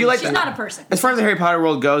 I do like she's that. not a person. As far as the Harry Potter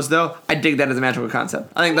world goes, though, I dig that as a magical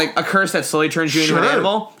concept. I think like a curse that slowly turns you into an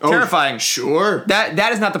animal, terrifying. Sure.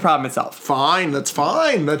 That is not the problem itself. Fine. That's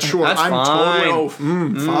fine. That's sure. That's I'm fine.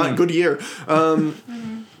 totally fine. Good year.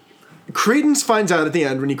 Credence finds out at the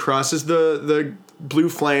end when he crosses the blue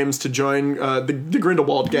flames to join the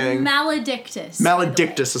Grindelwald gang.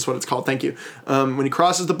 Maledictus is what it's called. Thank you. When he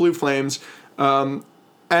crosses the blue flames, and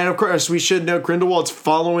of course we should know Grindelwald's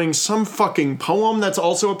following some fucking poem that's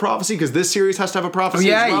also a prophecy because this series has to have a prophecy.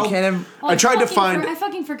 as well. You can't have. Oh, I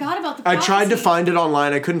fucking forgot about the I prophecy. tried to find it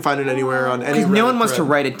online. I couldn't find it anywhere on any. Because no one Reddit wants to thread.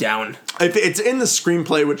 write it down. It's in the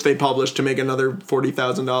screenplay, which they published to make another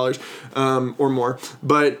 $40,000 or more.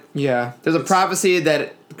 But Yeah, there's a prophecy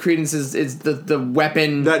that Credence is the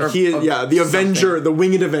weapon that he is, the something. Avenger, the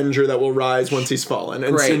winged Avenger that will rise once he's fallen.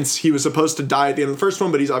 And Right. since he was supposed to die at the end of the first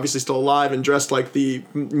one, but he's obviously still alive and dressed like the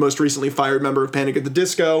most recently fired member of Panic at the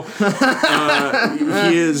Disco,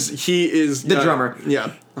 he is The drummer.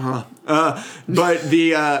 Yeah.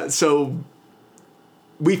 But so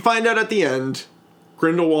we find out at the end.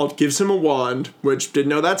 Grindelwald gives him a wand, which didn't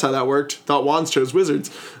know that's how that worked. Thought wands chose wizards.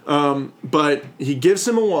 But he gives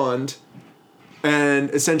him a wand and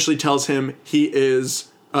essentially tells him he is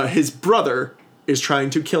his brother is trying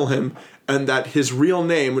to kill him, and that his real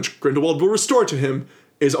name, which Grindelwald will restore to him,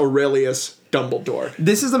 is Aurelius Dumbledore.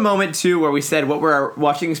 This is the moment too where we said what were our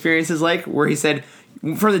watching experiences like, where he said,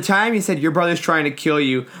 for the time he said your brother's trying to kill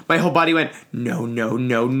you, my whole body went no.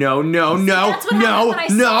 That's what happened when I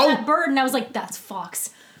saw that bird, and I was like, "That's Fox."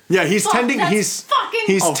 Yeah, he's Fuck, tending. that's He's fucking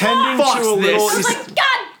tending Fox to a this. little. I was like,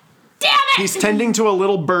 "God damn it!" He's tending to a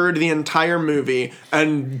little bird the entire movie,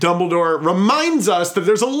 and Dumbledore reminds us that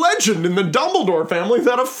there's a legend in the Dumbledore family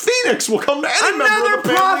that a phoenix will come to any member of the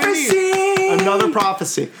family. Another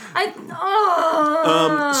prophecy.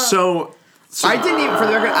 So I didn't even, for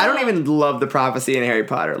the record, I don't even love the prophecy in Harry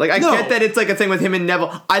Potter. Like, I get that it's like a thing with him and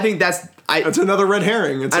Neville. I think that's another red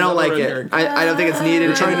herring. I don't like it. I don't think it's needed.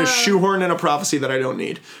 You're trying to shoehorn in a prophecy that I don't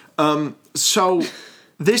need. So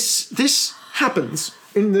this happens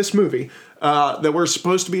in this movie that we're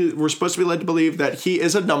supposed to be led to believe that he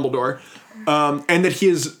is a Dumbledore, and that he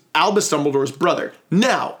is Albus Dumbledore's brother.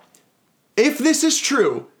 Now, if this is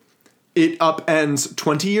true, it upends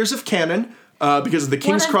 20 years of canon. because of the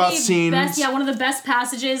King's Cross scenes. One of the best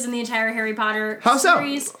passages in the entire Harry Potter How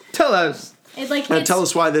series. So? Tell us. Tell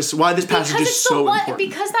us why this passage is so important.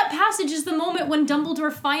 Because that passage is the moment when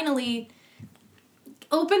Dumbledore finally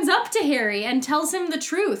opens up to Harry and tells him the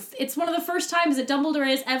truth. It's one of the first times that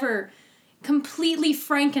Dumbledore is ever completely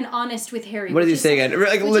frank and honest with Harry. What does he say again?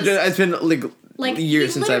 It's been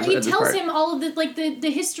years since I've read this part. He tells him all of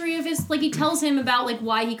the history of his, he tells him about,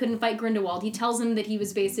 why he couldn't fight Grindelwald. He tells him that he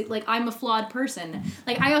was I'm a flawed person.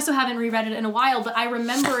 I also haven't reread it in a while, but I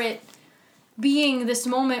remember it being this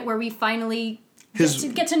moment where we finally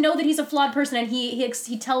get to know that he's a flawed person, and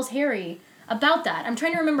he tells Harry about that. I'm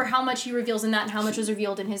trying to remember how much he reveals in that and how much was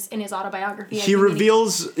revealed in his autobiography. He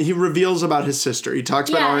reveals about his sister. He talks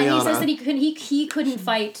about Ariana. And he says that he couldn't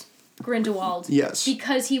fight Grindelwald. Yes.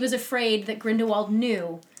 Because he was afraid that Grindelwald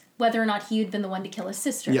knew whether or not he had been the one to kill his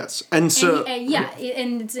sister. Yes. And so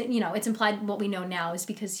it's implied what we know now is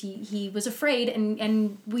because he was afraid,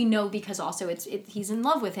 and we know because also he's in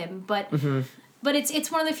love with him, but but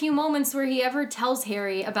it's one of the few moments where he ever tells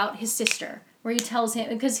Harry about his sister. Where he tells him,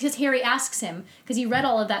 because Harry asks him, because he read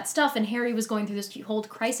all of that stuff, and Harry was going through this whole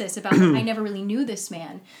crisis about, I never really knew this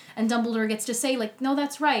man. And Dumbledore gets to say, no,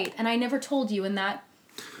 that's right, and I never told you, and that,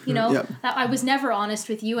 that I was never honest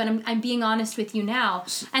with you, and I'm being honest with you now.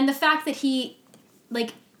 And the fact that he,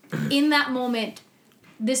 in that moment,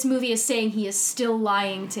 this movie is saying he is still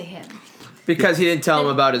lying to him. Because he didn't tell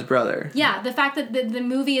him about his brother. Yeah, the fact that the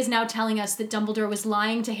movie is now telling us that Dumbledore was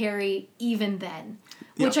lying to Harry even then,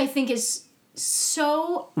 which I think is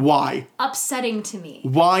so upsetting to me.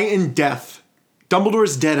 Why in death? Dumbledore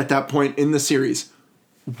is dead at that point in the series.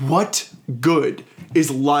 What good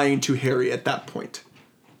is lying to Harry at that point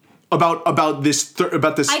about this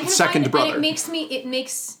second brother? And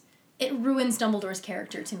it ruins Dumbledore's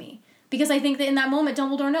character to me, because I think that in that moment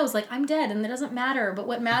Dumbledore knows I'm dead and that doesn't matter, but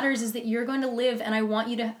what matters is that you're going to live, and I want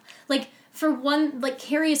you to for one,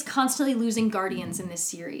 Harry is constantly losing guardians in this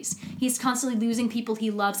series. He's constantly losing people he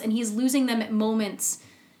loves, and he's losing them at moments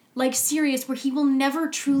Sirius where he will never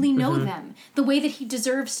truly know them the way that he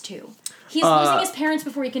deserves to. He's losing his parents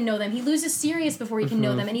before he can know them. He loses Sirius before he can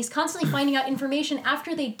know them, and he's constantly finding out information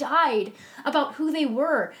after they died about who they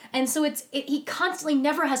were. And so he constantly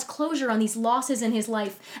never has closure on these losses in his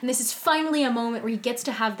life. And this is finally a moment where he gets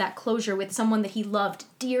to have that closure with someone that he loved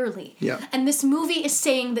dearly. Yeah. And this movie is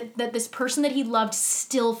saying that this person that he loved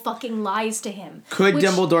still fucking lies to him. Could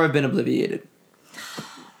Dumbledore have been obliviated?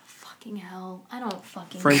 Fucking hell. I don't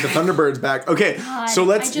fucking Frank the Thunderbird's back. Okay, God, so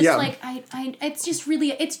let's it's just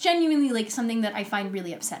really, it's genuinely something that I find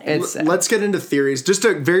really upsetting. Let's get into theories. Just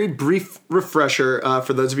a very brief refresher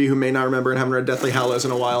for those of you who may not remember and haven't read Deathly Hallows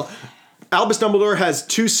in a while. Albus Dumbledore has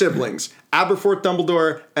two siblings, Aberforth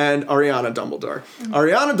Dumbledore and Ariana Dumbledore.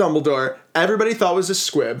 Ariana Dumbledore, everybody thought was a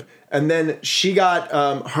squib, and then she got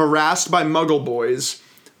harassed by Muggle boys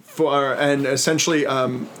and essentially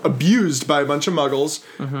abused by a bunch of Muggles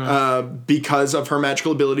because of her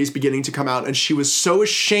magical abilities beginning to come out, and she was so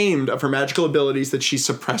ashamed of her magical abilities that she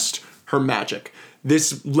suppressed her magic.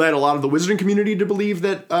 This led a lot of the wizarding community to believe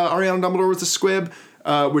that Ariana Dumbledore was a squib,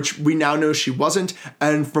 which we now know she wasn't,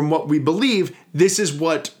 and from what we believe, this is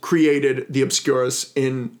what created the Obscurus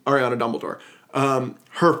in Ariana Dumbledore.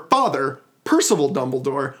 Her father, Percival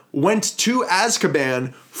Dumbledore, went to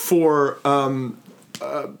Azkaban for...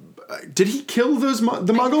 did he kill the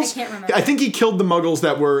Muggles? I can't remember. I think he killed the Muggles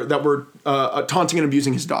that were taunting and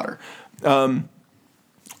abusing his daughter, and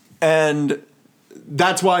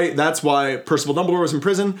that's why Percival Dumbledore was in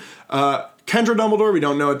prison. Kendra Dumbledore, we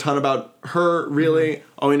don't know a ton about her really.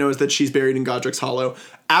 All we know is that she's buried in Godric's Hollow.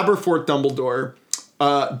 Aberforth Dumbledore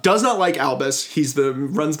does not like Albus. He's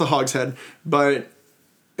runs the Hogshead, but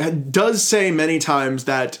does say many times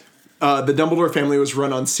that. The Dumbledore family was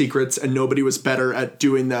run on secrets, and nobody was better at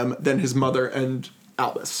doing them than his mother and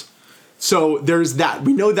Albus. So there's that.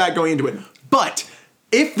 We know that going into it. But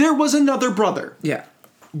if there was another brother,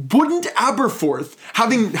 wouldn't Aberforth,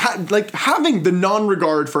 having the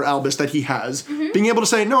non-regard for Albus that he has, being able to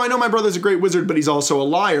say, no, I know my brother's a great wizard, but he's also a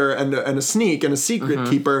liar and a sneak and a secret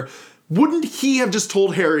keeper, wouldn't he have just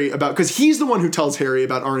told Harry about, because he's the one who tells Harry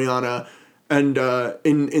about Ariana and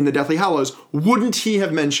in the Deathly Hallows, wouldn't he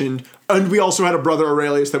have mentioned, and we also had a brother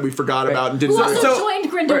Aurelius that we forgot about and didn't who also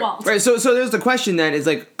joined Grindelwald. Right. So there's the question then is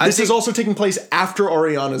this is also taking place after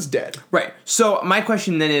Ariana's dead. Right. So my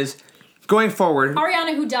question then is, going forward,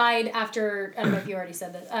 Ariana, who died after, I don't know if you already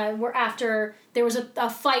said that, were after there was a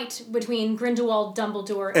fight between Grindelwald,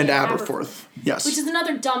 Dumbledore, and Aberforth. Yes. Which is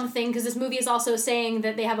another dumb thing, because this movie is also saying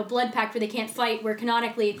that they have a blood pact where they can't fight, where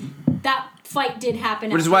canonically that fight did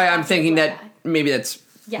happen. Which is why I'm thinking that maybe that's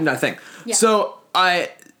not a thing. Yeah. So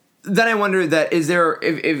then I wonder that is there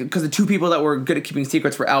if because the two people that were good at keeping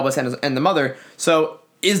secrets were Albus and the mother. So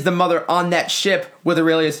is the mother on that ship with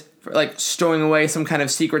Aurelius like stowing away some kind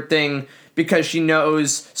of secret thing because she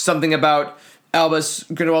knows something about Albus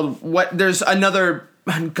Grindelwald? What there's another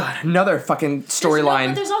fucking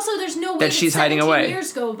storyline. There's no way that she's hiding away.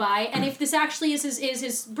 Years go by, and if this actually is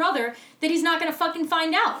his brother, that he's not gonna fucking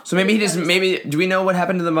find out. So maybe do we know what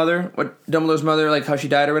happened to the mother? What Dumbledore's mother, like how she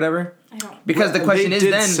died or whatever? I don't. Because the question is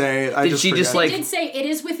then, did she just like? They did say it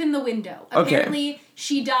is within the window. Apparently,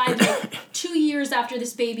 she died like 2 years after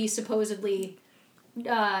this baby supposedly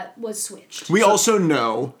was switched. We also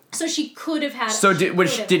know. So she could have had. So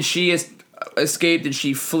did she escape? Did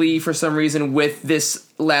she flee for some reason with this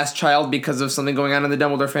last child because of something going on in the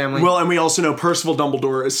Dumbledore family? Well, and we also know Percival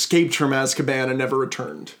Dumbledore escaped from Azkaban and never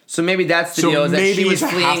returned. So maybe that's the deal. Is that she was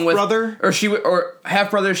fleeing with brother, or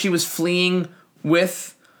half brother. She was fleeing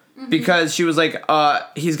with because she was like,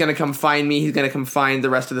 he's gonna come find me. He's gonna come find the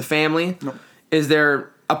rest of the family. Nope. Is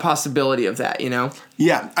there a possibility of that? You know?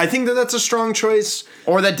 Yeah, I think that's a strong choice.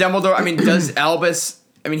 Or that Dumbledore. I mean, does Albus?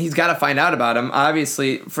 I mean, he's got to find out about him,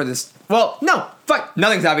 obviously, for this. Well, no, fuck.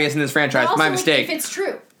 Nothing's obvious in this franchise. Also, my mistake. If it's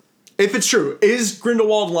true. If it's true, is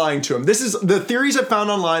Grindelwald lying to him? This is the theories I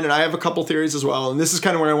found online, and I have a couple theories as well, and this is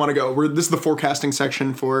kind of where I want to go. This is the forecasting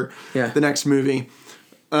section for the next movie.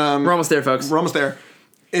 We're almost there, folks. We're almost there.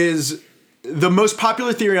 Is the most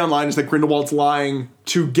popular theory online is that Grindelwald's lying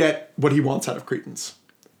to get what he wants out of Credence.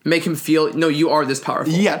 Make him feel, no, you are this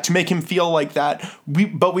powerful. Yeah, to make him feel like that.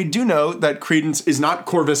 But we do know that Credence is not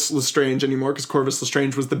Corvus Lestrange anymore, because Corvus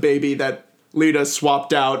Lestrange was the baby that Leda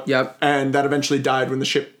swapped out. Yep. And that eventually died when the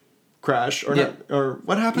ship crashed. Or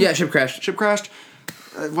what happened? Yeah, ship crashed.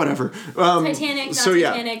 Whatever. Titanic, not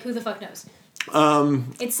Titanic, who the fuck knows?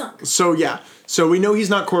 It sunk. So yeah. So we know he's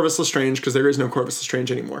not Corvus Lestrange, because there is no Corvus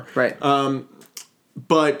Lestrange anymore. Right.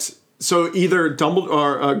 But... So either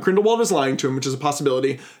Dumbledore or Grindelwald is lying to him, which is a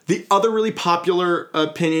possibility. The other really popular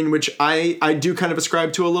opinion, which I do kind of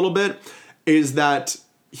ascribe to a little bit, is that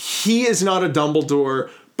he is not a Dumbledore,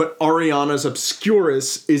 but Ariana's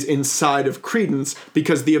Obscurus is inside of Credence,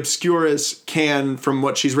 because the Obscurus can, from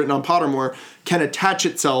what she's written on Pottermore, can attach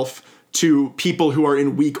itself to people who are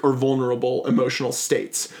in weak or vulnerable emotional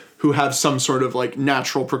states, who have some sort of like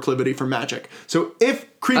natural proclivity for magic. So if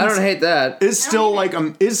Credence I don't hate that. is still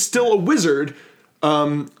a wizard,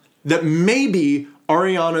 that maybe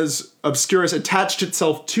Ariana's Obscurus attached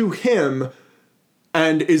itself to him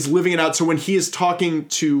and is living it out. So when he is talking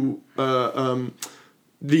to saying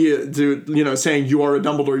you are a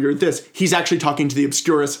Dumbledore, you're this, he's actually talking to the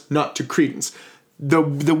Obscurus, not to Credence. The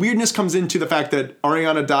weirdness comes into the fact that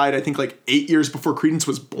Ariana died, I think, like 8 years before Credence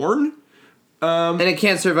was born. And it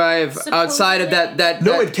can't survive outside of that.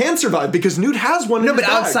 No, it can survive because Newt has one. No, but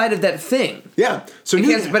outside of that thing. Yeah, so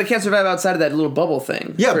but it can't survive outside of that little bubble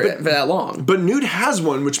thing. Yeah, for that long. But Newt has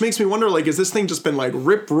one, which makes me wonder: like, is this thing just been like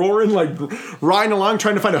rip roaring, like riding along,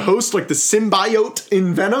 trying to find a host, like the symbiote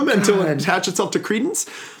in Venom, until it attach itself to Credence?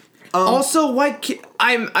 Also,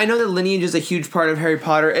 I know that lineage is a huge part of Harry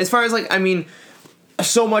Potter. As far as like, I mean.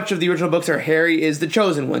 So much of the original books are Harry is the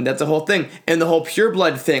chosen one. That's the whole thing. And the whole pure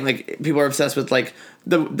blood thing, like people are obsessed with like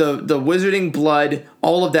the wizarding blood,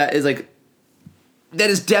 all of that is like that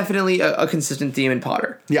is definitely a consistent theme in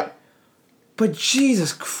Potter. Yeah. But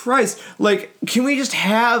Jesus Christ, like can we just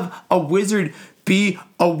have a wizard be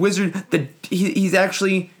a wizard that he's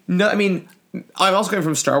actually no I mean, I'm also going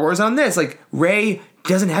from Star Wars on this. Like Rey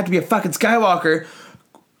doesn't have to be a fucking Skywalker.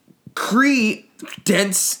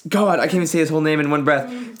 Credence, God, I can't even say his whole name in one breath.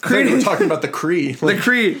 We're talking about the Kree. The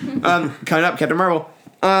Kree. Coming up, Captain Marvel.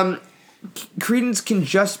 Credence can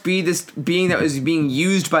just be this being that was being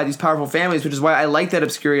used by these powerful families, which is why I like that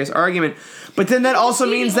Obscurious argument. But then that also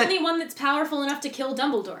means that the only one that's powerful enough to kill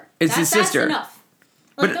Dumbledore. It's his sister. That's enough.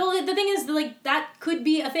 Like the thing is, like that could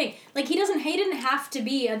be a thing. Like he didn't have to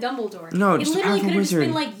be a Dumbledore. No, it just literally a could have just wizard.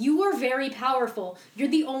 been like, you are very powerful. You're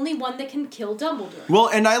the only one that can kill Dumbledore. Well,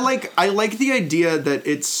 and I like the idea that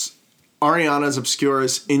it's Ariana's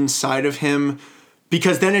Obscurus inside of him,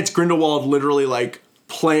 because then it's Grindelwald literally like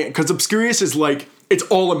playing, because Obscurious is like it's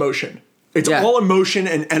all emotion. It's all emotion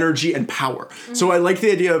and energy and power. Mm-hmm. So I like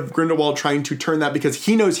the idea of Grindelwald trying to turn that, because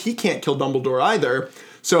he knows he can't kill Dumbledore either.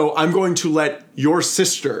 So I'm going to let your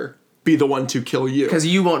sister be the one to kill you. Because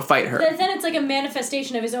you won't fight her. But then it's like a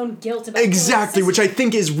manifestation of his own guilt about exactly, which I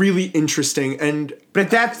think is really interesting. But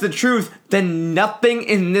if that's the truth, then nothing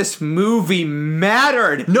in this movie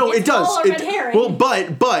mattered. No, it's it does. all a red herring. Well,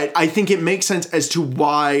 but I think it makes sense as to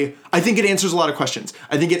why. I think it answers a lot of questions.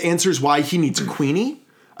 I think it answers why he needs Queenie.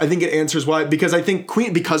 I think it answers why, because I think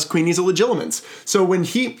because Queenie's a legilimens. So when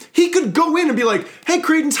he could go in and be like, hey,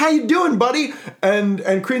 Credence, how you doing, buddy? And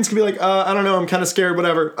Credence could be like, I don't know, I'm kind of scared,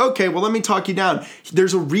 whatever. Okay, well, let me talk you down.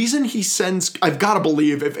 There's a reason he sends, I've got to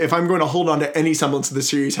believe, if I'm going to hold on to any semblance of the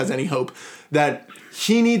series has any hope, that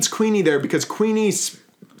he needs Queenie there because Queenie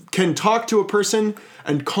can talk to a person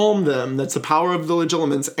and calm them. That's the power of the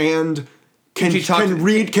legilimens, and can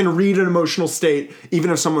read an emotional state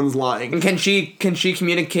even if someone's lying. And can she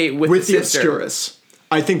communicate with the sister? Obscurus?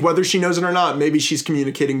 I think whether she knows it or not, maybe she's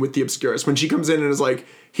communicating with the Obscurus. When she comes in and is like,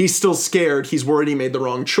 he's still scared, he's worried he made the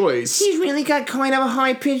wrong choice. He's really got kind of a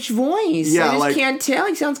high-pitched voice. Yeah, I just can't tell.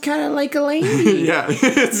 He sounds kind of like a lady. Yeah.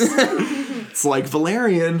 It's like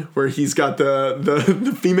Valerian, where he's got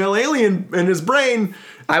the female alien in his brain.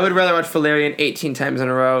 I would rather watch Valerian 18 times in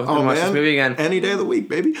a row than watch this movie again. Any day of the week,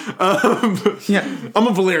 baby. Yeah. I'm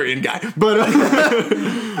a Valerian guy. But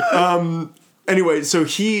anyway, so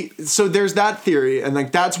there's that theory, and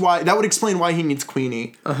like that would explain why he needs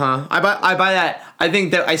Queenie. I buy that. I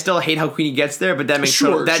think that I still hate how Queenie gets there, but that makes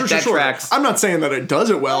that tracks. I'm not saying that it does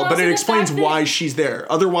it well, but it explains why she's there.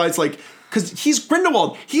 Otherwise, like, because he's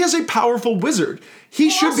Grindelwald, he is a powerful wizard.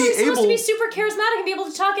 He's supposed to be super charismatic and be able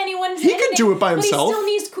to talk anyone. He could do it by himself. But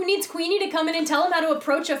he still needs Queenie to come in and tell him how to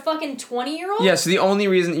approach a fucking 20-year-old. Yeah. So the only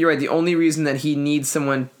reason you're right, the only reason that he needs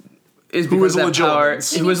someone is who is that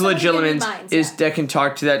legilimens that can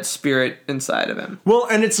talk to that spirit inside of him. Well,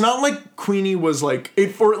 and it's not like Queenie was like,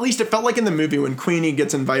 or at least it felt like in the movie when Queenie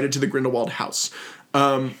gets invited to the Grindelwald house,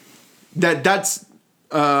 that's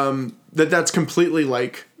completely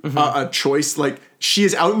like a choice. Like, she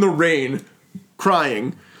is out in the rain,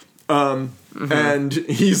 crying, and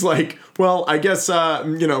he's like, well, I guess his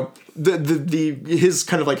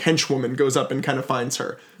kind of like henchwoman goes up and kind of finds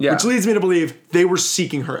her, which leads me to believe they were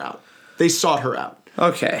seeking her out. They sought her out.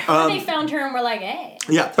 Okay. They found her and were like, hey.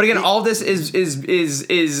 Yeah. But again, all this is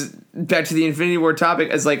back to the Infinity War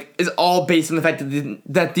topic is all based on the fact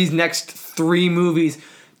that these next 3 movies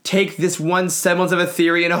take this one semblance of a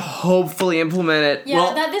theory and hopefully implement it.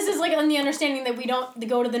 Yeah, this is like on the understanding that we don't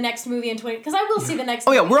go to the next movie in 20... Because I will see the next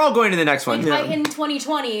movie. Oh, yeah, we're all going to the next one. In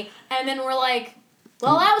 2020, and then we're like...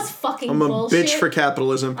 Well, that was fucking bullshit. I'm a bitch for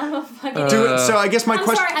capitalism. I'm a fucking... So I guess my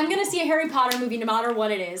question... I'm sorry, I'm going to see a Harry Potter movie no matter what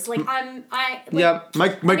it is. Like, My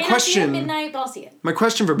question... Not see it at midnight, but I'll see it. My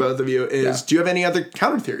question for both of you is, do you have any other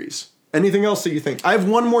counter theories? Anything else that you think? I have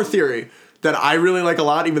one more theory that I really like a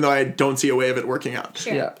lot, even though I don't see a way of it working out.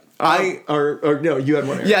 Sure. Yeah. No, you had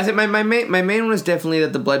one here. Yeah, so my main one is definitely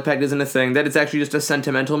that the blood pact isn't a thing, that it's actually just a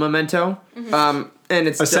sentimental memento. And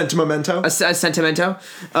it's a sentimento? A sentimento.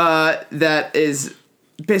 That is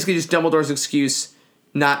basically just Dumbledore's excuse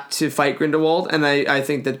not to fight Grindelwald, and I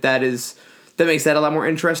think that makes that a lot more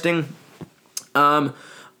interesting. I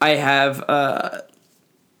have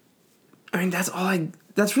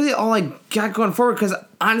that's really all I got going forward, because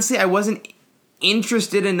honestly I wasn't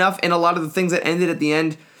interested enough in a lot of the things that ended at the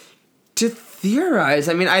end to theorize.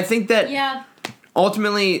 I mean, I think that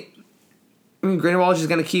ultimately, Grindelwald is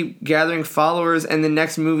going to keep gathering followers, and the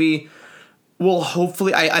next movie will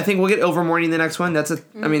hopefully... I think we'll get Ilvermorny in the next one. That's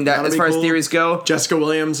as far as theories go. Jessica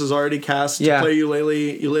Williams is already cast to play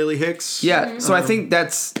Eulalie Hicks. Yeah, so I think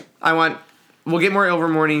we'll get more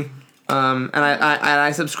Ilvermorny. And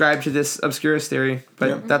I subscribe to this Obscurus theory,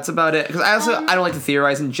 but that's about it. Because I don't like to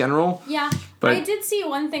theorize in general. Yeah, but I did see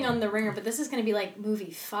one thing on The Ringer, but this is going to be like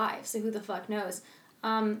movie 5, so who the fuck knows?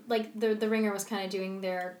 Like the Ringer was kind of doing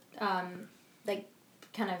their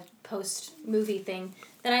kind of post movie thing.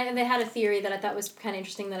 Then they had a theory that I thought was kind of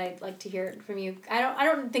interesting that I'd like to hear from you. I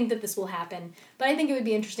don't think that this will happen, but I think it would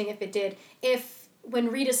be interesting if it did. If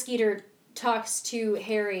when Rita Skeeter talks to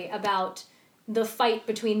Harry about the fight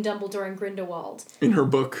between Dumbledore and Grindelwald in her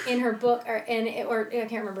book, or I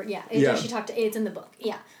can't remember. She talked to it's in the book.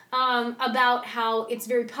 Yeah, about how it's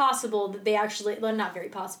very possible that they actually, well, not very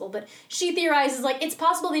possible, but she theorizes like it's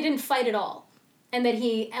possible they didn't fight at all, and that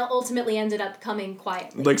he ultimately ended up coming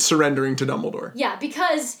quietly, like surrendering to Dumbledore. Yeah,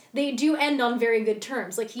 because they do end on very good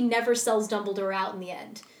terms. Like he never sells Dumbledore out in the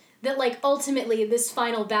end. That, like, ultimately, this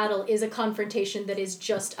final battle is a confrontation that is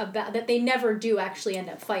just about... That they never do actually end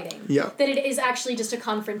up fighting. Yeah. That it is actually just a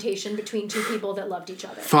confrontation between two people that loved each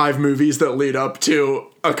other. 5 movies that lead up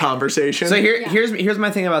to a conversation. So here's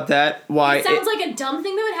my thing about that. Why it sounds like a dumb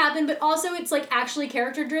thing that would happen, but also it's, like, actually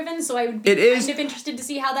character-driven, so I would be kind of interested to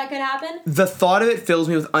see how that could happen. The thought of it fills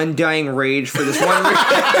me with undying rage for this one...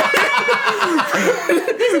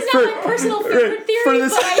 This is not my personal favorite theory,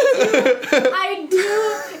 but I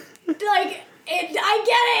do... Like, I get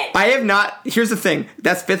it! I have not... Here's the thing.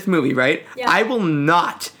 That's 5th movie, right? Yeah. I will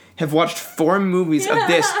not have watched 4 movies of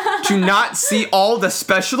this to not see all the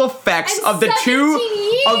special effects And of the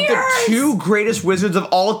 17 two greatest wizards of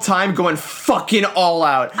all time going fucking all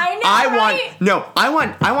out. I know,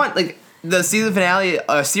 right? I want like the season finale,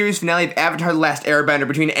 series finale of Avatar: The Last Airbender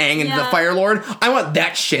between Aang and the Fire Lord. I want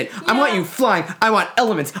that shit. I want you flying. I want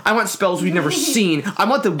elements. I want spells we've never seen. I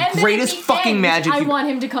want the greatest fucking magic. I want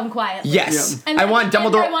him to come quietly. Yes. And I want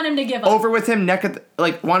Dumbledore. I want him to give up. Over with him,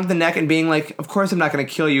 one of the neck, and being like, "Of course I'm not going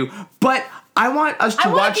to kill you," but I want us to I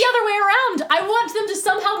want watch. it the other way around. I want them to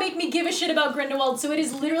somehow make me give a shit about Grindelwald, so it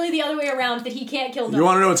is literally the other way around that he can't kill Dumbledore. You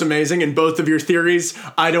want to know what's amazing? In both of your theories,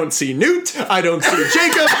 I don't see Newt, I don't see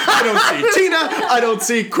Jacob, I don't see Tina, I don't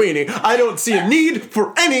see Queenie. I don't see a need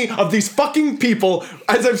for any of these fucking people.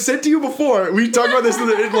 As I've said to you before, we talked about this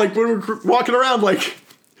like when we were walking around, like,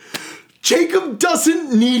 Jacob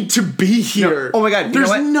doesn't need to be here. No. Oh my god!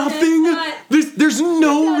 There's nothing. There's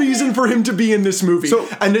no reason for him to be in this movie. So,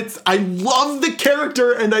 and I love the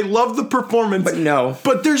character and I love the performance.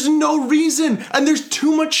 But there's no reason. And there's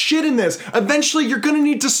too much shit in this. Eventually, you're gonna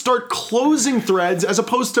need to start closing threads as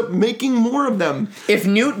opposed to making more of them. If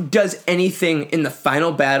Newt does anything in the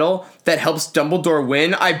final battle that helps Dumbledore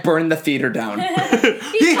win, I burn the theater down.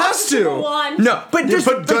 He has to. No, but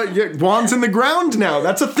wand's in the ground now.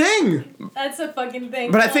 That's a thing. That's a fucking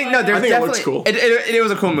thing. But I think there's definitely. It looks cool. It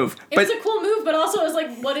was a cool move. It was a cool move, but also I was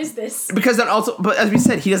like, what is this? But as we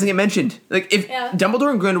said, he doesn't get mentioned. Like if Dumbledore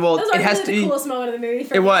and Grindelwald, that was it has really to the be. coolest moment of the movie.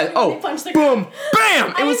 For It was. They punched the Boom, ground.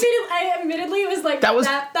 bam! I admittedly was like, that was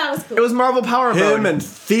cool. It was Marvel Power Mode. Him and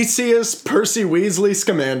Theseus, Percy Weasley,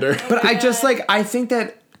 Scamander. But I think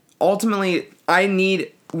that ultimately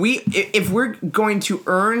if we're going to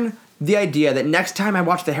earn the idea that next time I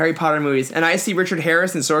watch the Harry Potter movies and I see Richard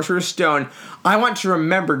Harris and Sorcerer's Stone, I want to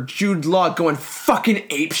remember Jude Law going fucking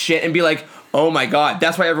ape shit and be like, oh my god,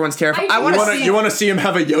 that's why everyone's terrified. You want to see him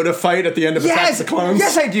have a Yoda fight at the end of Attack of the Clones?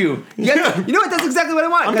 Yes, I do. Yes, you know what? That's exactly what I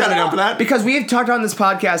want. I'm kind of down for that. Because we have talked on this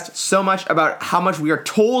podcast so much about how much we are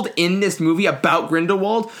told in this movie about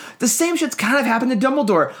Grindelwald. The same shit's kind of happened to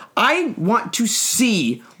Dumbledore. I want to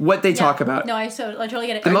see what they talk about. No, I totally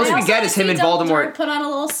get it. The most we get is him and Voldemort put on a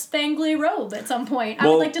little spangly robe at some point. I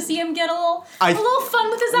would like to see him get a little fun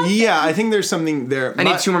with his outfit. Yeah, I think there's something there. I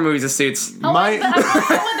need 2 more movies of suits. I want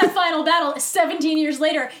that final battle. 17 years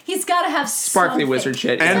later, he's got to have sparkly wizard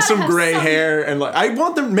shit and some gray hair, and I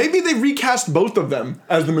want them. Maybe they recast both of them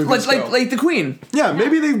as the movies go. Like the Queen. Yeah,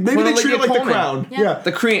 maybe they treat it like the Crown. Yeah,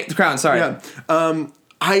 the Crown. Sorry. Yeah.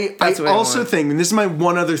 I also think, and this is my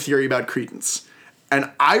one other theory about Credence, and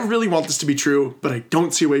I really want this to be true, but I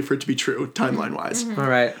don't see a way for it to be true timeline wise. All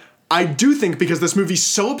right. I do think because this movie's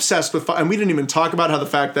so obsessed with, and we didn't even talk about how the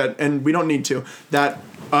fact that, and we don't need to, that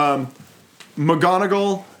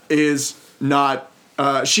McGonagall is not.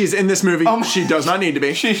 She's in this movie. She does not need to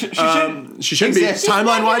be. She should be.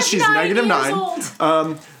 Timeline wise, she's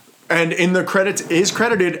 -9. And in the credits is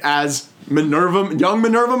credited as young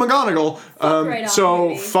Minerva McGonagall.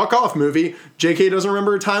 So fuck off, movie. J.K. doesn't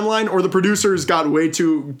remember a timeline, or the producers got way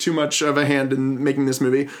too much of a hand in making this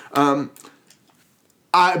movie.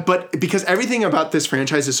 But because everything about this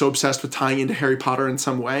franchise is so obsessed with tying into Harry Potter in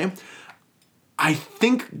some way, I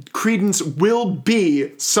think Credence will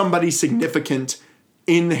be somebody significant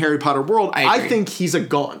in the Harry Potter world. I think he's a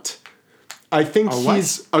Gaunt. I think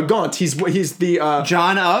he's a Gaunt. He's the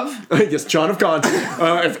John of yes, John of Gaunt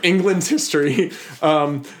of England's history.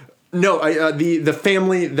 The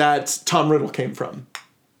family that Tom Riddle came from,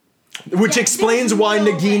 which explains why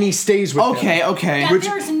Nagini stays with him. Okay.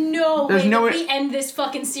 Yeah, there's no way that we end this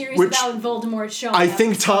fucking series without Voldemort showing up. I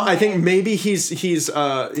think maybe he's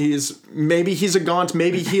maybe he's a Gaunt.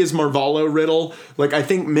 Maybe he is Marvolo Riddle. Like, I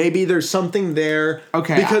think maybe there's something there.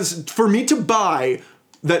 Okay. Because for me to buy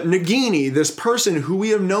that Nagini, this person who we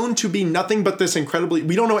have known to be nothing but this incredibly,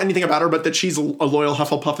 we don't know anything about her, but that she's a loyal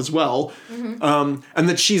Hufflepuff as well, and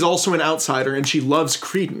that she's also an outsider and she loves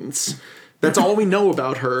Credence. That's all we know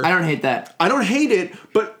about her. I don't hate that. I don't hate it,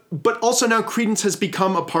 but also now Credence has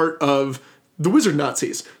become a part of the wizard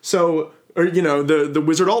Nazis. So, or the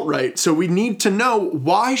wizard alt-right. So we need to know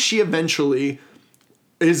why she eventually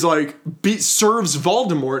is serves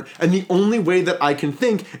Voldemort, and the only way that I can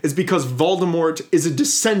think is because Voldemort is a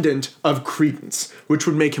descendant of Credence, which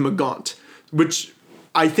would make him a Gaunt, which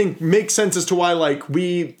I think makes sense as to why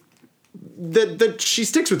that she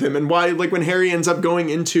sticks with him, and why, like, when Harry ends up going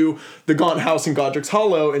into the Gaunt House in Godric's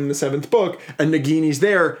Hollow in the 7th book, and Nagini's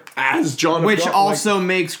there as John, which also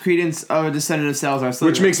makes Credence a descendant of Salazar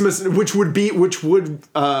Slytherin. Which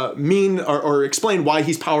would mean or explain why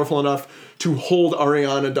he's powerful enough to hold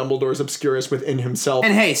Ariana Dumbledore's Obscurus within himself.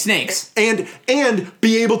 And hey, snakes. And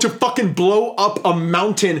be able to fucking blow up a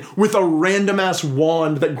mountain with a random ass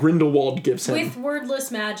wand that Grindelwald gives him. With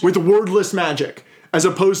wordless magic. With wordless magic. As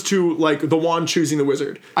opposed to, like, the wand choosing the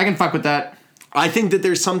wizard. I can fuck with that. I think that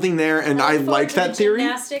there's something there, and I like that theory.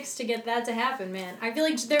 Gymnastics to get that to happen, man. I feel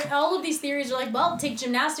like all of these theories are like, well, take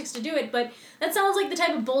gymnastics to do it, but that sounds like the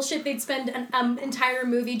type of bullshit they'd spend an entire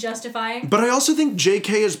movie justifying. But I also think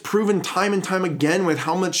J.K. has proven time and time again with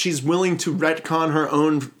how much she's willing to retcon her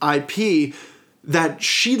own IP, that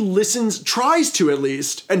she tries to at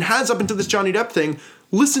least, and has up until this Johnny Depp thing,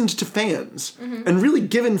 listened to fans and really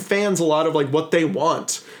given fans a lot of, like, what they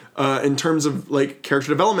want in terms of, like, character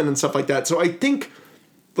development and stuff like that. So I think,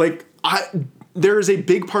 like, there is a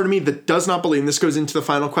big part of me that does not believe, and this goes into the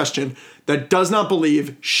final question, that does not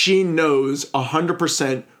believe she knows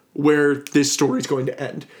 100% where this story is going to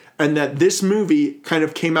end. And that this movie kind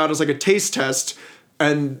of came out as, like, a taste test,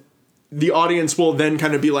 and the audience will then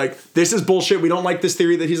kind of be like, this is bullshit, we don't like this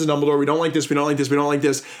theory that he's a Dumbledore, we don't like this, we don't like this, we don't like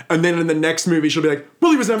this. And then in the next movie, she'll be like,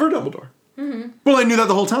 well, he was never a Dumbledore. Mm-hmm. Well, I knew that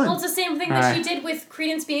the whole time. Well, it's the same thing that she did with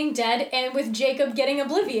Credence being dead and with Jacob getting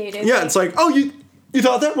obliviated. Yeah, it's like, oh, you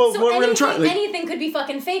thought that? Well, so we're going to try. Like, anything could be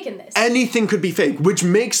fucking fake in this. Anything could be fake, which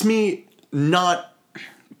makes me not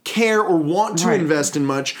care or want to invest in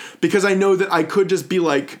much, because I know that I could just be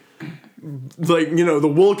like, you know, the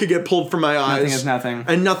wool could get pulled from my eyes. Nothing is nothing.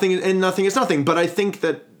 And nothing is nothing. But I think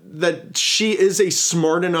that she is a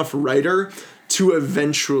smart enough writer to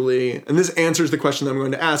eventually, and this answers the question that I'm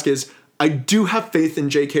going to ask, is I do have faith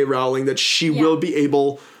in J.K. Rowling that she will be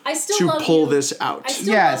able to pull this out. I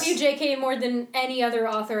still love you, J.K., more than any other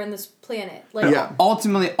author on this planet. Like,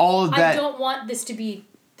 ultimately, all of that... I don't want this to be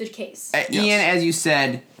the case. Ian, as you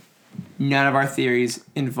said, none of our theories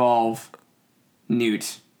involve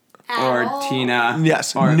Newt. Or Tina.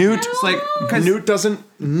 Yes. Or Newt. Newt doesn't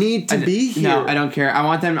need to be here. No, I don't care. I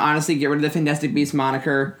want them to honestly get rid of the Fantastic Beasts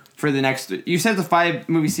moniker for the next... You said the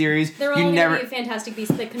 5-movie series. They're all going to be Fantastic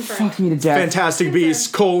Beasts that confirmed. Fuck me to death. Fantastic Beasts,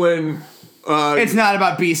 it's not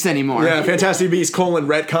about beasts anymore. Yeah, Fantastic Beasts,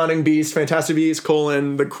 retconning Beasts, Fantastic Beasts,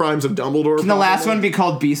 the crimes of Dumbledore. Can the last one be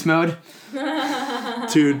called Beast Mode?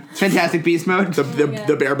 Dude. Fantastic Beast Mode?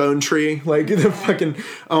 The barebone tree. Like, the fucking...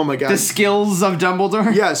 Oh my god. The skills of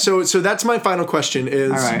Dumbledore? Yeah, so that's my final question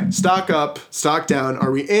is, stock up, stock down, are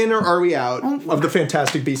we in or are we out of the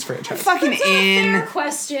Fantastic Beasts franchise? That's a fair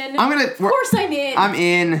question. Of course I'm in. I'm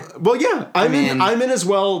in. Well, yeah, I'm in as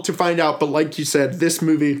well to find out, but like you said, this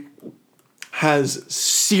movie has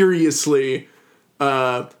seriously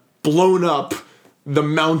blown up the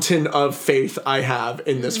mountain of faith I have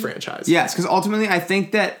in this franchise. Yes, because ultimately I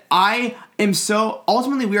think that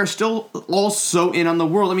ultimately we are still all so in on the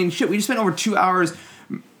world. I mean, shit, we just spent over 2 hours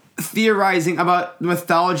theorizing about the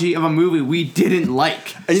mythology of a movie we didn't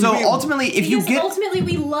like. Ultimately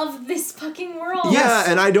we love this fucking world. Yeah,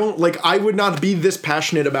 and I would not be this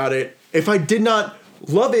passionate about it if I did not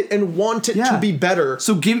love it and want it to be better.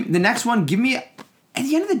 So give the next one, at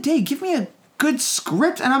the end of the day, give me a good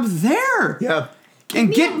script and I'm there. Yeah. Give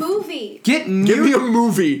me a movie. Give me a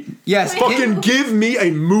movie. Yes. Fucking give me a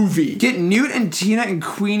movie. Get Newt and Tina and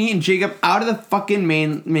Queenie and Jacob out of the fucking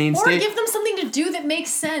main Or stage. give them something to do that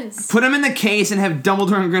makes sense. Put them in the case and have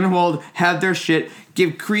Dumbledore and Grindelwald have their shit.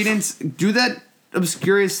 Give Credence, do that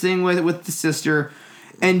Obscurus thing with the sister,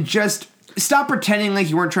 and just stop pretending like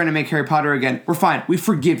you weren't trying to make Harry Potter again. We're fine. We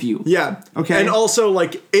forgive you. Yeah. Okay. And also,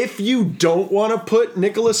 like, if you don't want to put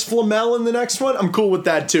Nicholas Flamel in the next one, I'm cool with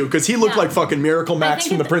that too, because he looked like fucking Miracle Max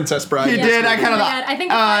from The Princess Bride. He did. I kind of. I think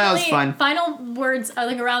that was fun. Final words are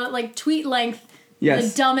like around like tweet length.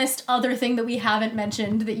 Yes. The dumbest other thing that we haven't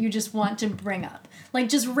mentioned that you just want to bring up. Like,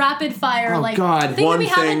 just rapid fire. Oh, like, God. One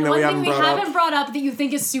thing we haven't brought up that you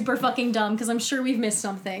think is super fucking dumb, because I'm sure we've missed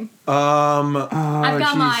something. I've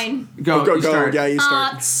got mine. Go. Yeah, you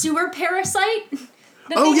start. Sewer parasite.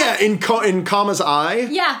 In Kama's eye?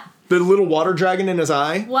 Yeah. The little water dragon in his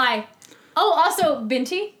eye? Why? Oh, also,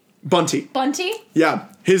 Bunty. Yeah.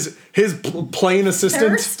 His plain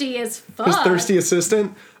assistant. Thirsty as fuck. His thirsty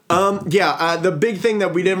assistant. The big thing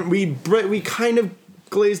that we kind of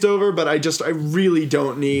glazed over, but I really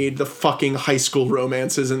don't need the fucking high school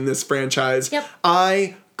romances in this franchise. Yep.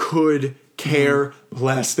 I could care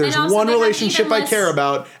less. There's one relationship I care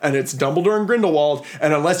about, and it's Dumbledore and Grindelwald,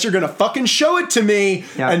 and unless you're gonna fucking show it to me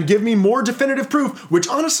and give me more definitive proof, which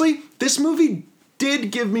honestly, this movie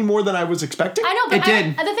did give me more than I was expecting. I know, but It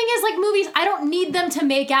did. The thing is, like, movies, I don't need them to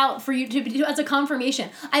make out for you to as a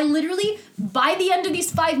confirmation. I literally, by the end of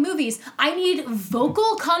these 5 movies, I need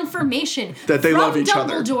vocal confirmation that they from love each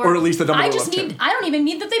other, Dumbledore. or at least that Dumbledore loved him. I don't even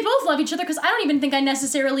need that they both love each other, because I don't even think I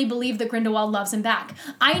necessarily believe that Grindelwald loves him back.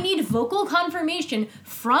 I need vocal confirmation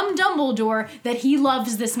from Dumbledore that he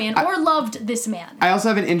loves this man or loved this man. I also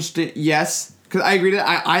have an interesting yes. Because I agree that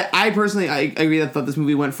I personally agree that this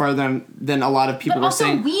movie went farther than a lot of people were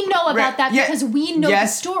saying. But also, we know about that because we know the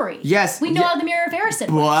story. Yes. We know how the Mirror of Erised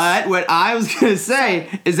works. But what I was going to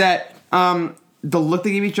say is that the look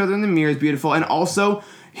they gave each other in the mirror is beautiful. And also,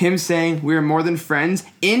 him saying we're more than friends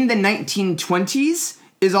in the 1920s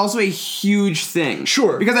is also a huge thing.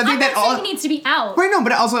 Sure. Because I think I'm not saying it needs to be out. Right, no,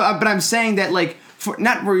 but also, but I'm saying that, like,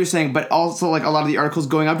 not what you're saying, but also like a lot of the articles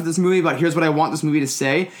going up to this movie about here's what I want this movie to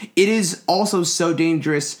say. It is also so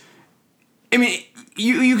dangerous. I mean,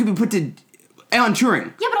 you could be put to Alan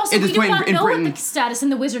Turing. Yeah, but also we do not know what the status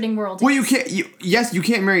in the wizarding world is. Well, you can't. Yes, you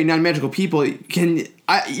can't marry non-magical people. You're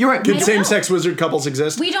right. Can same-sex wizard couples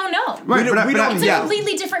exist? We don't know. Right, it's a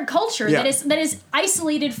completely different culture that is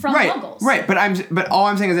isolated from Muggles. Right, but all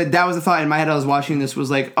I'm saying is that was the thought in my head. I was watching this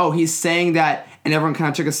was like, oh, he's saying that, and everyone kind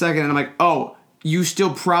of took a second, and I'm like, oh. You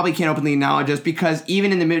still probably can't openly acknowledge us because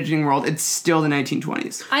even in the wizarding world, it's still the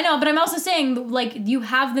 1920s. I know, but I'm also saying, like, you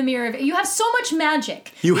have the mirror of... You have so much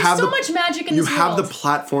magic. You have so much magic in this world. You have the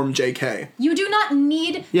platform, JK. You do not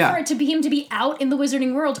need for it to be him to be out in the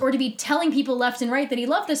wizarding world or to be telling people left and right that he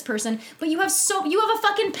loved this person, but you have a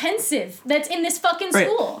fucking pensive that's in this fucking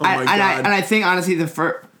school. Oh my God. And I think, honestly,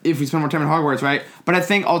 if we spend more time in Hogwarts, right? But I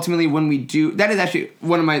think ultimately when we do... That is actually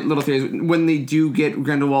one of my little theories. When they do get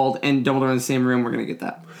Grindelwald and Dumbledore in the same room, we're going to get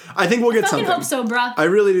that. I think we'll get something. I hope so, bruh. I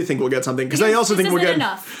really do think we'll get something. Because I also think we'll get...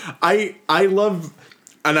 enough. I love...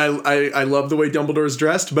 And I love the way Dumbledore is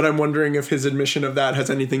dressed, but I'm wondering if his admission of that has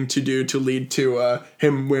anything to lead to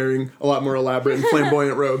him wearing a lot more elaborate and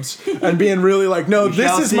flamboyant robes. And being really like, no,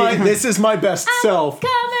 this is my best self.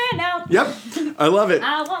 Coming out. Yep. I love it.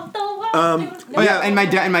 I want the world to know. And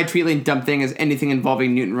my tweetly dumb thing is anything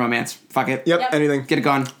involving Newton romance. Fuck it. Yep. Anything. Get it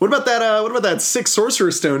gone. What about that 6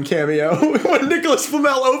 Sorcerer's Stone cameo when Nicholas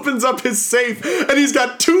Flamel opens up his safe and he's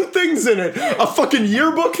got 2 things in it: a fucking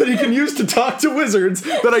yearbook that he can use to talk to wizards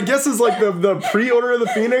that I guess is like the pre-Order of the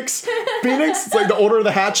Phoenix. It's like the Order of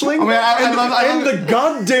the Hatchling. Oh, man, and the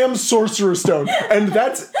goddamn Sorcerer's Stone, and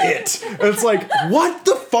that's it. And it's like, what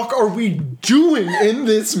the fuck are we doing in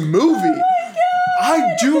this movie?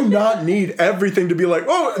 I do not need everything to be like,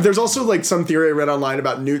 oh, there's also like some theory I read online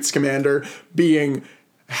about Newt Scamander being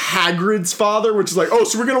Hagrid's father, which is like, oh,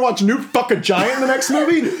 so we're going to watch Newt fuck a giant in the next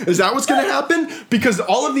movie? Is that what's going to happen? Because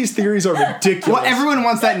all of these theories are ridiculous. Well, everyone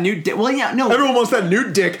wants that Newt dick. Well, yeah, no. Everyone wants that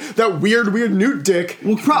Newt dick, that weird Newt dick.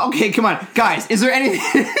 Well, okay, come on. Guys, is there anything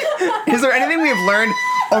we have learned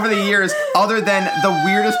over the years other than the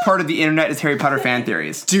weirdest part of the internet is Harry Potter fan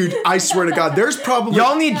theories? Dude, I swear to God, there's probably...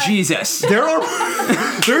 Y'all need Jesus.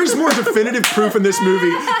 There's more definitive proof in this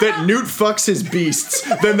movie that Newt fucks his beasts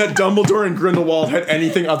than that Dumbledore and Grindelwald had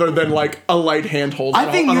anything other than, like, a light handhold on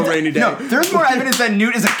a rainy day. No, there's more evidence that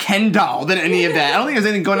Newt is a Ken doll than any of that. I don't think there's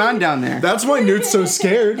anything going on down there. That's why Newt's so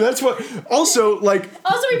scared. That's what... Also, like...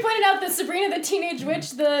 Also, we pointed out that Sabrina the Teenage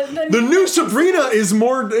Witch, the new Sabrina is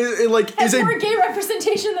more, has more gay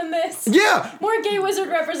representation than this. Yeah. More gay wizard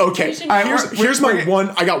representation. Okay, here's my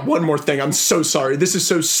one... I got one more thing. I'm so sorry. This is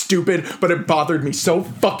so stupid, but it bothered me so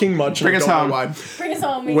fucking much. Bring us home. Bring us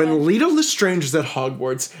home, man. When Lita Lestrange is at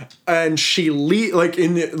Hogwarts, and she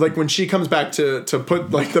when she comes back to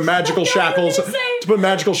put like the magical shackles to put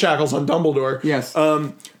magical shackles on Dumbledore. Yes.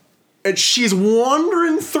 And she's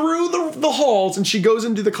wandering through the halls, and she goes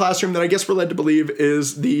into the classroom that I guess we're led to believe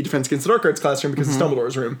is the Defense Against the Dark Arts classroom because it's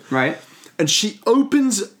Dumbledore's room. Right. And she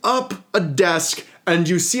opens up a desk, and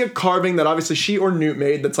you see a carving that obviously she or Newt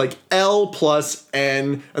made that's like L plus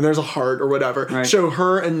N, and there's a heart or whatever. Right. Show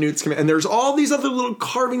her and Newt's command. And there's all these other little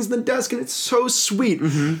carvings in the desk, and it's so sweet.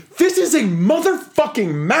 Mm-hmm. This is a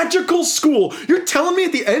motherfucking magical school. You're telling me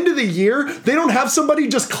at the end of the year, they don't have somebody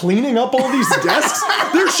just cleaning up all these desks?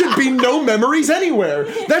 There should be no memories anywhere.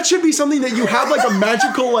 That should be something that you have like a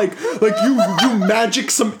magical, like you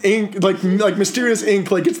magic some ink, like mysterious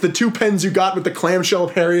ink, like it's the 2 pens you got with the clamshell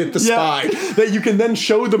of Harriet the Spy, that you can can then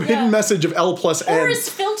show the hidden message of L plus N. Or is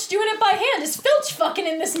Filch doing it by hand? Is Filch fucking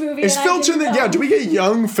in this movie? Is Filch in the... Yeah, do we get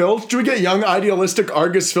young Filch? Do we get young idealistic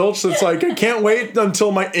Argus Filch that's like, I can't wait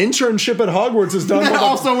until my internship at Hogwarts is done.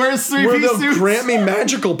 Also wears 3-piece suits. Where they'll grant me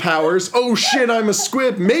magical powers. Oh shit, I'm a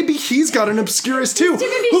squib. Maybe he's got an Obscurus too.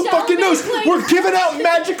 Who fucking knows? We're giving out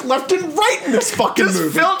magic left and right in this fucking movie.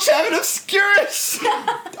 Does Filch have an Obscurus?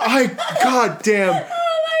 God damn. Oh my god.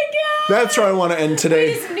 That's where I want to end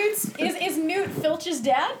today. Is Newt Filch's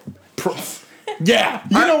dad? Yeah.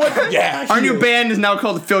 You know what? Yeah. Our new band is now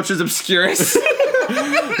called Filch's Obscurus.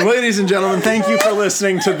 Ladies and gentlemen, thank you for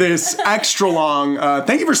listening to this extra long.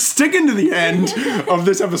 Thank you for sticking to the end of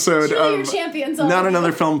this episode of champions, Not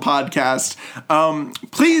Another Film Podcast.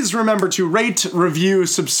 Please remember to rate, review,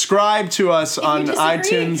 subscribe to us on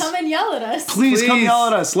iTunes. Come and yell at us. Please come yell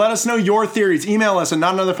at us. Let us know your theories. Email us at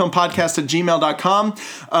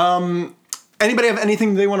notanotherfilmpodcast@gmail.com. Anybody have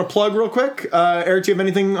anything they want to plug real quick? Eric, do you have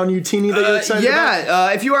anything on Utini that you're excited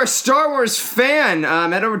about? If you are a Star Wars fan,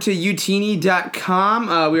 head over to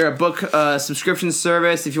utini.com. We are a book subscription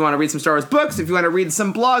service. If you want to read some Star Wars books, if you want to read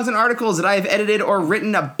some blogs and articles that I have edited or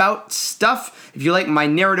written about stuff, if you like my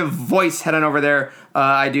narrative voice, head on over there.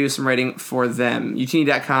 I do some writing for them.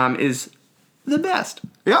 utini.com is the best.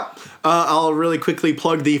 Yep. I'll really quickly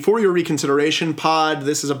plug the For Your Reconsideration pod.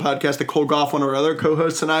 This is a podcast that Cole Goff, one of our other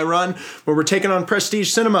co-hosts, and I run, where we're taking on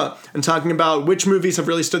prestige cinema and talking about which movies have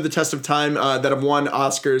really stood the test of time that have won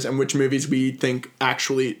Oscars and which movies we think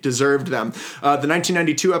actually deserved them. The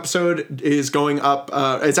 1992 episode is going up.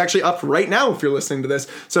 It's actually up right now if you're listening to this.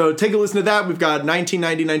 So take a listen to that. We've got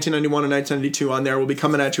 1990, 1991, and 1992 on there. We'll be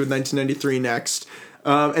coming at you with 1993 next.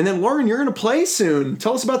 And then, Lauren, you're going to play soon.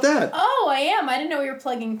 Tell us about that. Oh, I am. I didn't know we were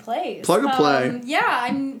plugging plays. Plug a play.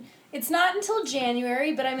 It's not until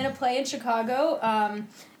January, but I'm in a play in Chicago.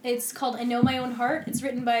 It's called I Know My Own Heart. It's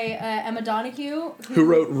written by Emma Donoghue. Who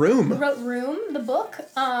wrote Room. The book.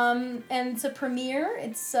 And it's a premiere.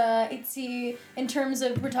 It's in terms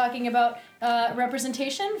of, we're talking about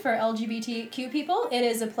representation for LGBTQ people. It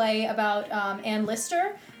is a play about Anne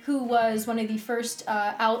Lister, who was one of the first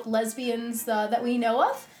out lesbians that we know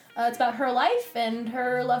of. It's about her life and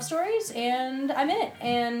her love stories, and I'm in it,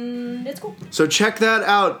 and it's cool. So check that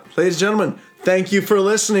out. Ladies and gentlemen, thank you for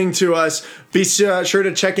listening to us. Be sure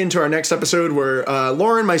to check into our next episode where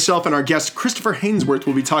Lauren, myself, and our guest Christopher Hainsworth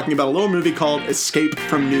will be talking about a little movie called Escape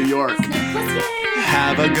from New York.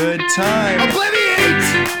 Have a good time.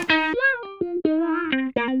 Obliviate!